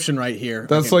description right here.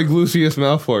 That's like Lucius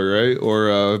Malfoy, right?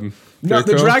 Or no,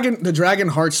 the Draco? dragon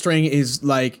heartstring is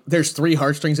like there's 3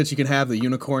 heartstrings that you can have: the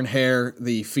unicorn hair,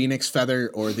 the phoenix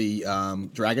feather, or the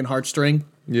dragon heartstring.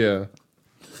 Yeah.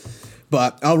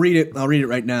 But I'll read it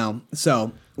right now.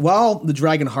 So, while the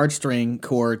dragon heartstring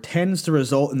core tends to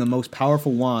result in the most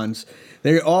powerful wands,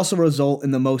 they also result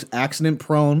in the most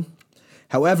accident-prone.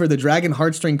 However, the dragon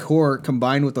heartstring core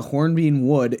combined with the hornbeam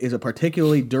wood is a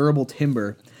particularly durable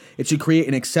timber. It should create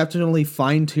an exceptionally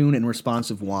fine-tuned and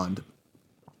responsive wand.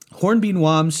 Hornbeam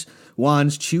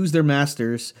wands choose their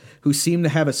masters, who seem to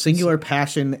have a singular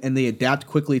passion, and they adapt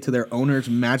quickly to their owner's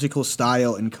magical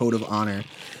style and code of honor.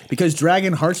 Because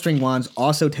dragon heartstring wands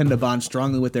also tend to bond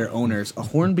strongly with their owners, a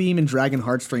hornbeam and dragon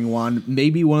heartstring wand may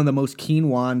be one of the most keen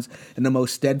wands and the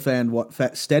most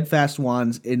steadfast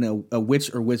wands in a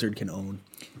witch or wizard can own.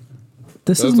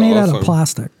 This is made out of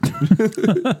plastic.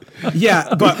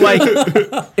 Yeah, but like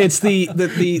it's the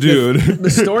Dude, the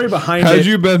story behind had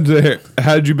it.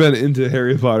 Had you been into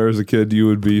Harry Potter as a kid, you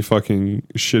would be fucking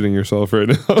shitting yourself right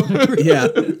now. Yeah,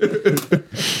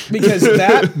 because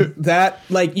that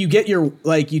like you get your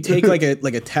like you take like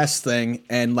a test thing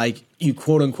and like you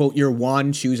quote unquote your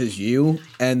wand chooses you,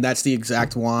 and that's the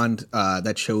exact wand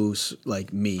that chose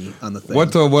like me on the thing. What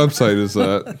website is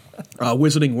that?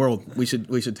 Wizarding World. We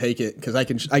should take it because I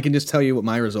can just tell you what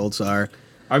my results are.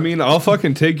 I mean, I'll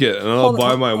fucking take it and I'll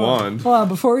buy my wand. Hold on,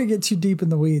 before we get too deep in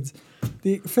the weeds,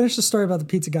 finish the story about the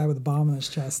pizza guy with a bomb in his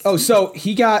chest. Oh, so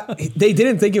they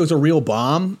didn't think it was a real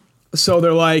bomb, so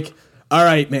they're like, all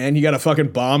right, man, you got a fucking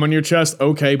bomb on your chest?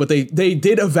 Okay, but they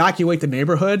did evacuate the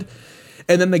neighborhood,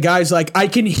 and then the guy's like, I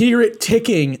can hear it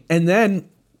ticking, and then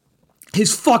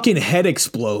his fucking head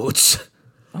explodes.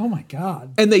 Oh my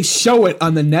god. And they show it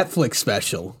on the Netflix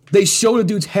special. They show the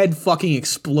dude's head fucking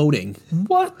exploding.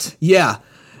 What? Yeah.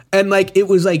 And like it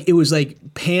was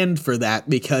panned for that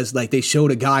because like they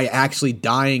showed a guy actually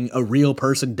dying, a real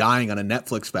person dying on a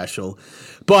Netflix special.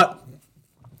 But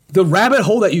the rabbit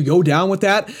hole that you go down with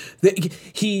that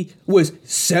he was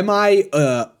semi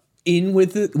in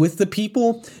with the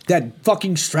people that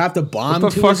fucking strapped a bomb to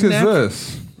his neck. What the fuck is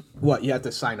this? What, you have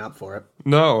to sign up for it?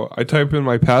 No, I type in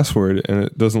my password and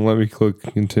it doesn't let me click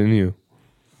continue.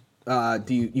 Do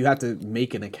you have to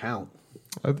make an account?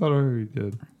 I thought I already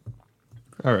did.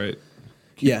 All right.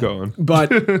 Keep going.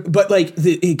 But like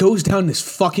it goes down this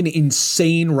fucking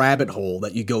insane rabbit hole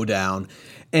that you go down,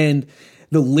 and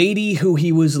the lady who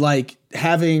he was like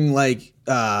having like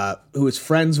who was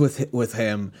friends with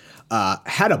him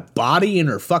had a body in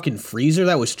her fucking freezer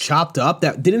that was chopped up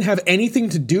that didn't have anything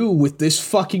to do with this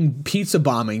fucking pizza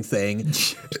bombing thing.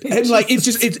 And like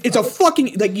it's a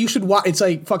fucking like you should watch. It's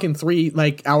like fucking 3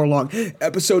 like hour long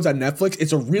episodes on Netflix.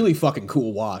 It's a really fucking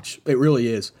cool watch. It really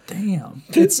is. Damn.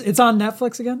 It's on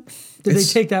Netflix again? Did they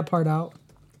take that part out?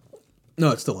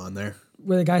 No, it's still on there.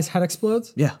 Where the guy's head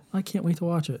explodes? Yeah. I can't wait to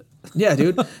watch it. Yeah,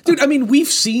 dude. Dude, I mean, we've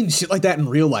seen shit like that in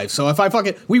real life. So if I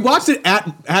we watched it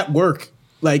at work.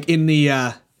 Like in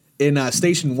the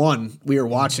Station 1, we were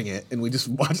watching it, and we just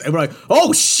watched it, and we're like,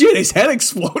 oh shit, his head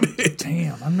exploded.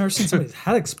 Damn, I've never seen somebody's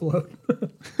head explode.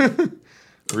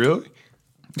 Really?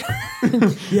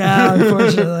 Yeah,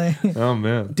 unfortunately. Oh,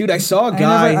 man. Dude, I saw a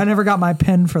guy. I never got my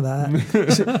pen for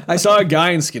that. I saw a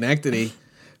guy in Schenectady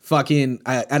fucking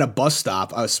at a bus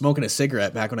stop. I was smoking a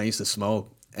cigarette back when I used to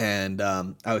smoke, and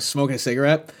I was smoking a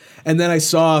cigarette, and then I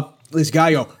saw this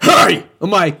guy go, hey!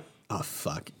 I'm like, oh,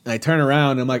 fuck. And I turn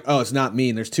around and I'm like, oh, it's not me.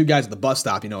 And there's two guys at the bus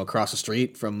stop, across the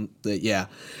street from the,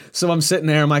 So I'm sitting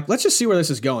there. I'm like, let's just see where this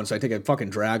is going. So I take a fucking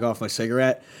drag off my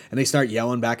cigarette and they start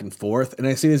yelling back and forth. And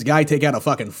I see this guy take out a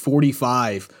fucking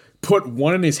 45, put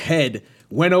one in his head,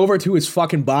 went over to his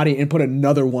fucking body and put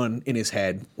another one in his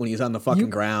head when he's on the fucking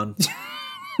ground.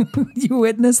 You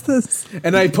witnessed this?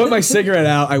 And I put my cigarette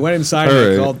out. I went inside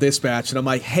and I called dispatch. And I'm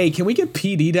like, hey, can we get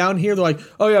PD down here? They're like,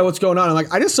 oh, yeah, what's going on? I'm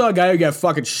like, I just saw a guy who got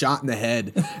fucking shot in the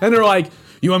head. And they're like,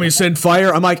 you want me to send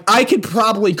fire? I'm like, I could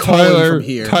probably call him from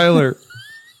here. Tyler.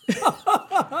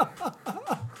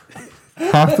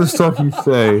 Half the stuff you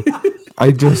say,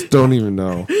 I just don't even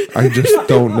know. I just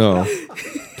don't know.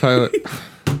 Tyler.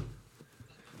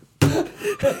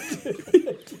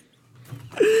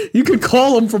 You could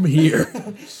call him from here.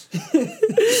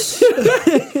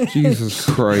 Jesus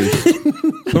Christ.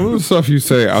 Some of the stuff you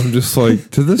say, I'm just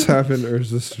like, did this happen or is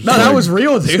this just No, that was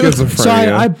real, dude.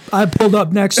 schizophrenia? So I pulled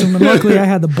up next to him, and luckily I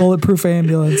had the bulletproof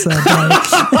ambulance that day.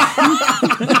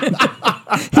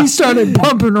 He started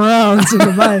bumping around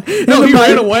into he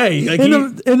ran away. Like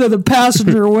into the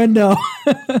passenger window.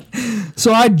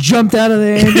 So I jumped out of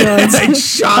the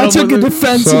ambulance. I took a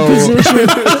defensive position.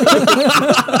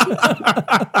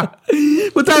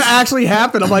 But that actually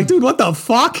happened. I'm like, dude, what the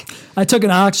fuck? I took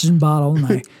an oxygen bottle and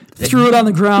I threw it on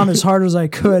the ground as hard as I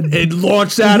could. It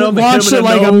launched at him. Launched it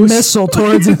like a missile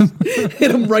towards him.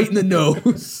 Hit him right in the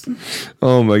nose.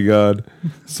 Oh my god.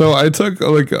 So I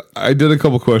did a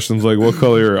couple questions like what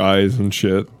color are your eyes and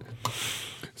shit.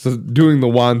 So doing the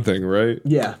wand thing, right?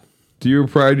 Yeah. Do you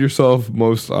pride yourself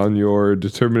most on your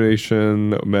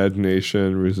determination,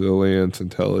 imagination, resilience,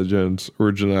 intelligence,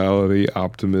 originality,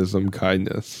 optimism,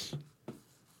 kindness?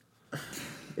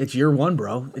 It's your one,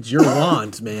 bro. It's your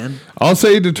wand, man. I'll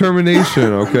say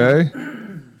determination, okay?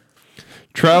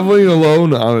 Traveling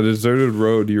alone on a deserted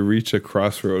road, you reach a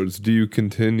crossroads. Do you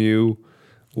continue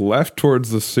left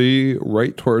towards the sea,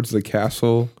 right towards the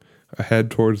castle, ahead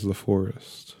towards the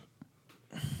forest?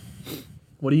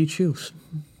 What do you choose?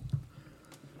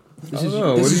 I don't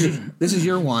know. This is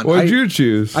your wand. What did you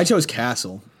choose? I chose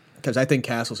castle because I think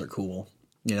castles are cool,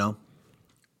 I'll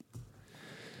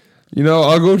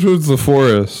go towards the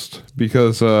forest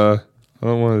because I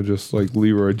don't want to just like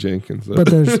Leroy Jenkins. But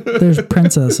there's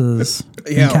princesses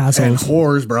in castles. And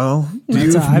whores, bro.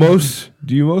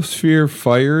 Do you most fear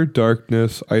fire,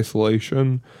 darkness,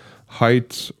 isolation,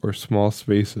 heights, or small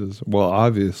spaces? Well,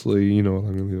 obviously, you know what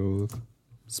I'm going to go with.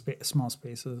 Small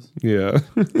spaces. Yeah.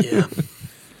 Yeah.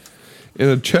 In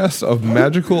a chest of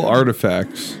magical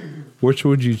artifacts, which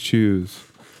would you choose?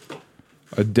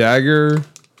 A dagger,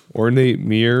 ornate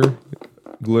mirror,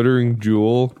 glittering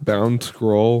jewel, bound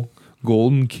scroll,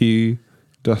 golden key,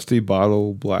 dusty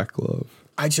bottle, black glove.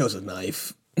 I chose a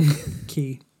knife.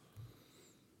 Key.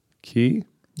 Key?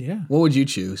 Yeah. What would you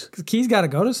choose? Because key's got to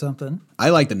go to something. I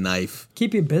like the knife.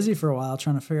 Keep you busy for a while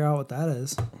trying to figure out what that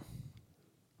is.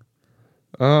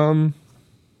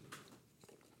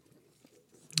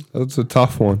 That's a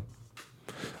tough one.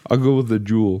 I'll go with the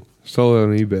jewel. Sell it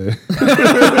on eBay.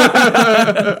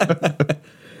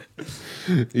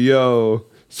 Yo,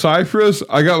 cypress.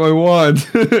 I got my wand.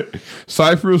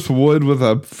 Cypress wood with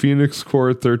a phoenix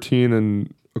core,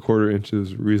 13 1/4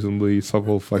 inches, reasonably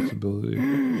supple flexibility.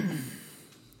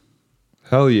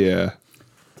 Hell yeah.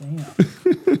 Damn.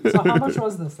 So how much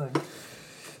was this thing?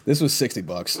 This was $60.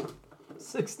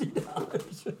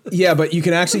 $60. Yeah, but you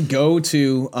can actually go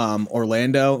to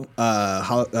Orlando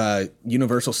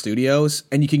Universal Studios,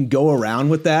 and you can go around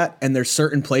with that. And there's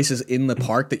certain places in the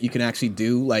park that you can actually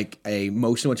do like a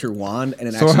motion with your wand.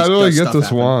 And so how do I get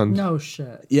this wand? No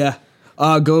shit. Yeah,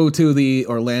 go to the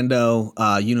Orlando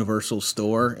Universal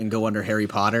store and go under Harry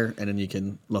Potter, and then you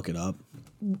can look it up.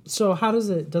 So how does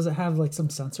it have like some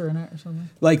sensor in it or something?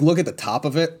 Like look at the top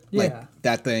of it. Yeah. Like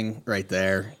that thing right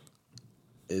there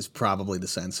is probably the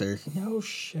sensor. No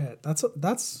shit.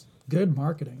 That's good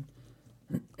marketing.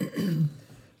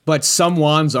 But some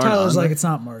wands aren't. Tyler's on like, there. it's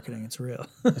not marketing, it's real.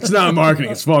 It's not marketing,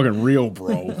 it's fucking real,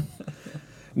 bro.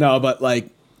 No, but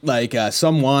like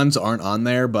some wands aren't on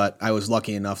there, but I was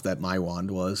lucky enough that my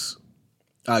wand was.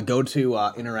 Go to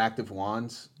interactive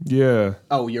wands. Yeah.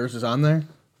 Oh, yours is on there?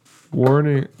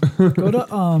 Warning. Go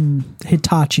to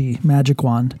Hitachi magic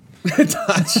wand.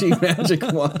 Hitachi magic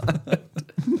wand.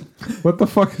 What the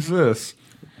fuck is this?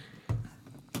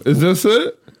 Is this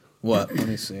it? What? Let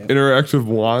me see it. Interactive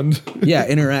wand? Yeah,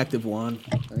 interactive wand.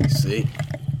 Let me see.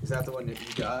 Is that the one that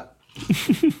you got?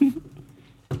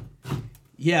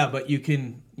 Yeah, but you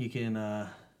can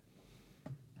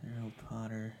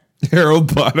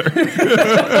Harold Potter.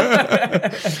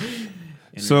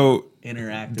 So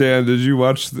interactive. Dan, did you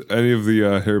watch any of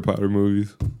the Harry Potter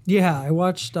movies? Yeah, I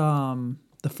watched the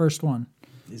first one,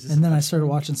 and then I started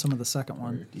watching some of the second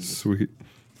one. Sweet.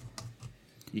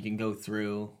 You can go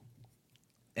through,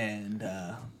 and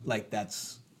like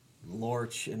that's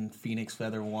Lorch and Phoenix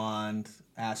Feather Wand,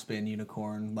 Aspen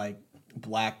Unicorn, like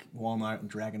Black Walnut and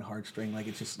Dragon Heartstring. Like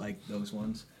it's just like those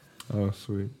ones. Oh,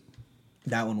 sweet.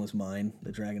 That one was mine,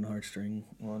 the Dragon Heartstring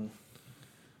one.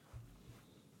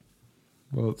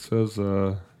 Well, it says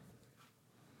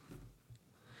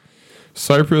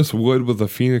cypress wood with a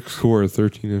phoenix core of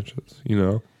 13 inches. You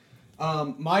know.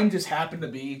 Mine just happened to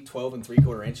be 12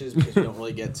 3/4 inches because you don't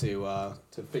really get to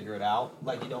figure it out.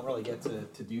 Like you don't really get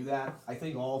to do that. I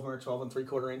think all of them are 12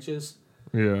 3/4 inches.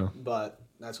 Yeah. But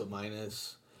that's what mine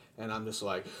is, and I'm just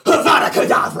like Avada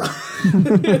Kedavra,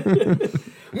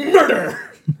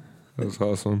 murder. That's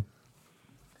awesome.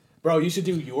 Bro, you should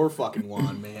do your fucking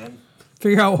wand, man.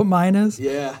 Figure out what mine is?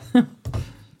 Yeah.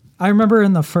 I remember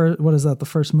in the first, what is that, the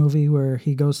first movie where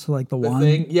he goes to like the wand?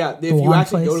 Thing. Yeah, if you wand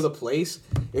actually go place? to the place,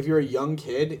 if you're a young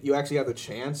kid, you actually have the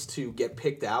chance to get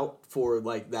picked out for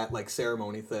like that like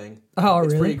ceremony thing. Oh,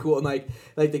 it's really? pretty cool. And like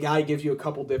the guy gives you a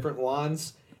couple different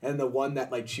wands, and the one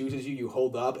that like chooses you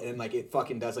hold up, and like it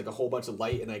fucking does like a whole bunch of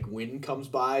light, and like wind comes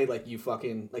by, like you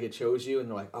fucking like it chose you, and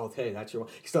they're like, oh hey, that's your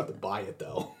one. You still have to buy it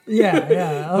though.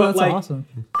 Yeah. Oh, But, that's like, awesome.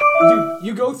 Dude,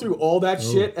 you go through all that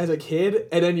shit as a kid,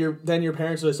 and then your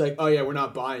parents are just like, oh yeah, we're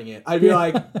not buying it. I'd be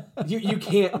like, you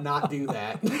can't not do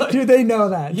that. Like, Dude, they know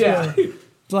that. Yeah. Too.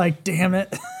 It's like, damn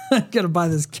it. I gotta buy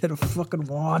this kid a fucking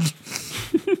wand.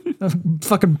 A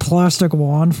fucking plastic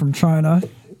wand from China.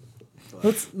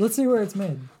 Let's see where it's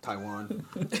made. Taiwan.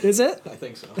 Is it? I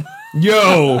think so.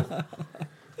 Yo!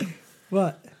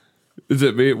 What? Is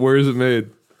it made? Where is it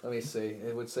made? Let me see.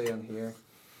 It would say on here.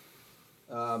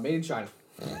 Made in China.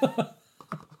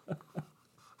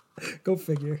 Go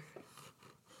figure.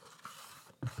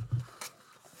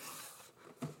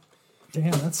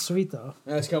 Damn, that's sweet though.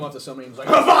 And it's come up to somebody who's like,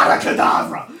 Avada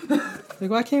Kedavra!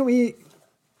 Like, why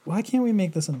can't we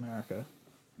make this in America?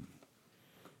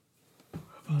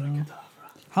 You know?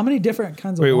 How many different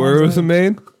kinds of Wait, wands where was are- it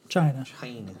made? China.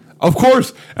 Of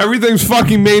course, everything's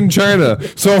fucking made in China.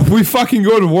 So if we fucking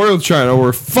go to war with China,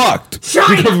 we're fucked.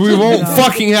 Because we won't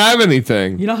fucking have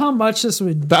anything. You know how much this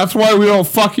would... That's why we don't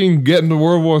fucking get into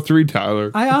World War III,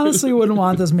 Tyler. I honestly wouldn't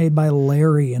want this made by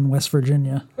Larry in West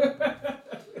Virginia.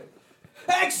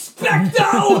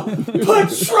 Expecto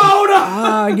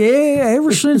Patronum! Yeah,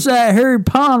 ever since that Harry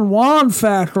Potter wand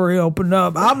factory opened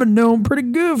up, I've been doing pretty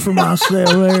good for myself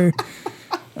there.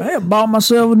 I bought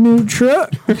myself a new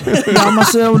truck, bought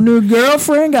myself a new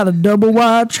girlfriend, got a double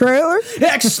wide trailer.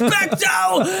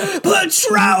 Expecto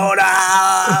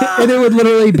Patronum! And it would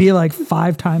literally be like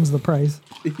 5 times the price.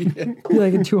 Be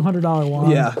like a $200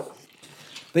 wand. Yeah.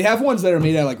 They have ones that are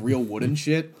made out of like real wood and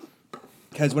shit.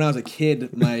 Because when I was a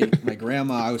kid, my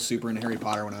grandma, I was super into Harry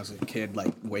Potter when I was a kid,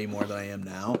 like way more than I am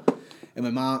now.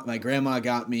 And my grandma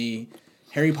got me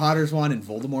Harry Potter's wand and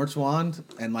Voldemort's wand,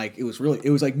 and like it was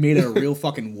like made out of real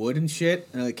fucking wood and shit.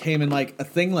 And it came in like a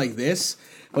thing like this,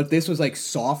 but this was like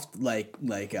soft, like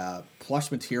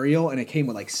plush material, and it came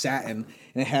with like satin,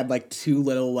 and it had like 2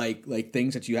 little like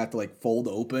things that you have to like fold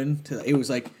open. It was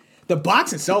like the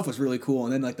box itself was really cool,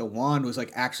 and then like the wand was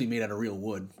like actually made out of real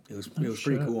wood. It was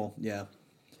pretty cool. Yeah.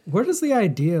 Where does the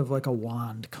idea of like a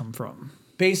wand come from?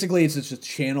 Basically, it's just to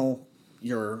channel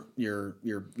your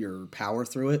power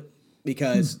through it,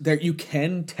 because there you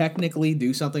can technically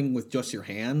do something with just your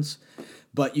hands,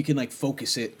 but you can like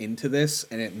focus it into this,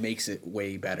 and it makes it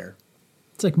way better.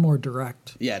 It's like more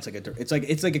direct. Yeah, it's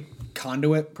like a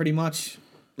conduit pretty much.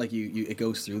 Like you it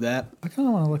goes through that. I kind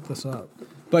of want to look this up.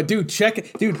 But go to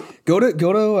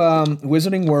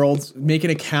Wizarding World, make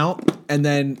an account, and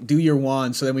then do your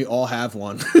wand. So then we all have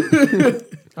one.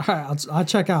 All right, I'll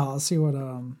check out. I'll see what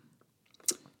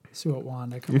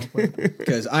wand I come up with.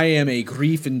 Because I am a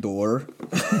Gryffindor.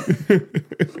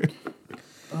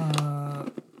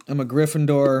 I'm a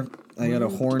Gryffindor. I got a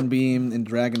Hornbeam and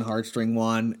Dragon Heartstring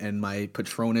wand, and my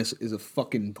Patronus is a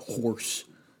fucking horse.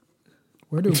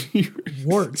 Where do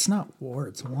warts, not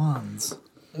warts, wands.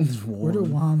 Where do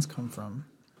wands come from?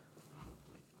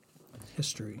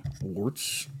 History.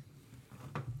 Warts.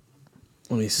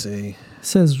 Let me see. It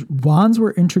says wands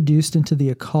were introduced into the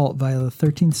occult via the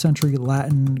 13th century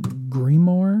Latin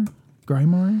grimoire.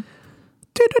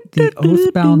 The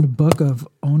oath-bound Book of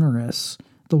Onerus.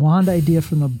 The wand idea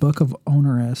from the Book of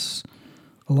Onerus,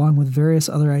 along with various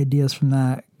other ideas from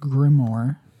that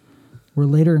grimoire, were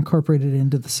later incorporated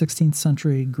into the 16th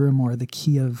century grimoire, the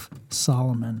Key of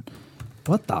Solomon.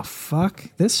 What the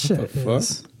fuck? This shit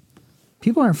is...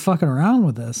 People aren't fucking around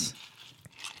with this.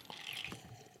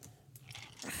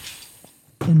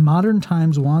 In modern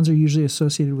times, wands are usually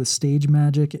associated with stage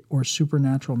magic or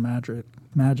supernatural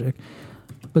magic,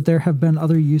 but there have been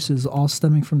other uses, all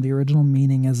stemming from the original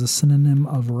meaning as a synonym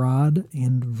of rod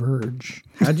and verge.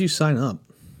 How'd you sign up?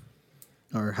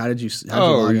 Or how did you?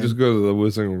 You just go to the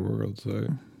Wizarding World site.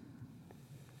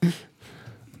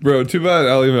 Bro, too bad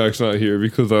Ali Mac's not here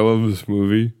because I love this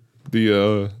movie,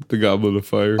 the Goblet of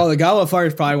Fire. Oh, the Goblet of Fire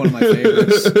is probably one of my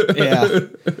favorites. Yeah.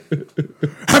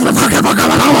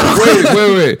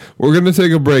 Wait. We're gonna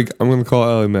take a break. I'm gonna call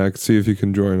Ali Mac, see if he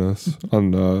can join us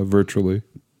on virtually.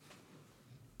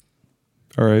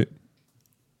 All right.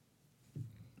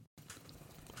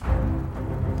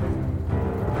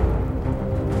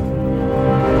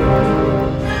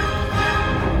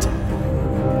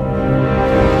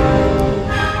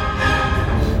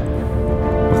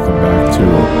 Welcome back to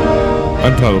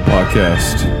Untitled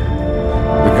Podcast,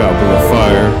 The Goblet of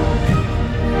Fire.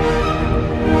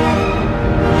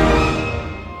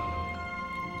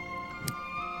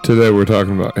 Today we're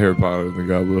talking about Harry Potter and the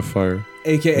Goblet of Fire.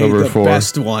 AKA Number the 4.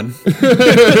 best one.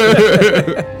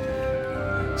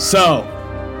 So,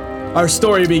 our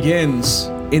story begins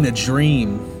in a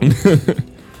dream.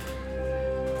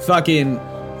 Fucking,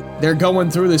 they're going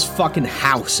through this fucking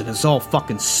house and it's all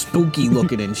fucking spooky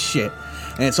looking and shit.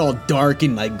 And it's all dark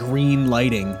and like green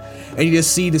lighting. And you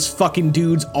just see this fucking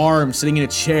dude's arm sitting in a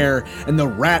chair and the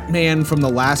Rat Man from the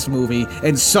last movie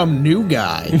and some new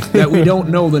guy that we don't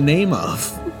know the name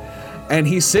of. And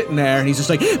he's sitting there and he's just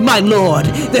like, "My lord,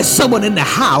 there's someone in the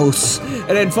house."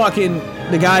 And then fucking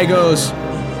the guy goes,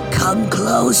 "Come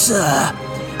closer.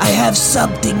 I have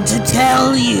something to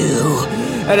tell you."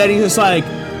 And then he's just like,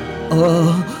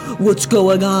 "What's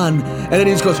going on?" And then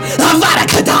he just goes, "Avada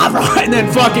Kedavra!" And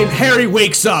then fucking Harry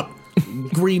wakes up.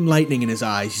 Green lightning in his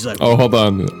eyes. He's like, "Oh, hold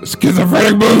on.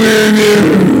 Schizophrenic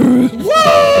movie."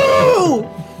 Woo!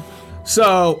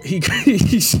 So he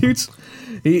shoots.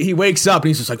 He wakes up and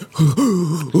he's just like,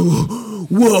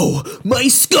 "Whoa, my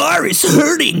scar is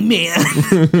hurting, man.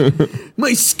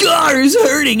 My scar is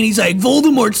hurting." And he's like,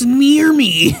 "Voldemort's near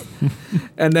me."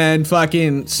 And then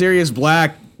fucking Sirius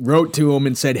Black wrote to him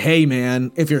and said, "Hey,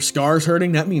 man, if your scar's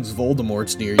hurting, that means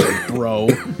Voldemort's near you, bro."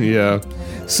 Yeah.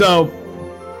 So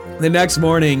the next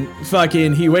morning,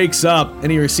 fucking, he wakes up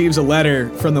and he receives a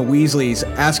letter from the Weasleys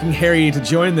asking Harry to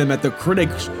join them at the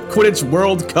Quidditch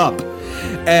World Cup.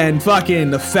 And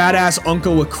fucking the fat ass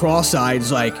uncle with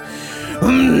cross-eyes like,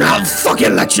 "I'll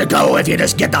fucking let you go if you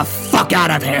just get the fuck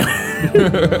out of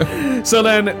here." So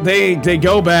then they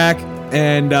go back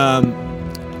and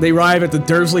they arrive at the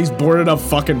Dursleys' boarded up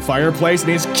fucking fireplace and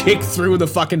they just kick through the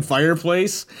fucking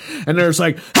fireplace. And they're just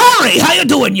like, "Harry, how you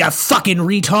doing, you fucking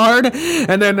retard?"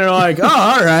 And then they're like, "Oh,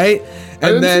 all right." And I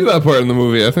didn't then see that part in the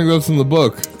movie. I think that's in the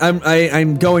book.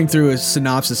 I'm going through a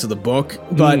synopsis of the book,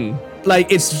 but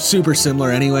like it's super similar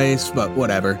anyways, but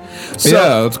whatever. So,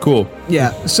 yeah, that's cool.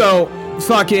 Yeah, so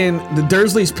fucking the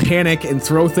Dursleys panic and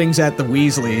throw things at the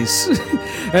Weasleys.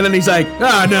 And then he's like,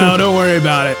 "Oh, no, don't worry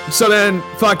about it." So then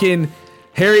fucking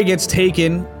Harry gets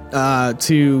taken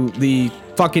to the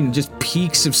fucking just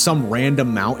peaks of some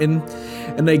random mountain.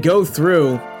 And they go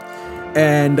through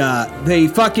and they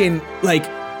fucking like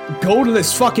go to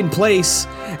this fucking place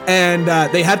and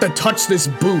they had to touch this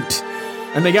boot.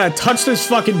 And they gotta touch this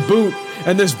fucking boot,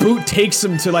 and this boot takes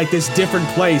them to like this different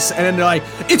place. And then they're like,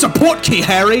 "It's a port key,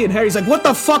 Harry." And Harry's like, "What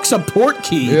the fuck's a port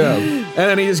key?" Yeah. And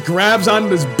then he just grabs onto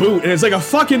this boot, and it's like a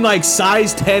fucking like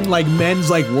size 10 like men's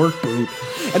like work boot.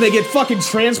 And they get fucking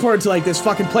transported to like this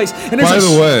fucking place. And by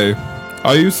the way,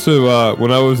 I used to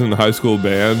when I was in high school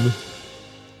band,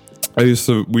 we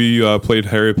played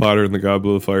Harry Potter and the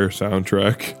Goblet of Fire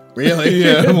soundtrack. Really?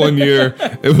 Yeah, one year.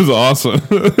 It was awesome.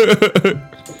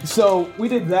 So we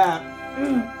did that,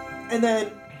 and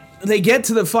then they get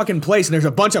to the fucking place, and there's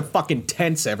a bunch of fucking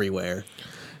tents everywhere.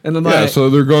 And then yeah, so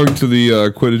they're going to the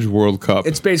Quidditch World Cup.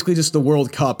 It's basically just the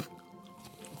World Cup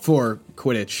for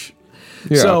Quidditch.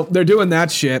 Yeah. So they're doing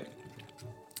that shit,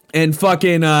 and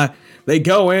fucking they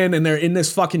go in, and they're in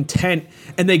this fucking tent,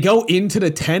 and they go into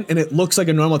the tent, and it looks like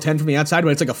a normal tent from the outside,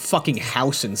 but it's like a fucking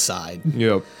house inside.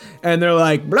 Yep. And they're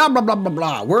like, "Blah, blah, blah, blah,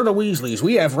 blah. We're the Weasleys.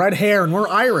 We have red hair and we're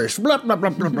Irish. Blah, blah, blah,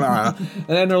 blah, blah." And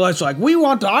then they're like, "We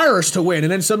want the Irish to win."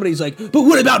 And then somebody's like, "But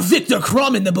what about Victor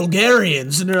Crumb and the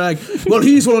Bulgarians?" And they're like, "Well,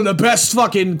 he's one of the best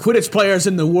fucking Quidditch players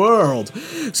in the world."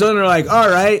 So then they're like, "All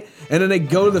right." And then they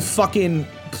go to the fucking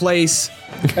place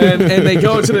and they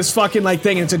go to this fucking like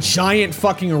thing, and it's a giant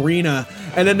fucking arena.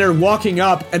 And then they're walking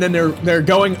up, and then they're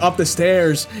going up the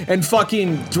stairs, and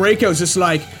fucking Draco's just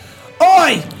like,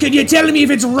 Oi, can you tell me if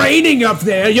it's raining up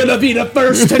there? You'll be the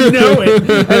first to know it.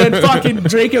 And then fucking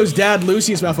Draco's dad,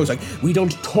 Lucius Malfoy's like, we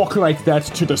don't talk like that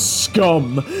to the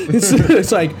scum.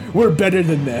 It's like, we're better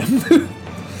than them.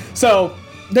 So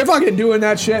they're fucking doing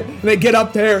that shit, and they get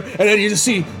up there, and then you just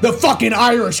see the fucking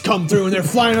Irish come through, and they're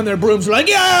flying on their brooms, they're like,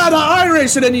 yeah, the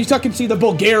Irish! And then you fucking see the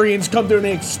Bulgarians come through, and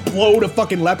they explode a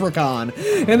fucking leprechaun.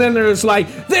 And then there's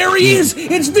like, there he is!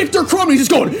 It's Victor Crumb! He's just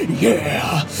going,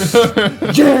 yeah!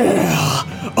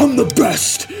 Yeah! I'm the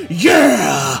best!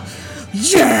 Yeah!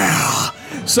 Yeah!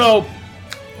 So,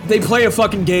 they play a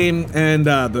fucking game, and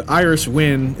the Irish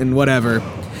win, and whatever.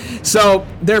 So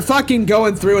they're fucking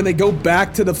going through, and they go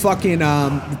back to the fucking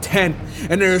tent,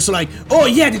 and they're just like, oh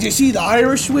yeah, did you see the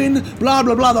Irish win? Blah,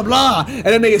 blah, blah, blah, blah. And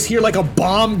then they just hear like a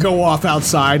bomb go off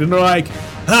outside, and they're like,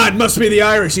 it must be the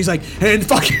Irish. He's like, and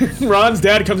fucking Ron's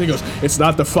dad comes and he goes, it's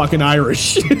not the fucking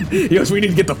Irish. He goes, we need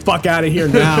to get the fuck out of here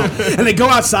now. And they go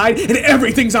outside, and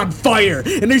everything's on fire.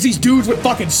 And there's these dudes with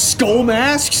fucking skull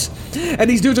masks. And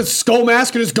these dudes with skull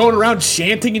masks are just going around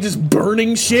chanting and just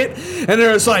burning shit. And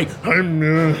they're just like, fire,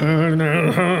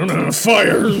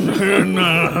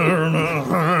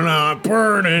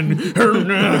 burning.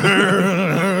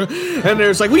 And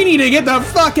they're just like, we need to get the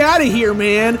fuck out of here,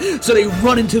 man. So they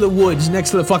run into the woods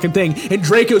next to the fucking thing. And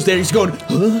Draco's there. He's going,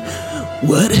 huh?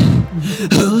 What?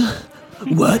 Huh?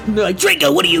 What? And they're like,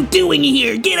 Draco, what are you doing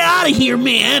here? Get out of here,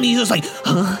 man. He's just like,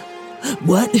 huh?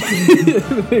 What?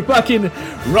 They fucking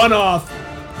run off.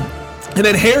 And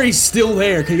then Harry's still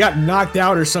there because he got knocked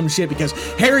out or some shit, because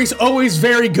Harry's always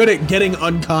very good at getting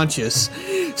unconscious.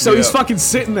 So he's fucking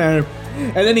sitting there,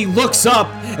 and then he looks up,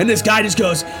 and this guy just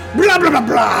goes, blah, blah, blah,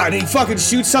 blah, and he fucking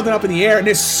shoots something up in the air, and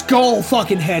this skull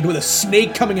fucking head with a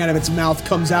snake coming out of its mouth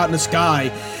comes out in the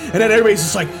sky. And then everybody's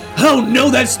just like, oh no,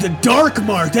 that's the Dark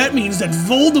Mark. That means that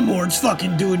Voldemort's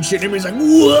fucking doing shit. And everybody's like,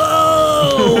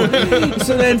 whoa!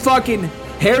 So then fucking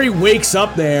Harry wakes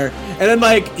up there, and then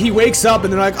like, he wakes up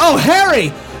and they're like, oh,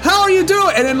 Harry, how are you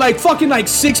doing? And then like fucking like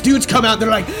 6 dudes come out and they're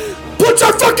like, put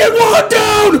your fucking wand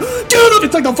down! Dude,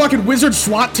 it's like the fucking wizard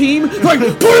SWAT team. They're like, put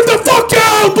him the fuck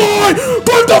down, boy!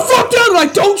 Put him the fuck down! They're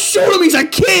like, don't shoot him, he's a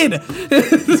kid!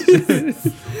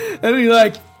 And they're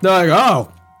like,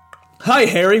 oh, hi,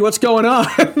 Harry, what's going on?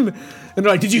 And they're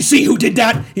like, did you see who did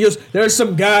that? He goes, there's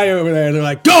some guy over there. They're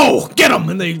like, go, get him!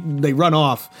 And they run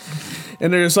off.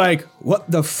 And they're just like,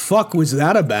 what the fuck was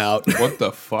that about? What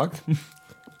the fuck?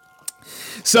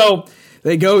 So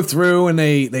they go through and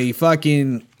they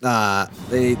fucking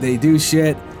they do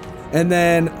shit, and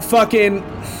then fucking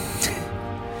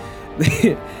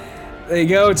they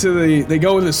go to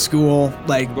the school,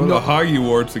 like go to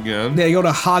Hogwarts again. They go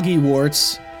to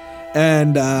Hogwarts,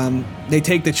 and they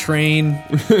take the train.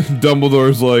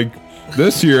 Dumbledore's like,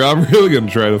 this year I'm really gonna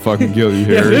try to fucking kill you,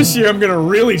 Harry. Yeah, this year I'm gonna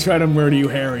really try to murder you,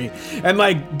 Harry. And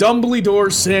like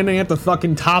Dumbledore's standing at the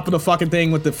fucking top of the fucking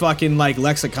thing with the fucking like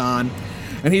lexicon,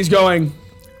 and he's going,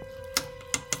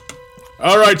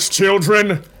 all right,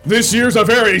 children, this year's a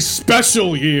very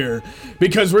special year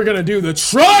because we're gonna do the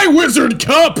Tri-Wizard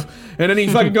Cup. And then he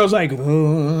fucking goes like,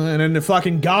 and then the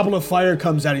fucking Goblet of Fire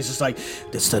comes out. He's just like,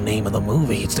 that's the name of the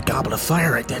movie. It's the Goblet of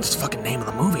Fire right there. It's the fucking name of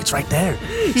the movie. It's right there.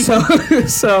 So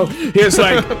he's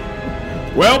like,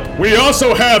 well, we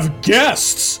also have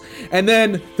guests. And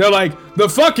then they're like, the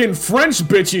fucking French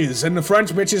bitches. And the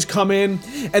French bitches come in,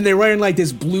 and they're wearing like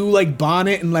this blue like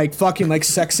bonnet and like fucking like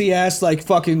sexy ass like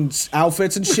fucking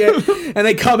outfits and shit. And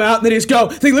they come out and they just go,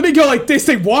 let me go like this.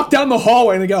 They walk down the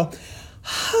hallway and they go,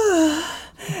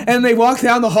 and they walk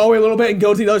down the hallway a little bit and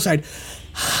go to the other side.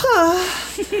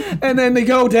 And then they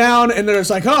go down and they're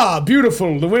just like,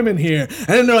 beautiful, the women here. And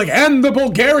then they're like, and the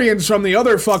Bulgarians from the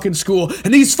other fucking school.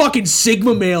 And these fucking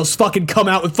Sigma males fucking come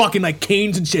out with fucking like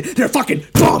canes and shit. They're fucking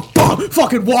bump, bump,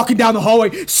 fucking walking down the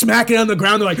hallway, smacking on the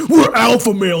ground. They're like, we're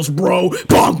alpha males, bro.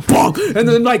 Bump, bump. And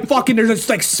then like fucking they're just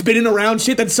like spinning around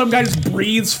shit. Then some guy just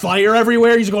breathes fire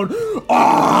everywhere. He's going,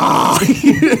 ah.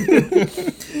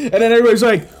 And then everybody's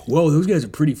like, whoa, those guys are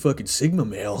pretty fucking Sigma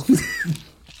male.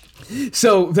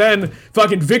 So then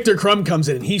fucking Victor Crumb comes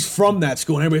in, and he's from that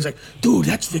school, and everybody's like, dude,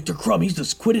 that's Victor Crumb, he's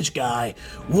this Quidditch guy.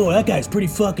 Whoa, that guy's pretty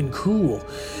fucking cool.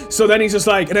 So then he's just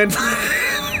like, and then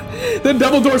then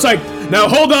Dumbledore's like, now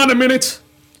hold on a minute.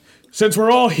 Since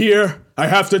we're all here, I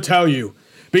have to tell you,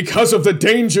 because of the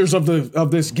dangers of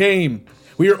this game,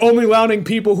 we are only allowing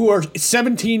people who are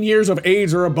 17 years of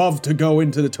age or above to go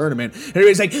into the tournament. And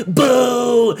everybody's like,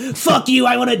 boo! Fuck you,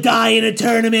 I want to die in a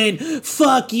tournament!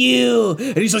 Fuck you!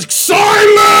 And he's like,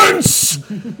 silence!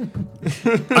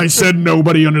 I said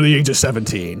nobody under the age of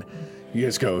 17. He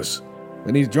just goes,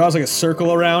 and he draws like a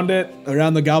circle around it,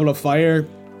 around the Goblet of Fire.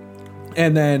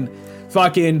 And then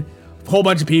fucking a whole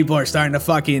bunch of people are starting to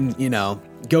fucking,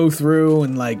 go through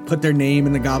and like put their name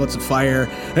in the goblets of fire.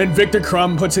 And Victor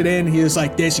Crumb puts it in. He is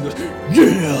like this. He goes,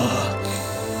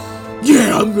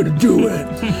 yeah, I'm gonna do it.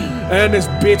 And this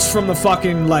bitch from the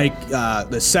fucking like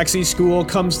the sexy school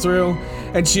comes through,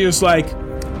 and she just like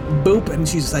boop, and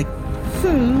she's like,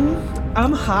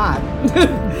 I'm hot.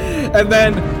 And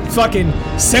then fucking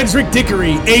Cedric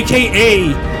Diggory,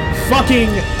 aka fucking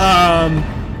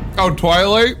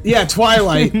Twilight? Yeah,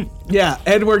 Twilight. Yeah,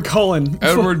 Edward Cullen.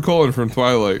 Edward Cullen from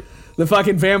Twilight. The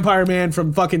fucking vampire man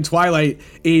from fucking Twilight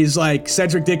is like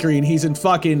Cedric Diggory, and he's in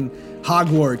fucking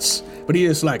Hogwarts. But he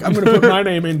is like, I'm gonna put my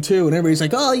name in too, and everybody's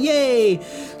like, oh yay!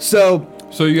 So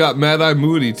you got Mad Eye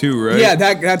Moody too, right? Yeah,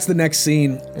 that's the next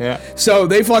scene. Yeah. So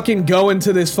they fucking go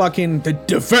into this fucking the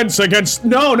defense against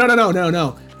no.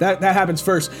 That happens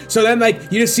first. So then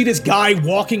like you just see this guy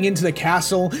walking into the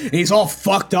castle, and he's all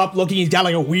fucked up looking. He's got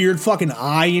like a weird fucking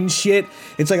eye and shit.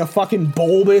 It's like a fucking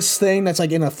bulbous thing that's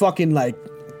like in a fucking like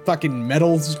fucking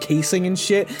metal casing and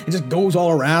shit. It just goes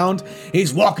all around.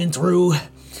 He's walking through.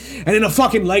 And then a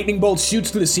fucking lightning bolt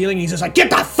shoots through the ceiling, and he's just like, get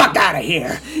the fuck out of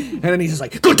here! And then he's just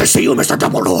like, good to see you, Mr.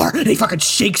 Dumbledore! And he fucking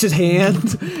shakes his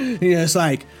hand. And he's just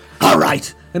like,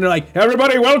 alright. And they're like,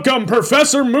 everybody welcome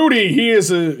Professor Moody! He's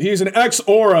an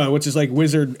ex-Aura, which is like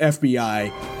wizard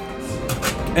FBI.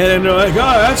 And then they're like, oh,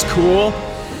 that's cool.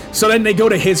 So then they go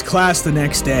to his class the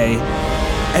next day.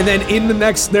 And then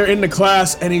they're in the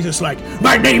class, and he's just like,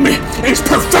 my name is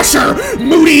Professor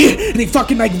Moody! And he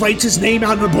fucking like writes his name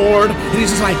out on the board, and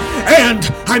he's just like, and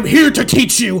I'm here to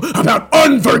teach you about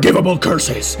unforgivable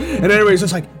curses. And everybody's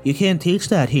just like, you can't teach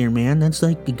that here, man. That's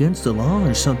like against the law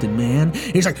or something, man. And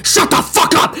he's like, shut the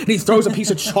fuck up! And he throws a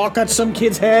piece of chalk at some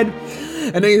kid's head,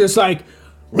 and then he's just like,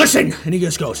 listen! And he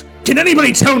just goes, can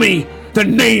anybody tell me the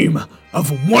name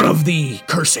of one of the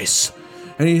curses?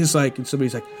 And he's just like, and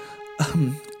somebody's like,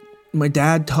 my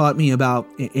dad taught me about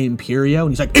Imperio,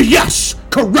 and he's like, yes,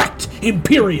 correct,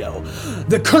 Imperio,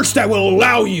 the curse that will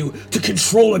allow you to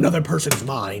control another person's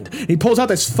mind. And he pulls out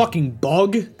this fucking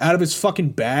bug out of his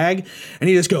fucking bag, and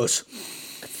he just goes,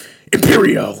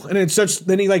 Imperio, and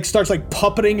then he like starts like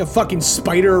puppeting a fucking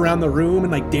spider around the room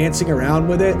and like dancing around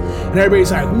with it, and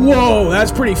everybody's like, whoa,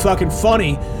 that's pretty fucking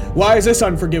funny. Why is this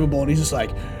unforgivable? And he's like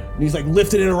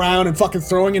lifting it around and fucking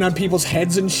throwing it on people's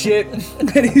heads and shit. And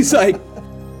he's like,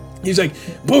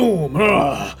 boom,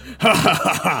 ha ha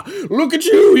ha, look at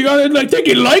you, I think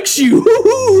he likes you,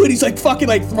 and he's like fucking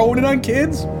like throwing it on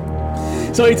kids.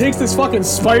 So he takes this fucking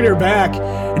spider back,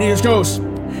 and he just goes,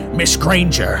 Miss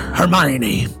Granger,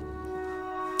 Hermione,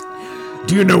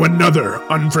 do you know another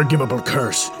unforgivable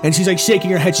curse? And she's like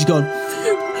shaking her head, she's going,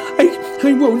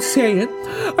 I won't say it.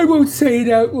 I won't say it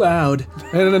out loud.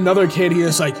 And then another kid,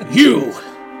 he's like, you!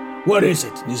 What is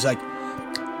it? And he's like,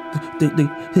 the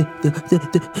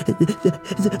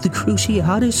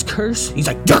Cruciatus curse? He's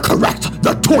like, you're correct!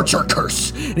 The torture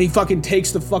curse! And he fucking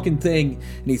takes the fucking thing,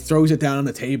 and he throws it down on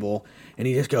the table, and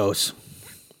he just goes,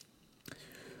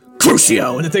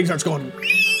 Crucio! And the thing starts going,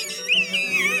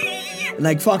 and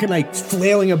like fucking like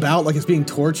flailing about like it's being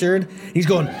tortured. He's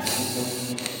going,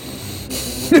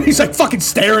 he's like fucking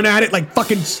staring at it, like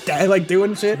fucking like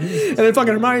doing shit. And then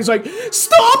fucking Hermione's like,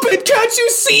 stop it! Can't you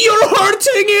see you're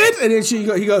hurting it? And then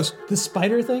he goes, the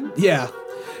spider thing? Yeah.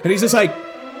 And he's just like,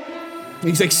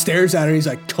 stares at her. He's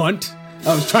like, cunt.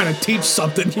 I was trying to teach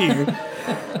something here.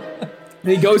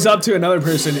 And he goes up to another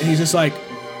person, and he's just like,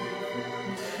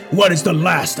 what is the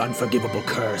last unforgivable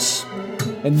curse?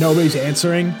 And nobody's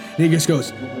answering. And he just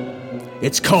goes,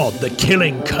 it's called the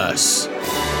killing curse.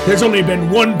 There's only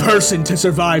been one person to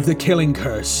survive the killing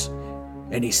curse,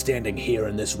 and he's standing here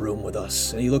in this room with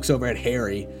us. And he looks over at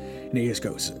Harry, and he just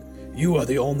goes, you are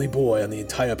the only boy on the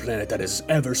entire planet that has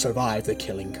ever survived the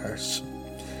killing curse.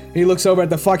 And he looks over at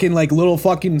the fucking, like, little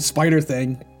fucking spider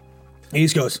thing, and he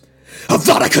just goes,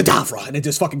 Avada Kedavra! And it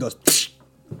just fucking goes, psh,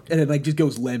 and it, like, just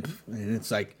goes limp. And it's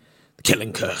like, the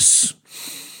killing curse.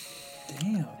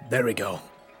 Damn. There we go.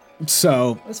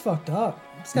 So. That's fucked up.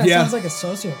 This guy sounds like a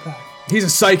sociopath. He's a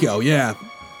psycho, yeah.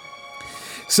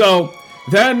 So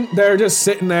then they're just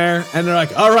sitting there, and they're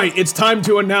like, all right, it's time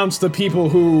to announce the people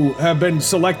who have been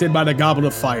selected by the Goblet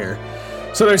of Fire.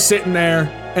 So they're sitting there,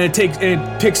 and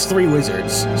it picks 3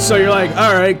 wizards. So you're like,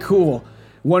 all right, cool.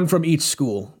 One from each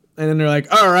school. And then they're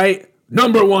like, all right,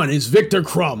 number 1 is Victor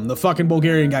Crumb, the fucking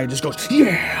Bulgarian guy who just goes,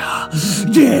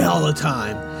 yeah, all the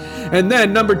time. And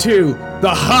then number 2, the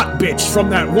hot bitch from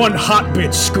that one hot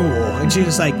bitch school. And she's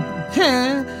just like,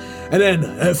 huh. And then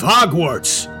if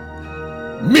Hogwarts,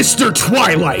 Mr.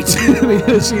 Twilight.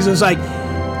 She's just like,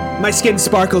 my skin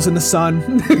sparkles in the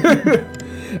sun.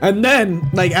 And then,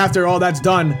 like, after all that's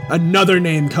done, another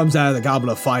name comes out of the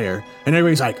Goblet of Fire. And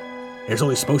everybody's like, there's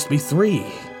only supposed to be 3.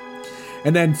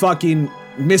 And then fucking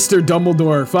Mr.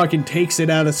 Dumbledore fucking takes it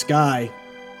out of the sky.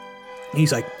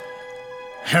 He's like,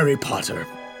 Harry Potter.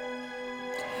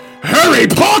 Harry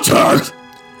Potter!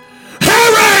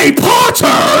 Harry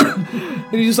Potter!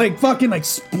 And he just like fucking like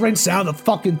sprints out of the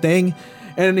fucking thing.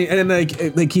 And then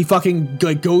like he fucking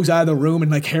like goes out of the room and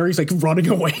like Harry's like running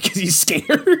away because he's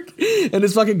scared. And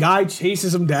this fucking guy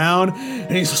chases him down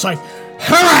and he's just like,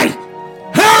 Harry!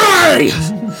 Harry!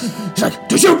 He's like,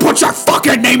 did you put your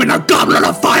fucking name in the Goblet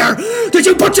of Fire? Did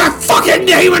you put your fucking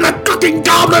name in the fucking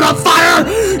Goblet of Fire?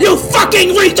 You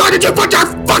fucking retard! Did you put your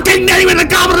fucking name in the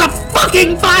Goblet of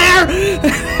fucking Fire?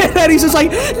 And then he's just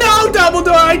like, no,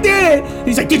 Dumbledore, I did it.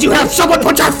 He's like, did you have someone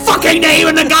put your fucking name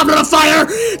in the Goblet of Fire?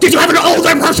 Did you have an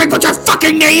older person put your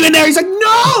fucking name in there? He's like,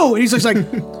 no! And he's just like,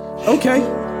 okay,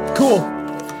 cool.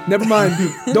 Never mind.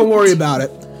 Don't worry about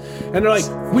it. And they're like,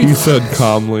 he said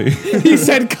calmly. He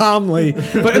said calmly.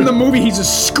 But in the movie, he's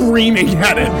just screaming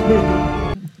at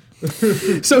him.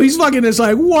 So he's fucking just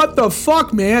like, what the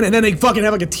fuck, man? And then they fucking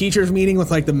have like a teacher's meeting with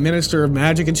like the Minister of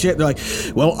Magic and shit. They're like,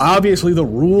 well, obviously the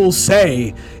rules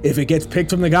say if it gets picked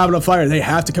from the Goblet of Fire, they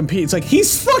have to compete. It's like,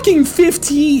 he's fucking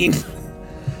 15.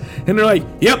 And they're like,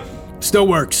 yep, still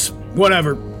works.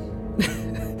 Whatever.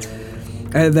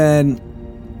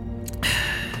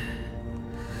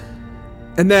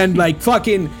 And then, like,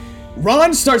 fucking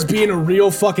Ron starts being a real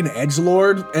fucking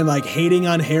edgelord and, like, hating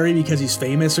on Harry because he's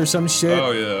famous or some shit.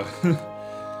 Oh, yeah.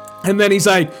 And then he's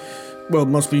like, well, it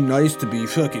must be nice to be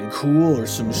fucking cool or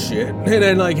some shit. And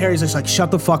then, like, Harry's just like,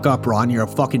 shut the fuck up, Ron. You're a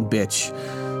fucking bitch.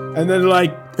 And then,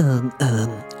 like,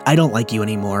 I don't like you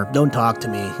anymore. Don't talk to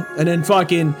me. And then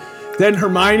then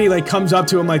Hermione, like, comes up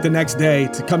to him, like, the next day,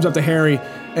 comes up to Harry,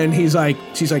 and she's like,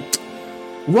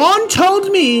 Ron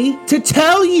told me to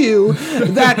tell you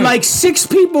that like 6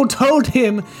 people told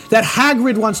him that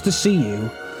Hagrid wants to see you.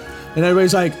 And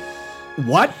everybody's like,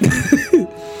 what?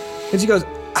 And she goes,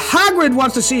 Hagrid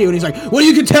wants to see you. And he's like, well,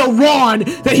 you can tell Ron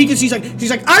that he can. She's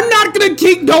like, I'm not gonna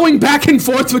keep going back and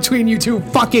forth between you two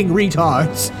fucking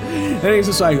retards. And he's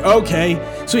just like,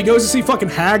 okay. So he goes to see fucking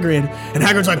Hagrid, and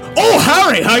Hagrid's like, oh,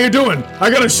 Harry, how you doing? I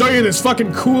gotta show you this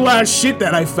fucking cool ass shit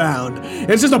that I found. And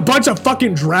it's just a bunch of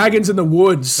fucking dragons in the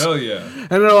woods. Hell yeah. And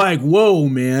they're like, whoa,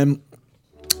 man.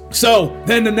 So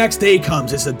then the next day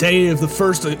comes. It's the day of the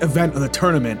first event of the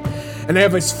tournament. And they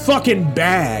have this fucking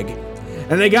bag.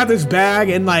 And they got this bag,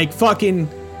 and like fucking,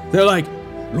 they're like,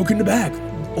 look in the bag.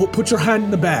 Oh, put your hand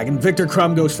in the bag. And Victor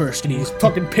Crumb goes first, and he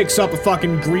fucking picks up a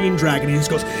fucking green dragon, and he just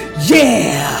goes,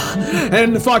 yeah!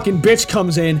 And the fucking bitch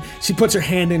comes in, she puts her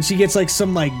hand in, she gets like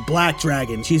some like black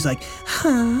dragon. She's like,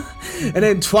 huh? And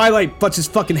then Twilight puts his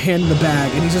fucking hand in the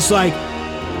bag, and he's just like,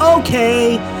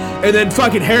 okay. And then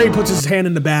fucking Harry puts his hand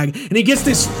in the bag, and he gets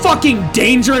this fucking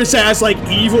dangerous ass like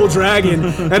evil dragon.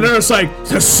 And they're just like,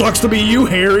 this sucks to be you,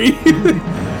 Harry.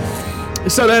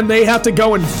 So then they have to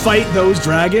go and fight those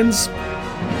dragons.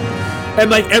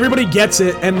 And like everybody gets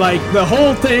it, and like the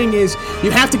whole thing is you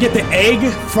have to get the egg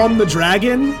from the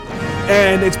dragon,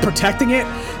 and it's protecting it.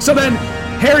 So then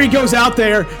Harry goes out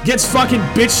there, gets fucking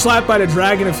bitch slapped by the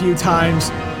dragon a few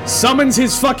times, summons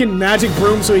his fucking magic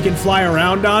broom so he can fly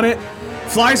around on it,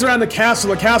 flies around the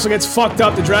castle gets fucked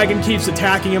up, the dragon keeps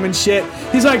attacking him and shit.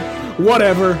 He's like,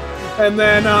 whatever. And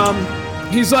then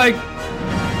he's like,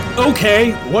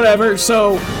 okay, whatever.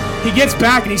 So he gets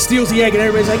back and he steals the egg, and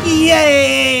everybody's like,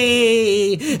 yay!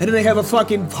 And then they have a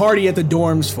fucking party at the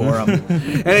dorms for him.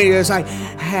 And he's just like,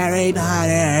 Harry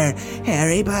Potter,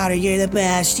 you're the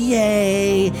best,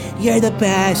 yay! You're the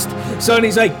best. So then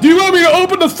he's like, do you want me to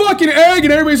open the fucking egg?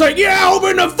 And everybody's like, yeah,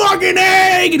 open the fucking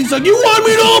egg! And he's like, you want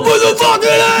me to open the fucking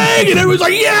egg? And everybody's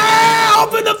like, yeah,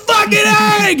 open the fucking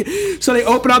egg! So they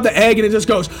open up the egg, and it just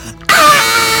goes,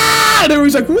 ah! And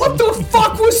everybody's like, what the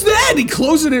fuck was that? And he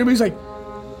closes it, and everybody's like,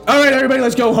 all right, everybody,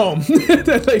 let's go home.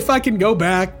 They fucking go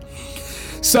back.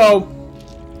 So,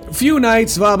 a few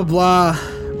nights, blah, blah, blah,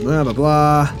 blah, blah,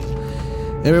 blah.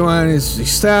 Everyone is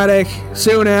ecstatic.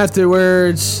 Soon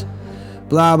afterwards,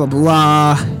 blah, blah,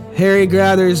 blah. Harry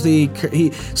gathers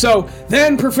So,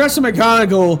 then Professor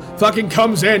McGonagall fucking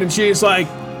comes in, and she's like,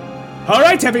 all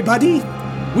right, everybody,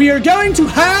 we are going to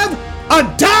have a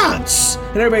dance.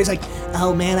 And everybody's like,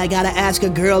 oh man, I gotta ask a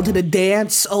girl to the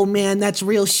dance. Oh man, that's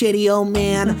real shitty. Oh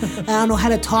man, I don't know how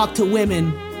to talk to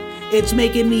women. It's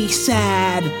making me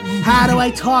sad. How do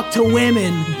I talk to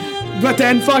women? But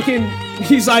then fucking,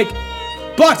 he's like,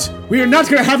 But we are not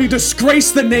going to have you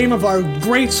disgrace the name of our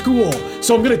great school,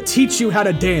 so I'm going to teach you how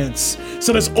to dance.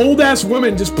 So this old-ass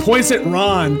woman just points at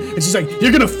Ron, and she's like,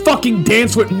 you're going to fucking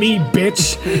dance with me,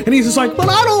 bitch. And he's just like, but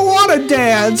I don't want to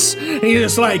dance. And he's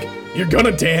just like, you're going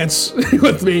to dance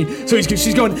with me. So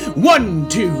she's going, 1,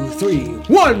 2, 3,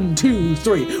 1, 2,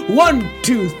 3, 1,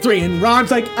 2, 3. And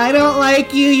Ron's like, I don't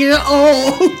like you, you're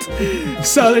old.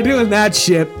 So they're doing that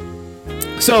shit.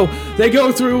 So they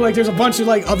go through, like, there's a bunch of,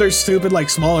 like, other stupid, like,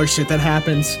 smaller shit that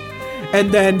happens.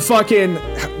 And then fucking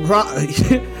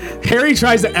Harry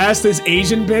tries to ask this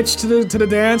Asian bitch to the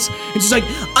dance. And she's like,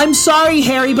 I'm sorry,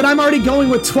 Harry, but I'm already going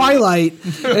with Twilight.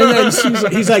 And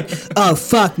then he's like, oh,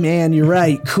 fuck, man, you're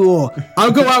right. Cool.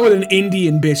 I'll go out with an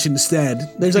Indian bitch instead.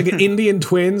 There's, like, an Indian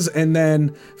twins, and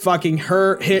then fucking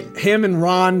him and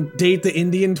Ron date the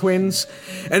Indian twins.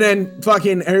 And then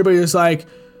fucking everybody was like,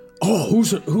 oh,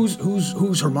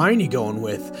 who's Hermione going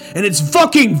with? And it's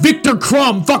fucking Victor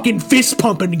Crumb, fucking fist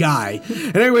pumping guy.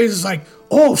 And everybody's just like,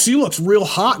 oh, she looks real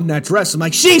hot in that dress. I'm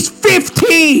like, she's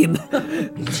 15.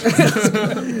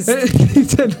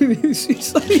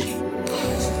 She's like,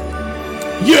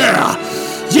 yeah,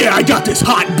 I got this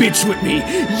hot bitch with me.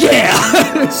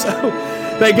 Yeah. So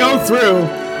they go through,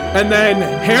 and then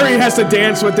Harry has to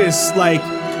dance with this like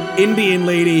Indian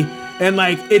lady. And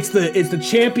like it's the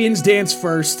champions dance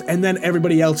first, and then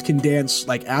everybody else can dance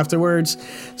like afterwards.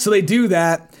 So they do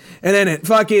that, and then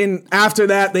after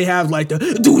that they have like do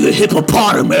the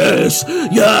hippopotamus,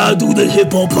 yeah, do the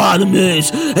hippopotamus,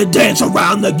 and dance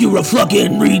around like you're a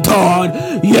fucking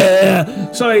retard,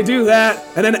 yeah. So they do that,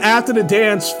 and then after the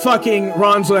dance, fucking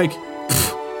Ron's like,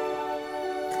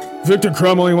 Victor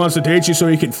Crumb only wants to date you so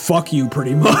he can fuck you,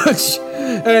 pretty much.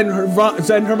 And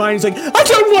then Hermione's like, I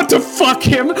don't want to fuck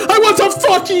him. I want to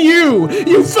fuck you,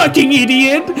 you fucking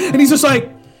idiot. And he's just like,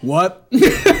 what? And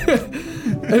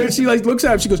then she like looks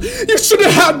at him. She goes, you should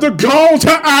have had the gall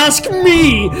to ask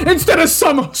me instead of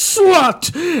some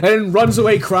slut. And runs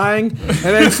away crying.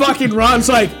 And then fucking Ron's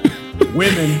like,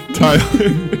 women.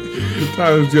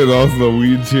 Tyler's getting off the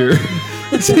weeds here.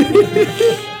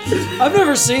 I've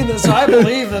never seen this, so I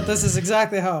believe that this is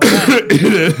exactly how it went.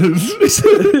 It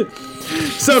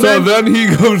is. So then he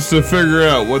goes to figure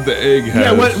out what the egg has.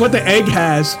 Yeah, what the egg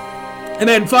has. And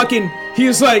then fucking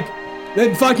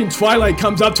Twilight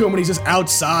comes up to him when he's just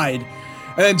outside.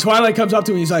 And then Twilight comes up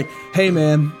to him and he's like, hey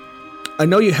man, I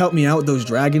know you helped me out with those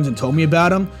dragons and told me about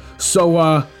them.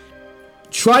 So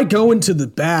try going to the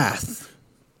bath.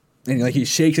 And like he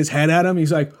shakes his head at him.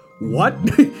 He's like, what?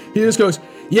 He just goes,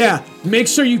 yeah, make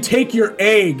sure you take your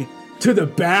egg to the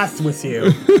bath with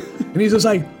you. And he's just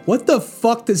like, what the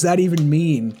fuck does that even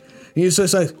mean? And he's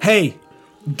just like, hey,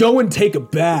 go and take a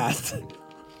bath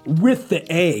with the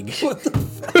egg. What the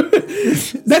fuck?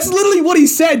 That's literally what he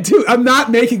said, too. I'm not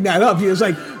making that up. He was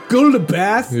like, go to the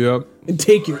bath and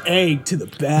take your egg to the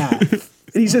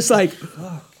bath. And he's just like,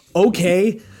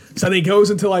 okay. So then he goes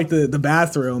into like the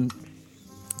bathroom.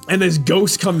 And this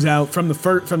ghost comes out from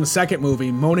the second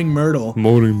movie, Moaning Myrtle.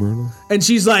 And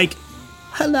she's like,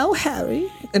 hello,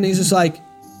 Harry. And he's just like,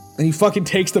 and he fucking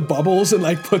takes the bubbles and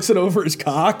like puts it over his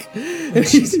cock. And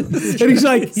he's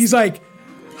like,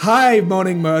 hi,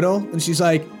 Moaning Myrtle. And she's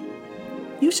like,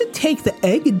 you should take the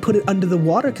egg and put it under the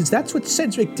water because that's what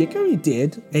Cedric Diggory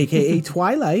did, aka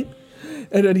Twilight.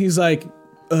 And then he's like,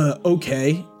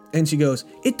 okay. And she goes,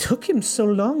 it took him so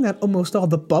long that almost all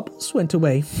the bubbles went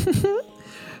away.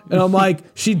 And I'm like,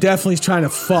 she definitely is trying to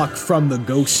fuck from the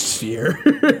ghost sphere.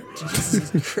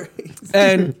 Jesus Christ.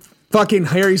 And fucking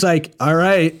Harry's like, all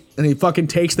right. And he fucking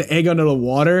takes the egg under the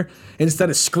water. And instead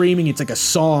of screaming, it's like a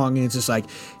song. And it's just like,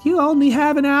 you only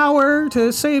have an hour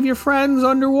to save your friends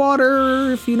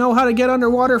underwater. If you know how to get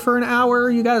underwater for an hour,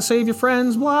 you gotta save your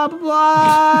friends, blah, blah,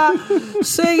 blah.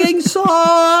 Singing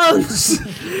songs.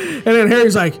 And then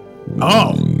Harry's like,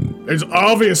 oh, it's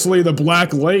obviously the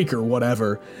Black Lake or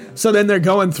whatever. So then they're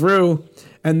going through,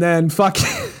 and then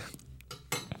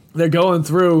they're going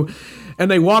through,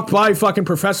 and they walk by fucking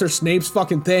Professor Snape's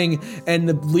fucking thing, and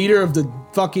the leader of the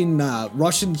fucking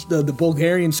Russian, the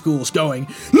Bulgarian school's going,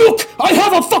 look, I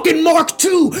have a fucking Mark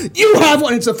II! You have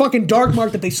one! It's a fucking dark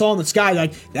mark that they saw in the sky,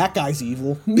 like, that guy's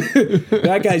evil.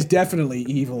 That guy's definitely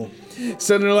evil.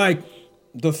 So they're like,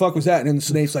 the fuck was that? And then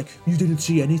Snape's like, you didn't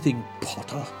see anything,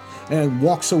 Potter. And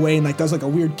walks away and like does like a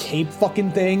weird cape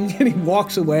fucking thing, and he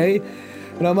walks away,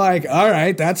 and I'm like, all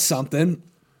right, that's something.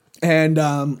 And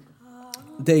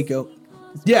they go,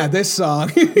 yeah, this song.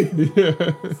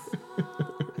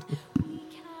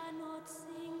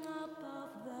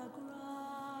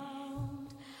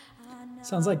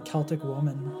 Sounds like Celtic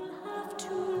Woman.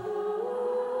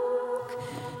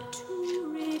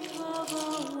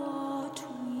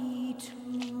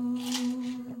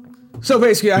 So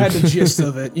basically, I had the gist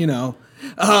of it, you know.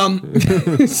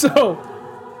 So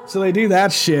they do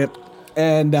that shit,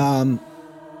 and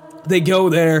they go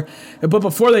there. But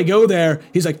before they go there,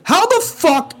 he's like, "How the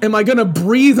fuck am I gonna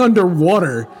breathe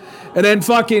underwater?" And then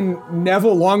fucking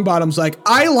Neville Longbottom's like,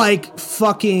 "I like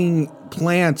fucking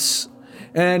plants."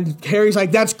 And Harry's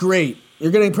like, "That's great.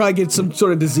 You're gonna probably get some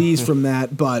sort of disease from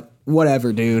that, but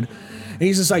whatever, dude." And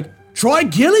he's just like, "Try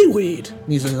gillyweed." And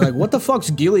he's just like, "What the fuck's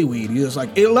gillyweed?" He's just like,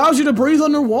 "It allows you to breathe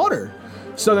underwater."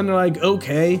 So then they're like,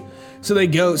 "Okay." So they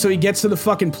go. So he gets to the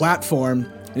fucking platform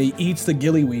and he eats the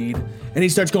gillyweed and he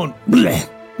starts going, bleh,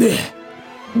 bleh,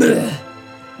 bleh,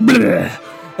 bleh.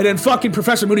 And then fucking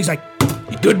Professor Moody's like,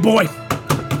 "You good boy?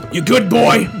 You good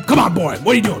boy? Come on, boy.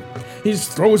 What are you doing?" He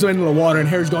just throws him into the water and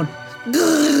Harry's going,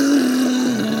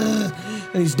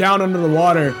 and he's down under the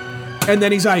water. And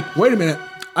then he's like, "Wait a minute.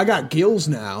 I got gills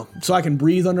now, so I can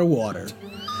breathe underwater."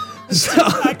 So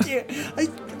I can't.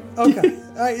 Okay.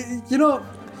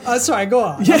 Sorry, go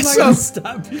on. Yeah, I'm not gonna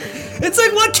stop. It's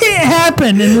like, what can't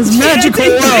happen in this magical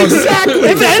world? Exactly.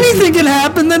 If anything can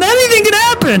happen, then anything can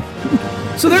happen.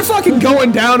 So they're fucking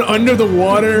going down under the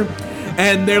water,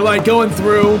 and they're like going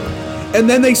through, and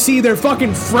then they see their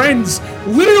fucking friends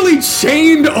literally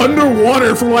chained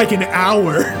underwater for like an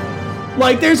hour.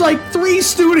 Like, there's like 3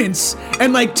 students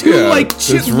and like 2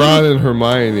 it's Ron and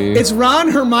Hermione. It's Ron,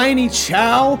 Hermione,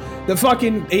 Chow, the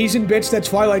fucking Asian bitch that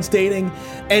Twilight's dating,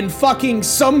 and fucking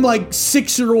some like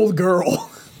 6-year-old girl.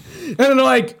 And they're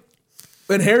like,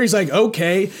 and Harry's like,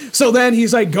 "Okay." So then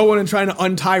he's like going and trying to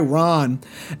untie Ron,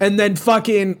 and then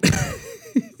fucking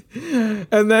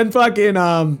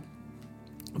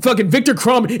fucking Victor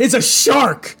Crumb is a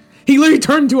shark. He literally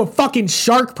turned into a fucking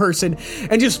shark person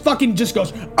and just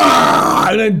goes, "Ah!"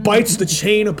 and then bites the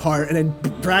chain apart and then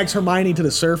drags Hermione to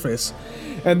the surface.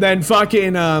 And then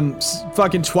fucking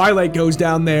Twilight goes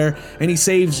down there and he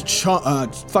saves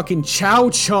fucking Chow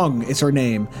Chung is her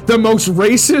name. The most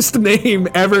racist name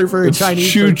ever for a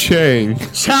Chinese. Chu Chang.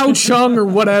 Chow Chung or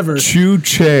whatever. Chu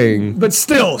Chang. But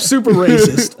still, super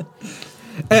racist.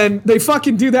 And they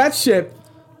fucking do that shit.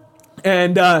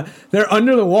 And they're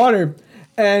under the water.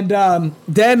 And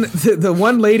then the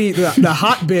one lady, the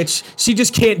hot bitch, she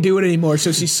just can't do it anymore.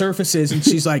 So she surfaces and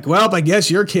she's like, "Well, I guess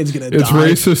your kid's gonna die." It's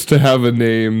racist to have a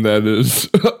name that is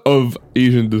of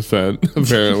Asian descent,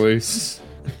 apparently.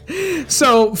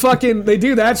 So fucking they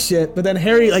do that shit, but then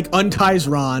Harry like unties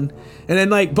Ron. And then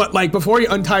before he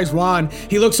unties Ron,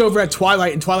 he looks over at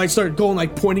Twilight and Twilight started going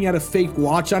like pointing at a fake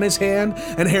watch on his hand.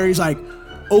 And Harry's like,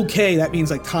 "Okay, that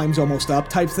means like time's almost up,"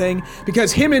 type thing,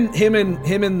 because him and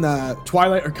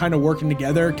Twilight are kind of working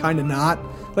together, kind of not.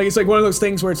 Like it's like one of those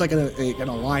things where it's like an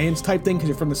alliance type thing because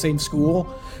you're from the same school.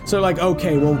 So like,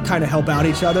 okay, we'll kind of help out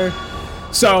each other.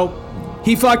 So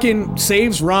he fucking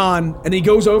saves Ron and he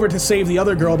goes over to save the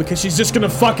other girl because she's just gonna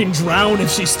fucking drown if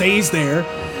she stays there.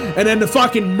 And then the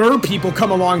fucking mer people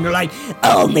come along and they're like,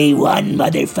 "Only one,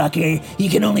 motherfucker. You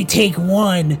can only take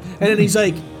one." And then he's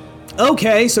like,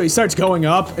 "Okay," so he starts going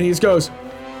up, and he just goes,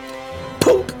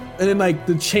 "Poop!" And then, like,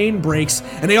 the chain breaks,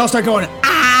 and they all start going,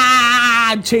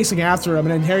 "Ah!" chasing after him,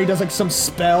 and then Harry does, like, some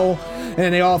spell, and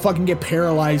then they all fucking get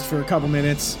paralyzed for a couple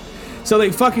minutes. So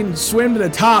they fucking swim to the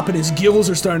top, and his gills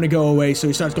are starting to go away, so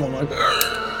he starts going like,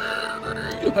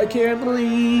 "I can't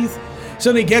breathe." So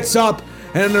then he gets up,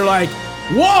 and then they're like,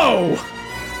 "Whoa!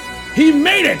 He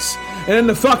made it!" And then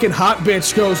the fucking hot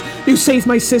bitch goes, "You saved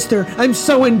my sister. I'm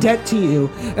so in debt to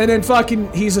you." And then fucking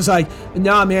he's just like,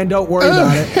 "Nah, man, don't worry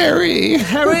about it."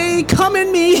 Harry, come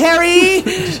in me, Harry.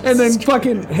 And then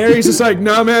fucking Harry's just like,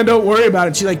 "Nah, man, don't worry about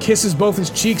it." She like kisses both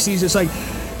his cheeks. He's just like,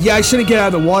 "Yeah, I shouldn't get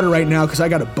out of the water right now because I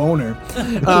got a boner."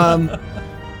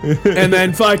 And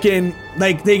then fucking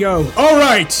like they go, "All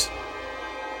right,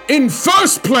 in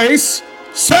first place,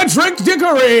 Cedric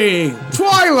Diggory,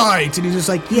 Twilight," and he's just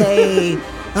like, "Yay,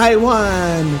 I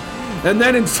won." And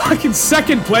then in fucking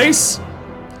second place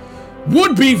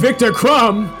would be Victor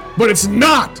Crumb, but it's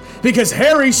not because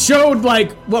Harry showed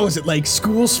like, what was it, like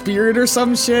school spirit or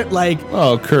some shit, like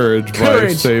courage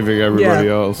by saving everybody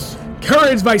else.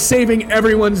 Courage by saving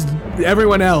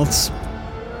everyone else.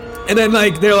 And then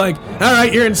like they're like, "All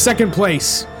right, you're in second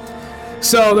place."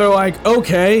 So they're like,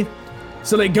 "Okay."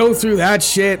 So they go through that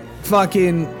shit.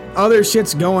 Fucking other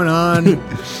shit's going on.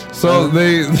 So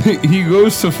he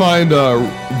goes to find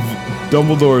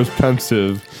Dumbledore's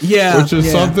pensive. Yeah, which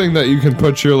is something that you can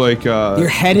put your like your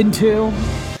head into.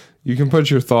 You can put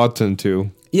your thoughts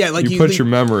into. Yeah, like you put your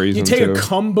memories into. You take a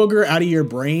cum booger out of your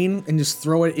brain and just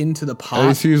throw it into the pot. And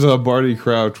he sees Barty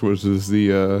Crouch, which is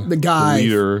the guy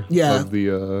leader of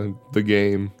the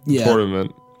game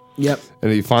tournament. Yep.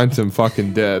 And he finds him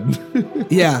fucking dead.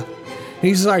 Yeah.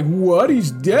 He's like, what?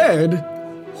 He's dead?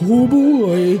 Oh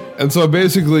boy. And so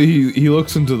basically he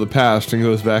looks into the past and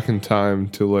goes back in time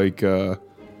to like,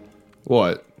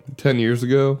 what? 10 years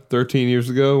ago? 13 years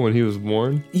ago when he was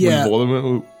born? Yeah.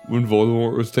 When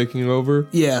Voldemort was taking over?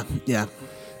 Yeah.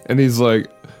 And he's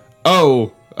like,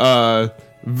 oh,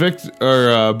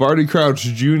 Barty Crouch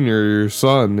Jr., your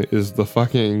son, is the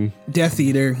fucking Death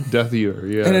Eater.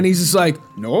 Yeah. And then he's just like,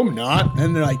 no, I'm not.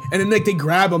 And they're like, and then like they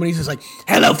grab him and he's just like,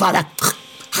 hello, father.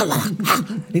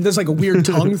 He does like a weird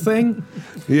tongue thing.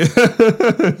 Yeah.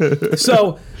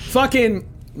 So fucking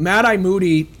Mad Eye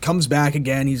Moody comes back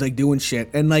again. He's like doing shit.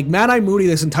 And like Mad Eye Moody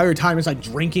this entire time is like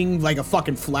drinking like a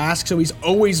fucking flask. So he's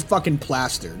always fucking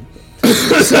plastered.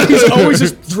 So he's always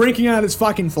just drinking out of his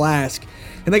fucking flask.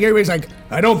 And like everybody's like,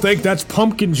 I don't think that's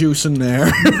pumpkin juice in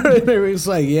there. And everybody's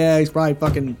like, yeah, he's probably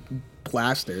fucking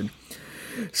plastered.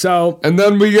 So. And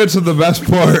then we get to the best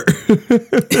part.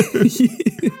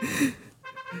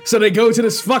 So they go to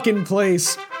this fucking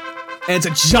place, and it's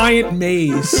a giant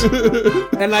maze.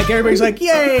 And like everybody's like,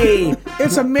 yay,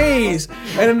 it's a maze.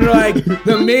 And then they're like,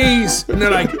 the maze. And they're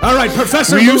like, all right,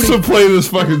 Professor We Moody. used to play this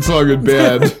fucking song in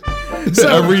bed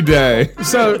every day.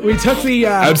 So we took the...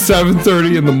 at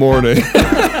 7:30 in the morning.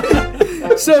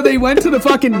 So they went to the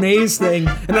fucking maze thing,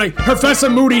 and like, Professor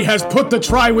Moody has put the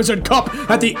Triwizard Cup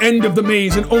at the end of the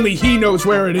maze, and only he knows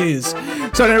where it is.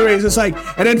 So everybody's just like,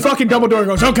 and then fucking Dumbledore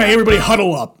goes, okay, everybody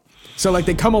huddle up. So like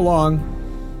they come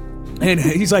along, and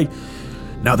he's like,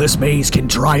 now this maze can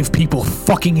drive people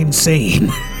fucking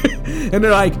insane. And they're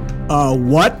like,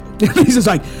 what? And he's just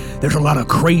like, there's a lot of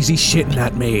crazy shit in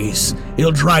that maze.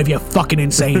 It'll drive you fucking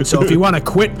insane. So if you want to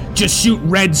quit, just shoot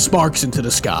red sparks into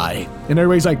the sky. And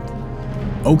everybody's like,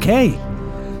 okay.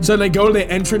 So they go to the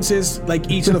entrances, like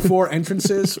each of the 4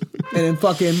 entrances, and then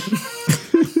fucking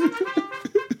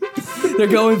they're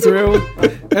going through,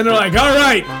 and they're like, all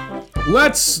right,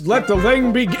 let's let the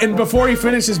thing begin. And before he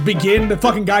finishes begin, the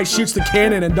fucking guy shoots the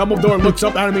cannon, and Dumbledore looks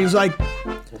up at him and he's like,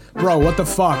 bro, what the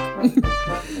fuck?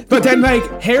 But then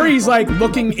like Harry's like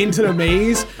looking into the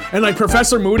maze, and like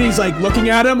Professor Moody's like looking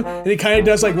at him, and he kind of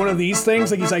does like one of these things,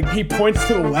 like he's like, he points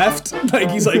to the left, like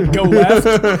he's like, go left,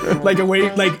 like away,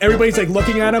 like everybody's like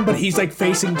looking at him, but he's like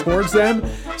facing towards them,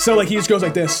 so like he just goes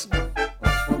like this,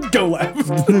 go left.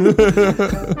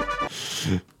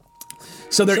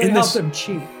 So they're in this. Them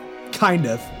cheat. Kind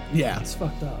of, yeah. It's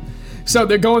fucked up. So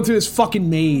they're going through this fucking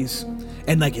maze,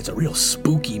 and like it's a real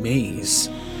spooky maze.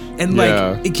 And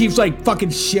like it keeps like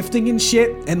fucking shifting and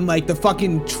shit, and like the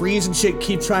fucking trees and shit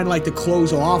keep trying like to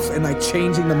close off and like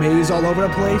changing the maze all over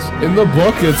the place. In the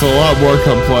book, it's a lot more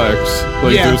complex.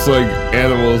 Like there's like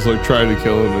animals like trying to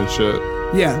kill him and shit.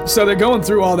 Yeah, so they're going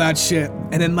through all that shit,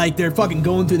 and then like they're fucking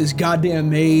going through this goddamn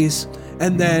maze,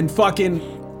 and then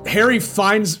fucking Harry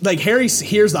hears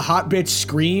the hot bitch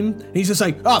scream, and he's just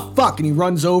like, oh fuck, and he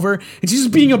runs over, and she's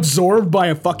just being absorbed by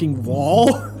a fucking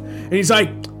wall, and he's like,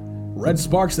 red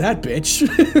sparks that bitch.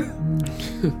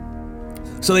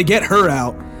 So they get her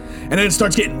out, and then it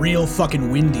starts getting real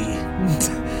fucking windy.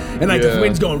 And like the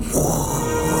wind's going,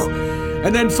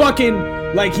 and then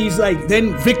fucking, like he's like,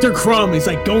 then Victor Crumb is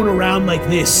like going around like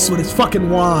this with his fucking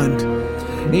wand.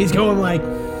 And he's going like,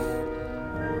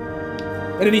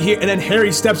 and then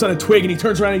Harry steps on a twig and he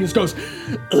turns around and he just goes,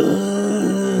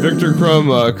 Victor Crumb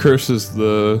curses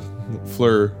the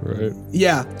Fleur, right?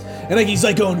 Yeah. And like he's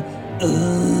like going,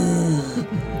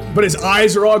 but his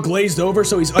eyes are all glazed over,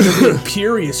 so he's under the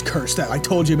Imperious curse that I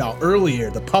told you about earlier,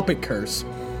 the puppet curse.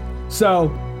 So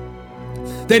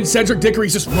then Cedric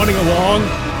Diggory's just running along.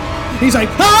 He's like,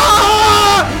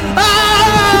 ah!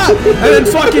 Ah! And then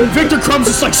fucking Victor Crumb's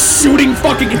just like shooting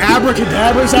fucking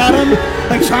abracadabras at him,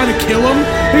 like trying to kill him.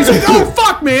 And he's like, oh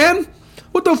fuck, man!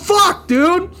 What the fuck,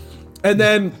 dude? And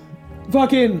then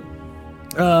fucking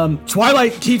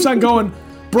Twilight keeps on going,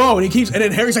 bro, and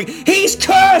then Harry's like, he's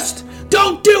cursed!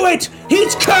 Don't do it!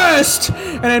 He's cursed!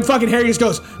 And then fucking Harry just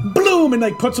goes, bloom, and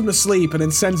like puts him to sleep, and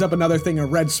then sends up another thing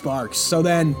of red sparks. So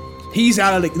then he's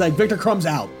out of the, like Victor Crumb's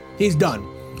out. He's done.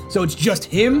 So it's just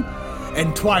him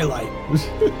and Twilight.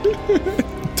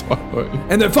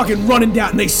 And they're fucking running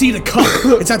down, and they see the cup.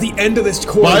 It's at the end of this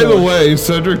corridor. By the way,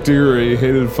 Cedric Diggory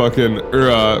hated fucking,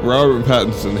 Robert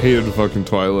Pattinson hated fucking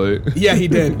Twilight. Yeah, he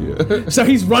did. Yeah. So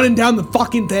he's running down the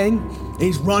fucking thing, and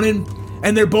he's running,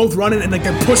 and they're both running, and like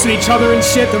they're pushing each other and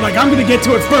shit. They're like, I'm gonna get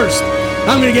to it first.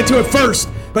 I'm gonna get to it first.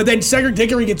 But then Cedric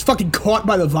Diggory gets fucking caught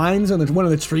by the vines on one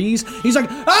of the trees. He's like,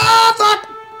 ah, fuck!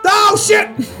 Oh, shit!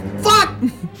 Fuck!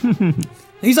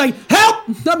 He's like, help!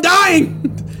 I'm dying!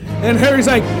 And Harry's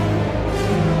like,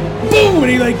 boom! And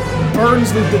he like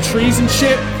burns the trees and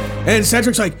shit. And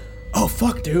Cedric's like, oh,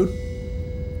 fuck, dude.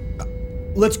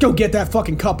 let's go get that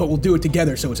fucking cup, but we'll do it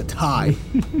together so it's a tie.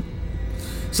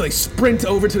 So they sprint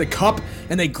over to the cup,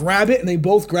 and they grab it, and they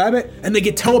both grab it, and they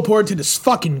get teleported to this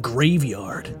fucking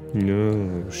graveyard.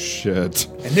 No shit.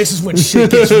 And this is when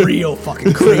shit gets real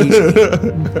fucking crazy.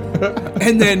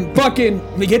 And then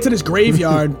fucking, they get to this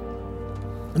graveyard,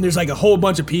 and there's like a whole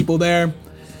bunch of people there.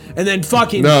 And then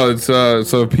fucking... No, it's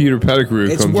so Peter Pettigrew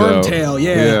comes out. It's Wormtail,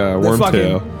 yeah. Yeah,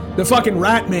 Wormtail. The fucking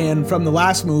rat man from the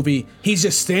last movie, he's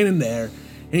just standing there.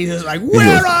 And he's just like,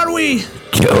 where are we?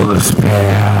 Kill the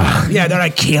spare. Yeah, then I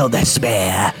killed the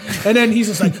spare. And then he's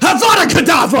just like, Avada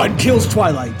Kedavra, and kills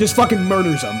Twilight. Just fucking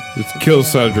murders him. It's kill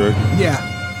Cedric. Yeah.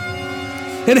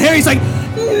 And Harry's like,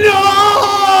 no!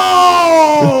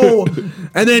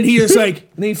 And then he just like,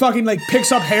 and he fucking like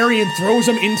picks up Harry and throws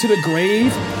him into the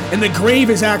grave. And the grave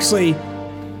is actually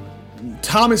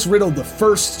Thomas Riddle, the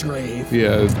first grave.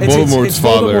 Yeah, it's Voldemort's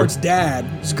father. Voldemort's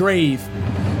dad's grave.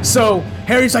 So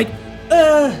Harry's like,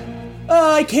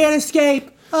 I can't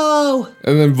escape. Oh.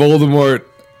 And then Voldemort,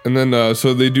 and then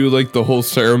so they do like the whole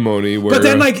ceremony where. But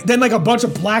then like a bunch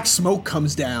of black smoke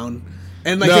comes down,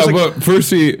 and like no, like, but first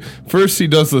he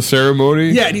does the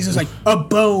ceremony. Yeah, and he's just like a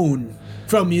bone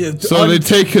from you. So they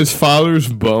take his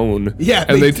father's bone. Yeah,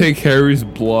 and they take Harry's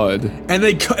blood. And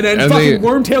then fucking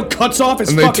Wormtail cuts off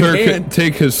his fucking hand.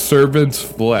 Take his servant's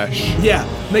flesh. Yeah,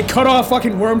 and they cut off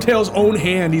fucking Wormtail's own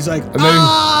hand. He's like,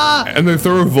 and they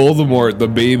throw Voldemort, the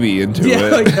baby, into it. Yeah,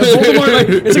 like Voldemort, like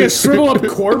it's like a shriveled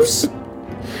up corpse.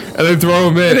 And they throw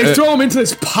him in. And they throw him into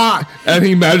this pot. And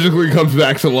he magically comes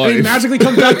back to life. And he magically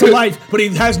comes back to life, but he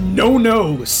has no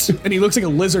nose, and he looks like a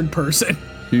lizard person.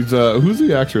 He's who's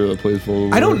the actor that plays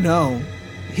Voldemort? I don't know.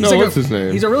 What's his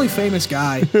name? He's a really famous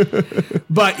guy.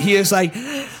 But he is like,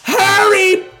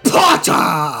 Harry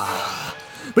Potter!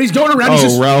 But he's going around.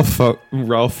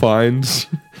 Ralph Fiennes.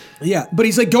 Yeah, but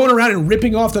he's like going around and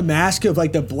ripping off the mask of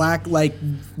like the black like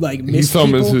mist He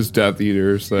summons people. his Death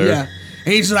Eaters there. Yeah.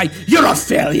 And he's like, you're a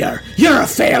failure! You're a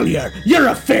failure! You're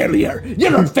a failure!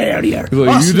 You're a failure! He's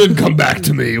like, you didn't come back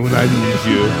to me when I needed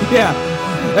you. Yeah.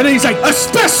 And then he's like,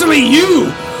 especially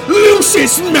you!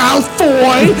 Lucius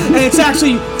Malfoy! And it's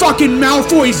actually fucking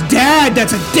Malfoy's dad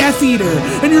that's a Death Eater.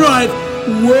 And you're like,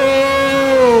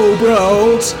 whoa,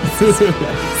 bro.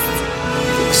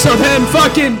 So then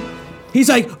fucking... He's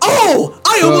like, oh,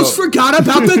 I almost forgot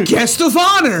about the guest of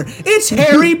honor. It's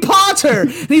Harry Potter.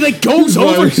 And he like goes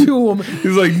over to him.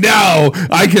 He's like, now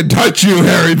I can touch you,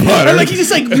 Harry Potter. And like he just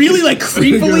like really like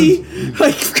creepily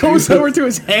like goes over to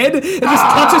his head and just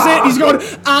touches it. And he's going,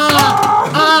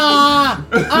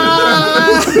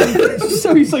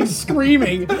 So he's like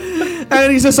screaming.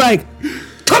 And he's just like,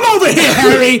 come over here,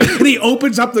 Harry! And he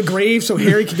opens up the grave so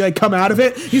Harry can like come out of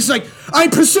it. He's like, I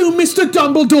presume Mr.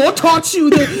 Dumbledore taught you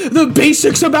the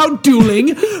basics about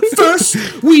dueling.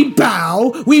 First, we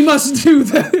bow. We must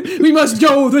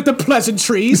go with the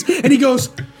pleasantries. And he goes,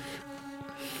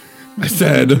 I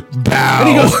said bow. And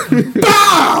he goes,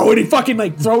 bow! And he fucking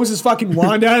like throws his fucking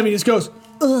wand at him and he just goes,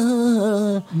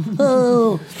 oh.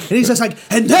 And he's just like,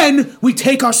 and then we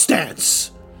take our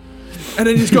stance. And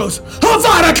then he just goes,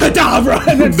 Avada Kedavra!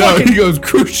 And then he goes,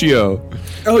 Crucio.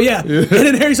 Oh, yeah. And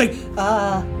then Harry's like,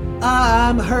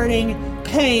 I'm hurting,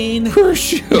 pain.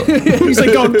 Crucio. He's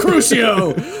like going,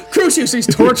 Crucio. Crucio, so he's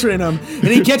torturing him. And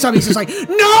he gets up, he's just like,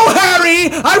 no, Harry!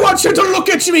 I want you to look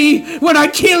at me when I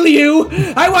kill you!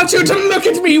 I want you to look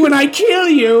at me when I kill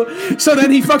you! So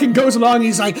then he fucking goes along,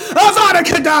 he's like, Avada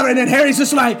Kedavra! And then Harry's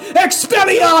just like,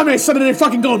 Expelliarmus! And then they're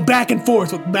fucking going back and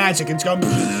forth with magic. And it's going,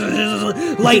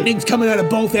 lightning's coming out of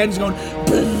both ends, going,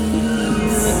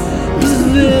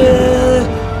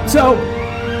 so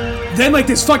then like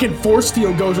this fucking force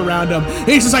field goes around him. And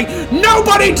he's just like,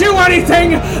 nobody do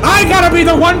anything! I gotta be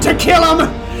the one to kill him!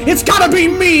 It's gotta be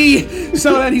me!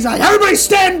 So then he's like, everybody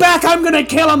stand back! I'm gonna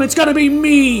kill him! It's gonna be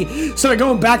me! So they're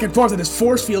going back and forth and this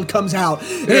force field comes out.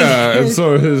 And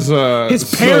so his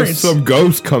parents, some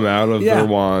ghosts come out of their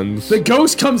wands. The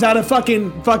ghost comes out of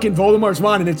fucking Voldemort's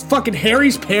wand, and it's fucking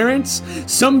Harry's parents,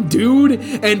 some dude,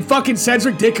 and fucking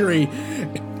Cedric Diggory,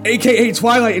 aka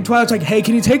Twilight. And Twilight's like, hey,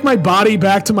 can you take my body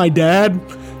back to my dad?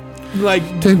 Like,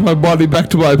 take my body back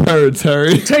to my parents,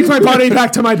 Harry. Take my body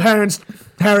back to my parents,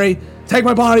 Harry. Take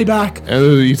my body back. And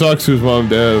then he talks to his mom and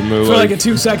dad, and they're for like a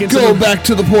 2 seconds. Go back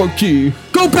to the portkey.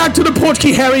 Go back to the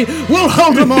portkey, Harry. We'll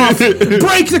hold him off.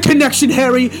 Break the connection,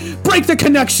 Harry. Break the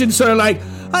connection. So they're like,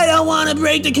 I don't want to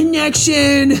break the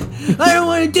connection. I don't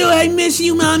want to do it. I miss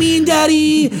you, Mommy and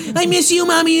Daddy. I miss you,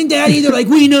 Mommy and Daddy. They're like,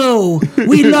 we know.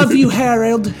 We love you,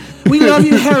 Harold. We love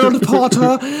you, Harold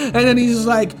Potter. And then he's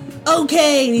like,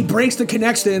 okay, and he breaks the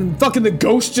connection, and fucking the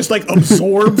ghost just like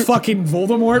absorb fucking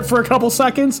Voldemort for a couple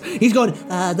seconds. He's going,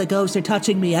 the ghosts are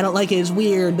touching me. I don't like it. It's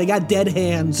weird. They got dead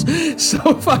hands.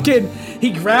 So fucking,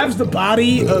 he grabs the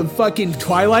body of fucking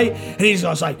Twilight, and he's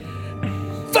just like,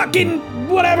 fucking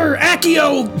whatever,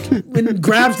 Accio, and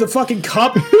grabs the fucking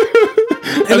cup.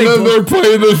 And then they're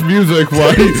playing this music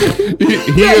while he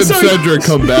and Cedric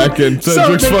come back, and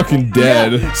Cedric's fucking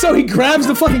dead. Yeah, so he grabs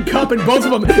the fucking cup, and both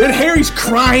of them, and Harry's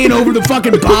crying over the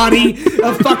fucking body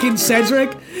of fucking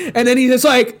Cedric, and then he's just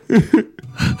like,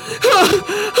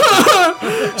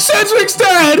 Cedric's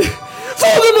dead!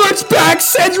 Voldemort's back!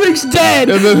 Cedric's dead!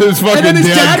 And then his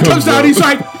dad comes out, he's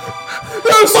like,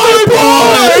 that's my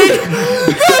boy!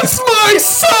 That's my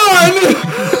son!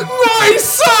 My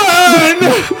son!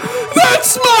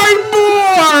 That's my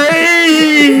boy!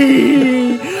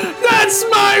 That's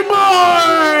my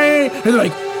boy! And they're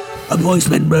like, a boy's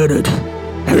been murdered.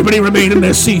 Everybody remain in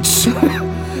their seats.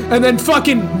 And then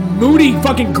fucking Moody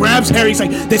fucking grabs Harry. He's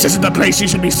like, this isn't the place you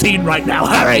should be seen right now,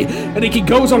 Harry. And like, he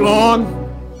goes along,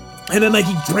 and then like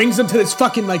he brings him to this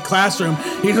fucking like classroom.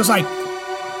 He's just like,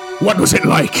 what was it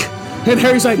like? And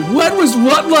Harry's like, what was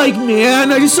what like,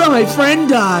 man? I just saw my friend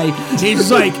die. And he's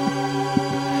just like,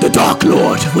 the Dark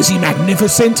Lord, was he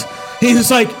magnificent? He's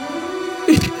just like,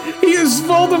 he is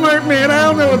Voldemort, man. I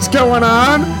don't know what's going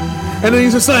on. And then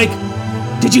he's just like,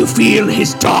 did you feel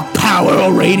his dark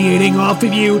power radiating off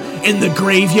of you in the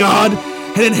graveyard?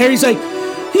 And then Harry's like,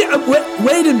 yeah,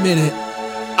 wait a minute.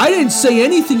 I didn't say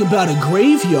anything about a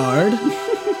graveyard.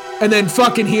 And then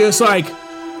fucking he was like,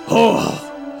 oh,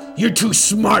 you're too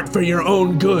smart for your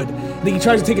own good. And then he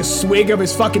tries to take a swig of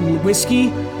his fucking whiskey.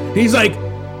 And he's like,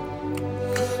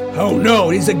 oh no.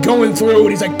 And he's like going through and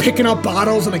he's like picking up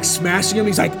bottles and like smashing them.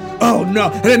 He's like, oh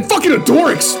no. And then fucking a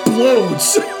door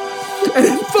explodes. And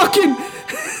then fucking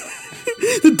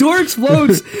the door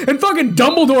explodes and fucking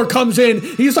Dumbledore comes in.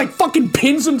 He just like fucking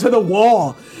pins him to the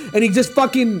wall. And he just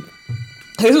fucking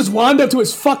has his wand up to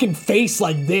his fucking face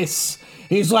like this.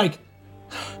 And he's like,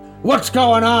 what's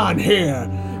going on here?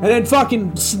 And then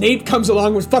fucking Snape comes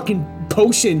along with fucking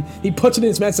potion. He puts it in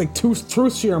his mouth. It's like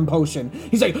truth serum potion.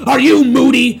 He's like, are you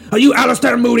Moody? Are you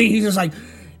Alistair Moody? He's just like,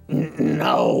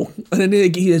 no. And then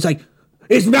he's like,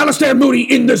 is Alistair Moody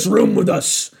in this room with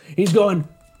us? He's going,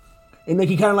 and like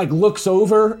he kind of like looks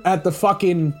over at the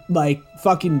fucking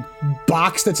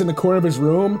box that's in the corner of his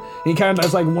room. And he kind of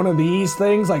does like one of these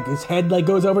things, like his head like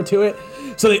goes over to it.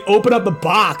 So they open up the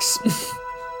box.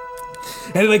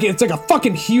 And like it's like a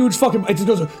fucking huge fucking, it just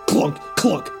goes clunk,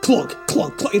 clunk, clunk,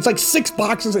 clunk, clunk. It's like 6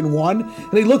 boxes in one.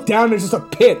 And they look down and there's just a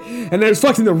pit. And there's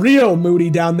fucking the real Moody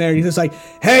down there. And he's just like,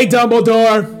 hey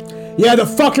Dumbledore, yeah, the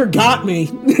fucker got me.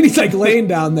 And he's like laying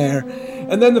down there.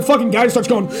 And then the fucking guy starts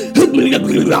going, and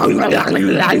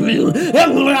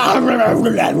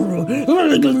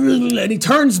he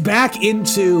turns back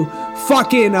into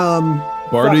fucking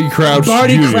Barty Crouch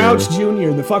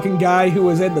Jr., the fucking guy who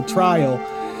was at the trial.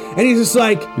 And he's just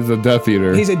like, he's a Death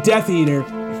Eater. He's a Death Eater.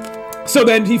 So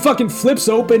then he fucking flips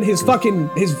open his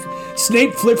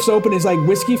Snape flips open his like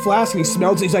whiskey flask and he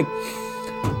smells it. He's like,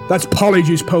 that's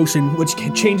Polyjuice potion, which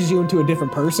changes you into a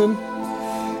different person.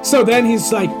 So then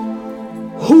he's like,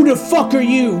 who the fuck are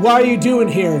you? Why are you doing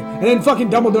here? And then fucking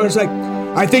Dumbledore's like,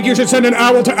 I think you should send an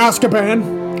owl to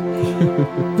Azkaban.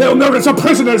 They'll notice a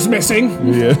prisoner's missing.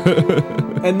 Yeah.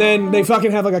 And then they fucking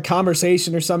have like a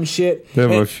conversation or some shit. They have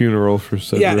a funeral for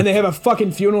Cedric. Yeah, and they have a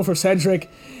fucking funeral for Cedric.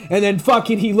 And then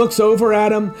fucking he looks over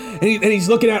at him and he's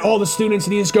looking at all the students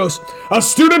and he just goes, a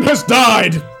student has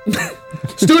died.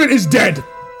 Student is dead.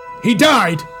 He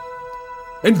died.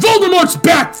 And Voldemort's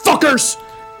back, fuckers.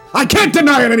 I can't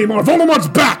deny it anymore. Voldemort's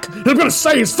back. And I'm gonna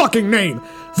say his fucking name.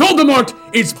 Voldemort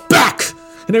is back.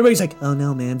 And everybody's like, oh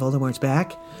no, man, Voldemort's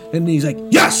back? And he's like,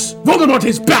 yes, Voldemort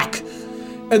is back.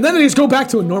 And then they just go back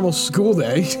to a normal school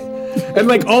day. And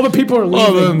like all the people are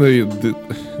leaving. Oh, then the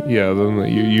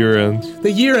year ends.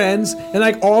 The year ends, and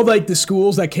like all like the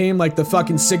schools that came, like the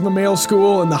fucking Sigma Male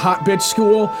school and the hot bitch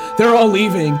school, they're all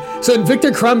leaving. So then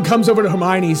Victor Crumb comes over to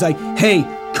Hermione, he's like, hey,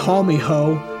 call me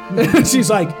ho. And she's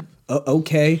like,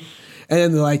 okay. And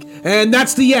then they're like, and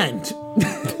that's the end.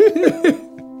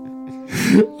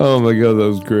 Oh my god, that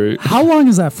was great. How long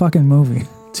is that fucking movie?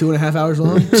 2.5 hours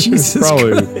long. Jesus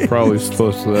Christ. Probably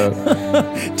close to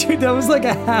that. Dude, that was like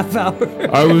a half hour.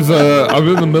 I'm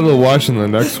in the middle of watching the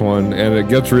next one, and it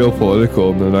gets real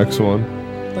political in the next one.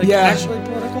 Like actually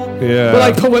political? Yeah. But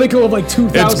like political of like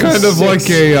 2006. It's kind of like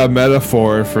a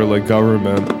metaphor for like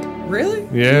government. Really?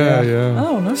 Yeah.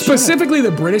 Oh, no shit. Specifically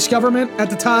the British government at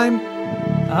the time.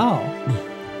 Oh.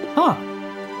 Huh.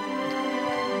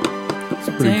 It's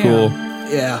pretty cool.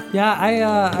 Yeah.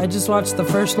 Yeah, I just watched the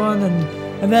first one,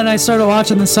 and then I started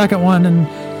watching the second one,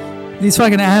 and these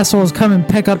fucking assholes come and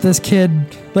pick up this kid,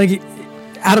 like,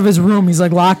 out of his room. He's,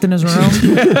 like, locked in his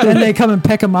room. Then they come and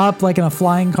pick him up, like, in a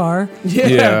flying car.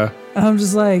 Yeah. And I'm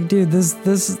just like, dude,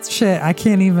 this shit, I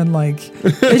can't even, like,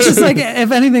 it's just like,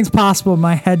 if anything's possible,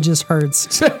 my head just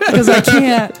hurts. Because I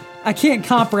can't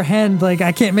comprehend, like,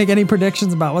 I can't make any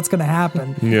predictions about what's going to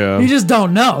happen. Yeah. You just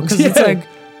don't know, because it's like,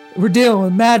 we're dealing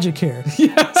with magic here.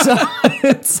 Yeah. So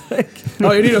it's like,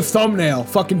 oh, you need a thumbnail.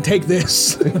 Fucking take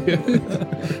this.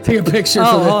 Take a picture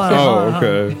for this.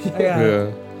 Okay.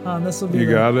 Yeah. This will be. You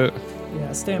got it?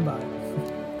 Yeah, stand by.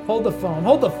 Hold the phone.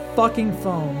 Hold the fucking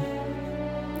phone.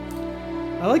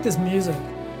 I like this music.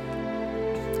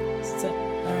 All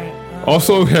right.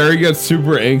 Also, Harry gets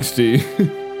super angsty.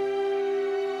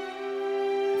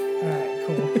 All right,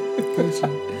 cool.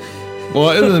 Gucci.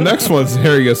 Well, in the next one,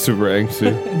 Harry gets super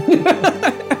angsty.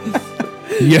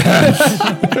 Yes.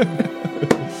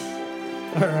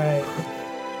 All right.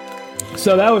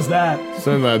 So that was that.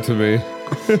 Send that to me.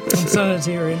 I'm sending it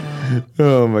to you right now.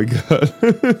 Oh my god.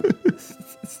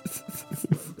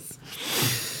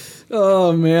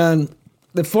 Oh man.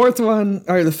 The fifth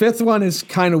one is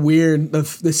kind of weird.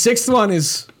 The sixth one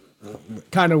is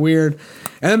kind of weird.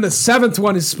 And then the seventh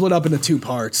one is split up into 2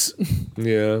 parts.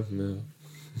 Yeah.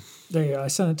 There you go. I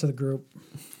sent it to the group.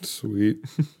 Sweet.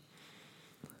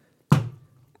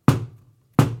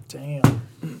 Damn.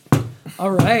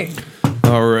 All right.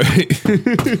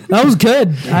 That was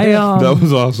good. That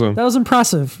was awesome. That was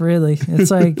impressive, really.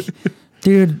 It's like,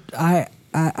 dude, I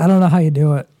don't know how you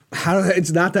do it.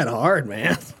 It's not that hard,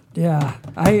 man. Yeah.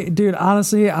 Dude,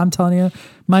 honestly, I'm telling you,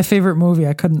 my favorite movie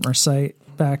I couldn't recite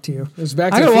back to you. It was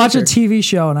Back to I the could watch a Future. TV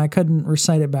show and I couldn't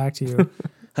recite it back to you.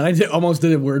 And I almost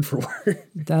did it word for word.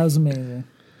 That was amazing.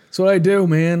 That's what I do,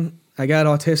 man. I got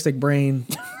autistic brain.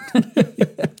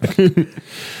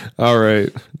 All right.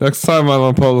 Next time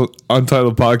on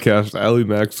Untitled Podcast, Allie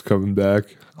Mac's coming back.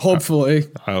 Hopefully.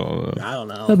 I don't know. I don't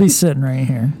know. He'll be sitting right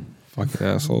here. Fucking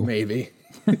asshole. Maybe.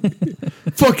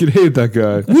 Fucking hate that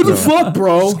guy. What the fuck,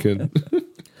 bro? Just kidding.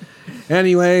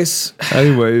 Anyways.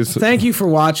 Thank you for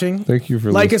watching. Thank you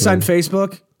for like listening. us on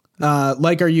Facebook.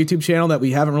 Like our YouTube channel that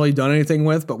we haven't really done anything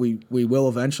with, but we will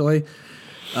eventually.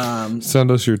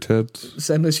 Send us your tits.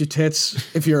 Send us your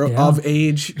tits if you're of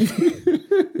age.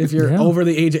 If you're over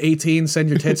the age of 18, send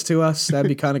your tits to us. That'd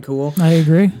be kind of cool. I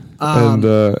agree. And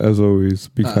as always,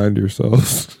 be kind to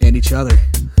yourselves. And each other.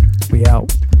 We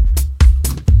out.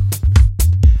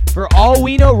 For all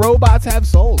we know, robots have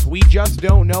souls. We just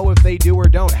don't know if they do or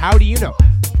don't. How do you know?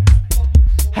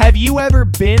 Have you ever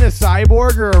been a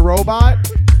cyborg or a robot?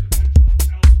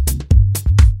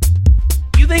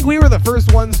 You think we were the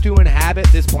first ones to inhabit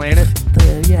this planet?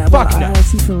 Yeah, Fuck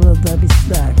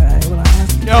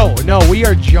no. No, we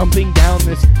are jumping down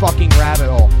this fucking rabbit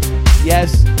hole.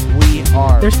 Yes, we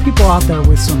are. There's people out there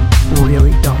with some really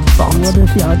dumb thoughts. What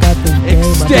if y'all got this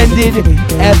Extended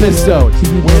episode.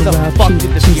 Where the fuck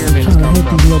did the pyramids come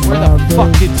from? Where the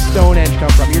fuck did Stonehenge come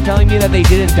from? You're telling me that they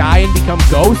didn't die and become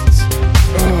ghosts?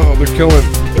 Oh, they're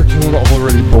killing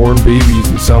already born babies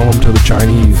and selling them to the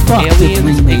Chinese.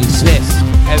 Aliens exist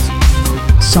as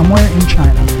somewhere in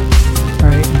China, all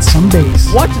right, in some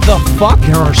base. What the fuck?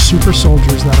 There are super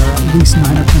soldiers that are at least 9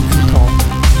 or 10 feet tall.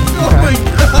 Oh my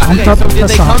god! Pumped up with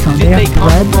testosterone. They have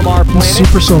bred from our planet?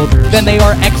 super soldiers. Then they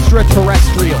are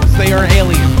extraterrestrials. They are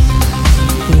aliens.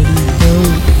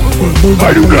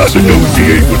 I do not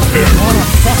negotiate with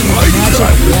terrorists.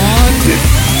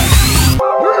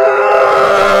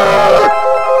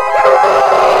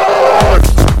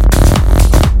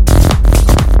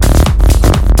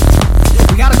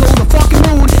 We gotta go to the fucking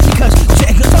moon because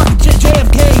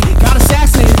JFK got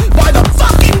assassinated by the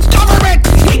fucking government.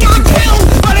 He got killed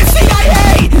by the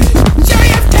CIA.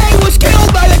 JFK was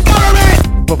killed by the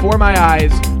government. Before my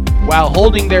eyes, while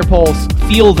holding their pulse,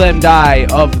 feel them die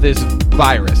of this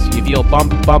virus. You feel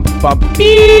bump, bump, bump,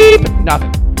 beep,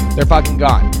 nothing. They're fucking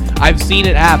gone. I've seen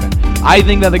it happen. I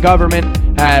think that the government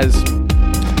has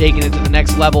taken it to the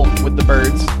next level with the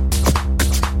birds.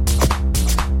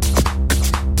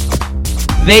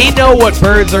 They know what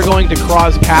birds are going to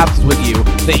cross paths with you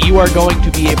that you are going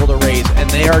to be able to raise, and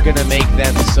they are going to make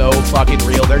them so fucking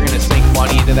real. They're going to sink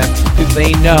money into them because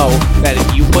they know that if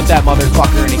you put that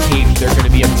motherfucker in a cage, they're going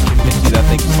to be able to convince you that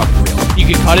thing's fucking real. You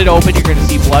can cut it open, you're going to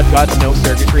see blood, guts, no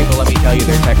circuitry, but let me tell you,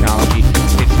 their technology,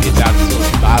 it's out of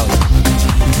Silicon Valley.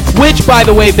 Which, by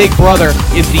the way, Big Brother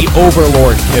is the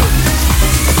overlord too.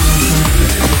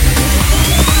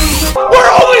 We're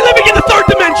only living in the third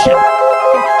dimension!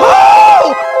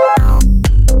 Oh!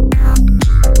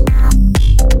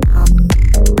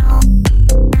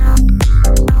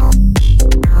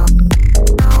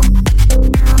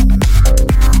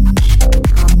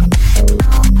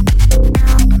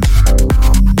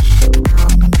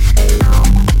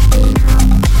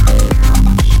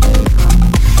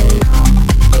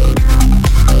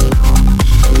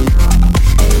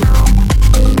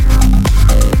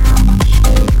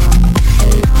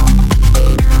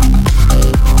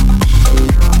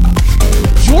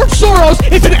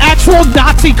 Soros is an actual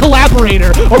Nazi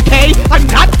collaborator, okay? I'm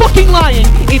not fucking lying.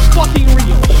 It's fucking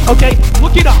real, okay?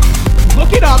 Look it up.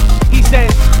 Look it up. He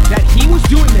says that he was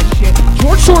doing this shit.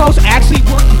 George Soros actually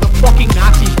worked with the fucking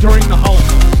Nazi